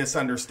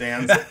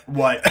misunderstands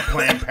what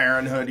Planned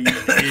Parenthood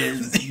even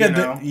is,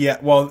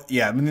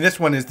 I mean, this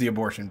one is the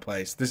abortion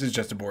place. This is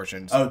just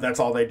abortions. Oh, that's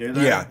all they do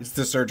there? Yeah, it's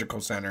the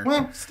surgical center.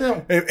 Well,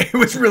 still. It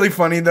was really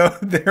funny, though.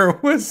 There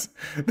was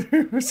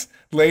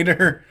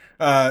later,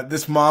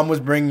 this mom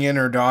was bringing in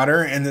her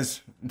daughter, and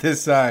this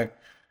the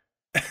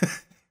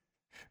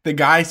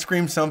guy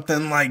screamed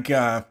something like,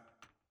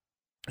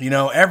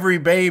 every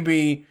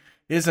baby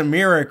is a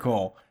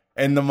miracle.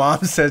 And the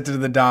mom says to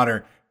the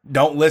daughter,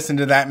 don't listen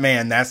to that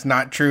man. That's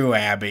not true,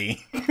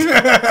 Abby.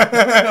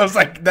 I was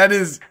like, that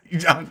is,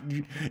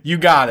 you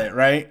got it,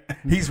 right?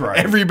 He's right.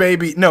 Every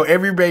baby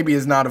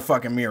is not a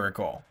fucking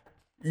miracle.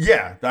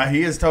 Yeah,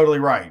 he is totally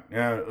right.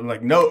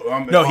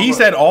 He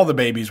said all the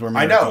babies were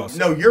miracles. I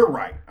know. No, you're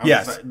right.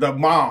 Yes. The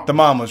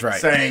mom was right.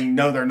 Saying,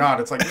 no, they're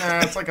not. It's like,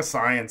 it's like a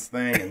science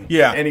thing. And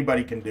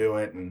anybody can do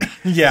it. And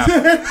yeah.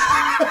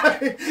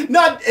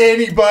 Not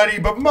anybody,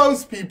 but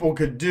most people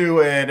could do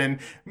it. And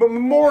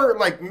more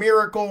like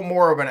miracle,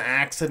 more of an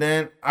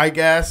accident, I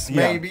guess.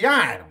 Maybe.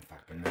 I don't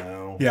fucking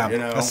know. Yeah.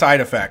 A side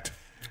effect.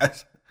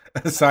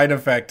 A side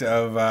effect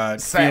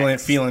of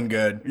feeling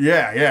good.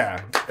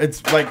 Yeah.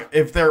 It's like,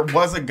 if there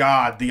was a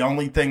God, the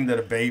only thing that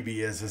a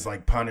baby is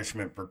like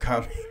punishment for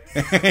coming.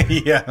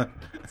 Yeah.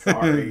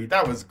 Sorry,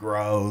 that was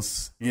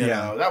gross.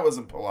 That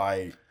wasn't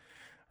polite.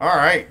 All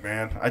right,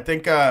 man. I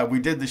think we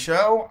did the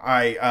show.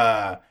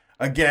 I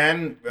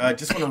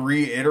just want to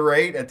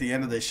reiterate at the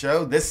end of the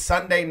show, this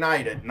Sunday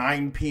night at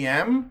 9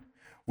 p.m.,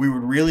 we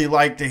would really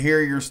like to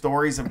hear your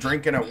stories of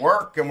drinking at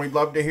work, and we'd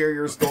love to hear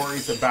your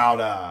stories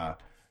about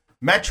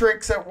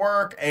metrics at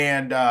work.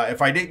 And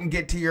if I didn't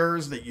get to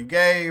yours that you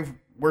gave,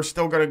 we're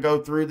still going to go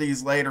through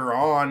these later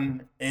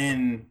on.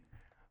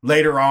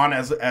 Later on.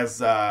 This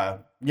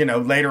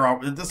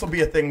will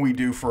be a thing we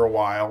do for a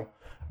while.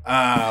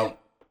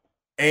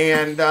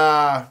 And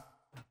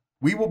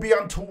we will be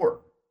on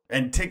tour,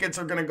 and tickets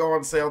are going to go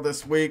on sale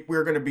this week.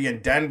 We're going to be in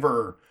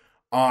Denver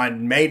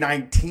on May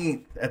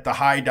 19th at the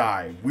High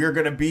Dive. We're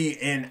going to be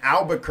in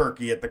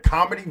Albuquerque at the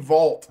Comedy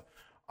Vault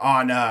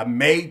on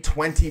May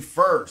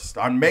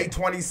 21st. On May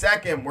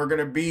 22nd, we're going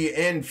to be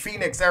in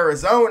Phoenix,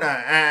 Arizona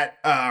at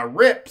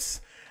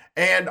Rips.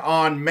 And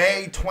on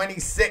May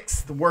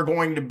 26th, we're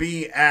going to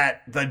be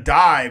at The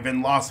Dive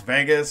in Las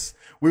Vegas.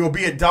 We will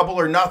be at Double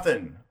or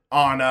Nothing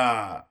on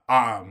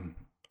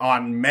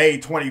May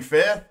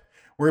 25th.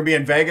 We're going to be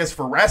in Vegas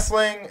for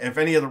wrestling. If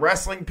any of the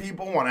wrestling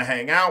people want to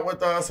hang out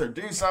with us or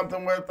do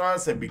something with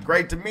us, it'd be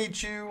great to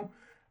meet you.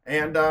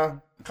 And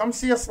come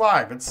see us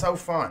live. It's so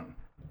fun.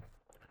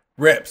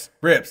 Rips.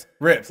 Rips is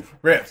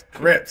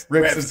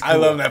I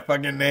cool. love that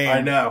fucking name.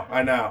 I know.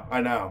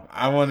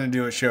 I want to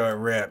do a show at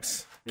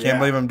Rips. Can't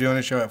believe I'm doing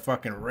a show at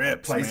fucking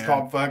Rips. Place man.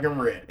 called fucking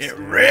Rips. It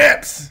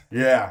rips.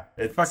 Yeah.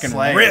 It Fucking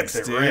slams. rips,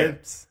 It dude.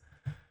 rips.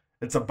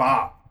 It's a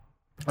bop.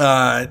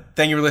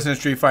 Thank you for listening to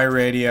Street Fight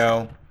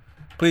Radio.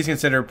 Please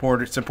consider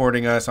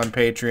supporting us on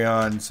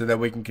Patreon so that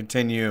we can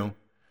continue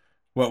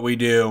what we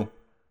do.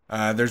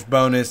 There's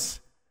bonus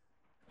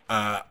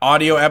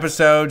audio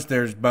episodes.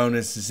 There's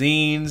bonus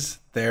zines.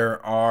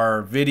 There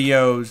are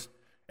videos.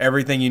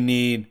 Everything you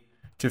need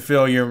to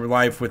fill your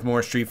life with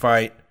more Street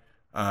Fight.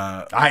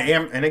 I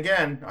am, and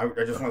again, I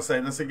just want to say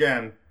this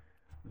again.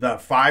 The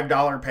 $5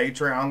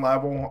 Patreon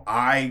level,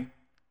 I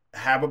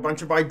have a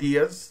bunch of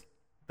ideas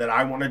that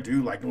I want to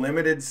do, like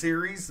limited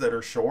series that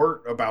are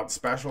short about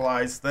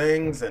specialized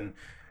things and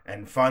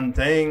fun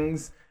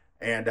things.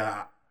 And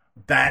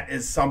that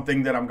is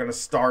something that I'm going to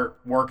start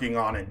working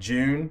on in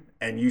June.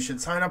 And you should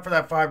sign up for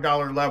that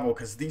 $5 level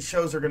because these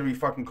shows are going to be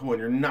fucking cool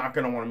and you're not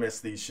going to want to miss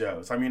these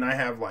shows. I mean, I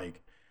have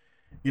like,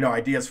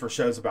 ideas for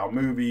shows about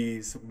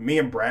movies. Me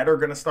and Brad are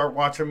going to start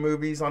watching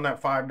movies on that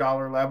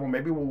 $5 level.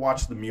 Maybe we'll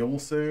watch The Mule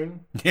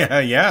soon.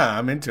 Yeah,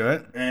 I'm into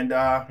it. And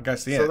I gotta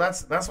see so it.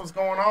 that's what's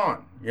going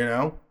on,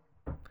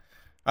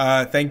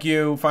 Thank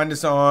you. Find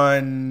us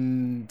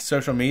on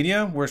social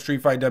media. We're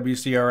Street Fight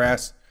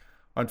WCRS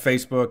on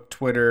Facebook,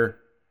 Twitter,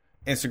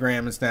 Instagram,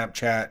 and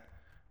Snapchat.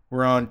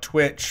 We're on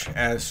Twitch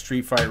as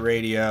Street Fight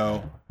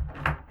Radio.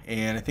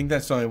 And I think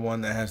that's the only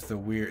one that has the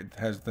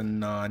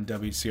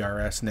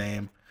non-WCRS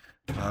name.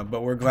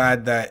 But we're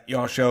glad that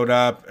y'all showed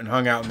up and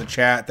hung out in the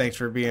chat. Thanks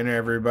for being here,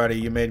 everybody.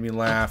 You made me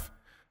laugh.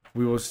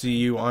 We will see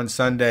you on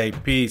Sunday.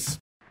 Peace.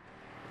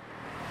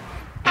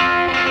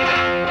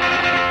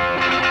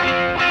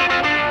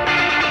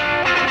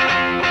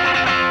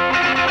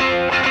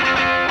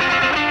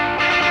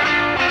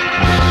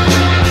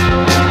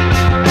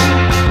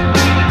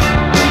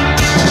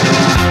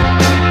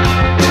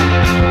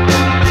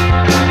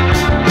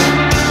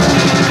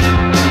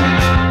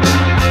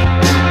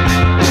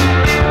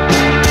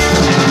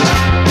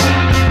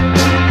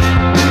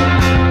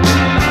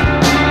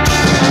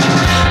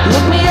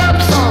 Look me up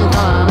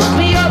sometime, look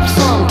me up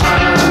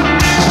sometime.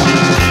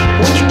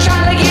 When you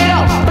try to get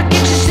up, but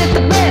get your shit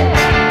to bed.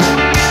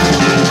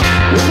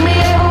 Look me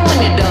over when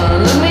you're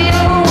done, look me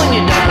over when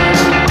you're done.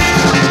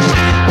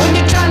 When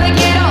you're trying to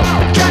get up,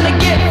 but trying to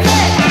get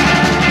fed.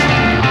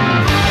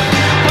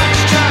 Why don't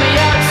you try me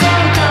out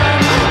sometime?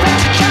 Why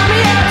don't you try me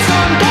out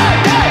sometime?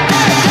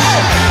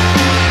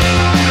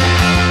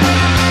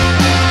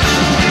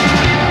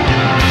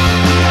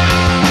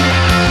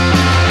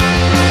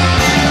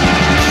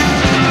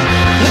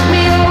 Look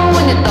me over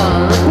when you're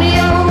done, look me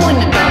over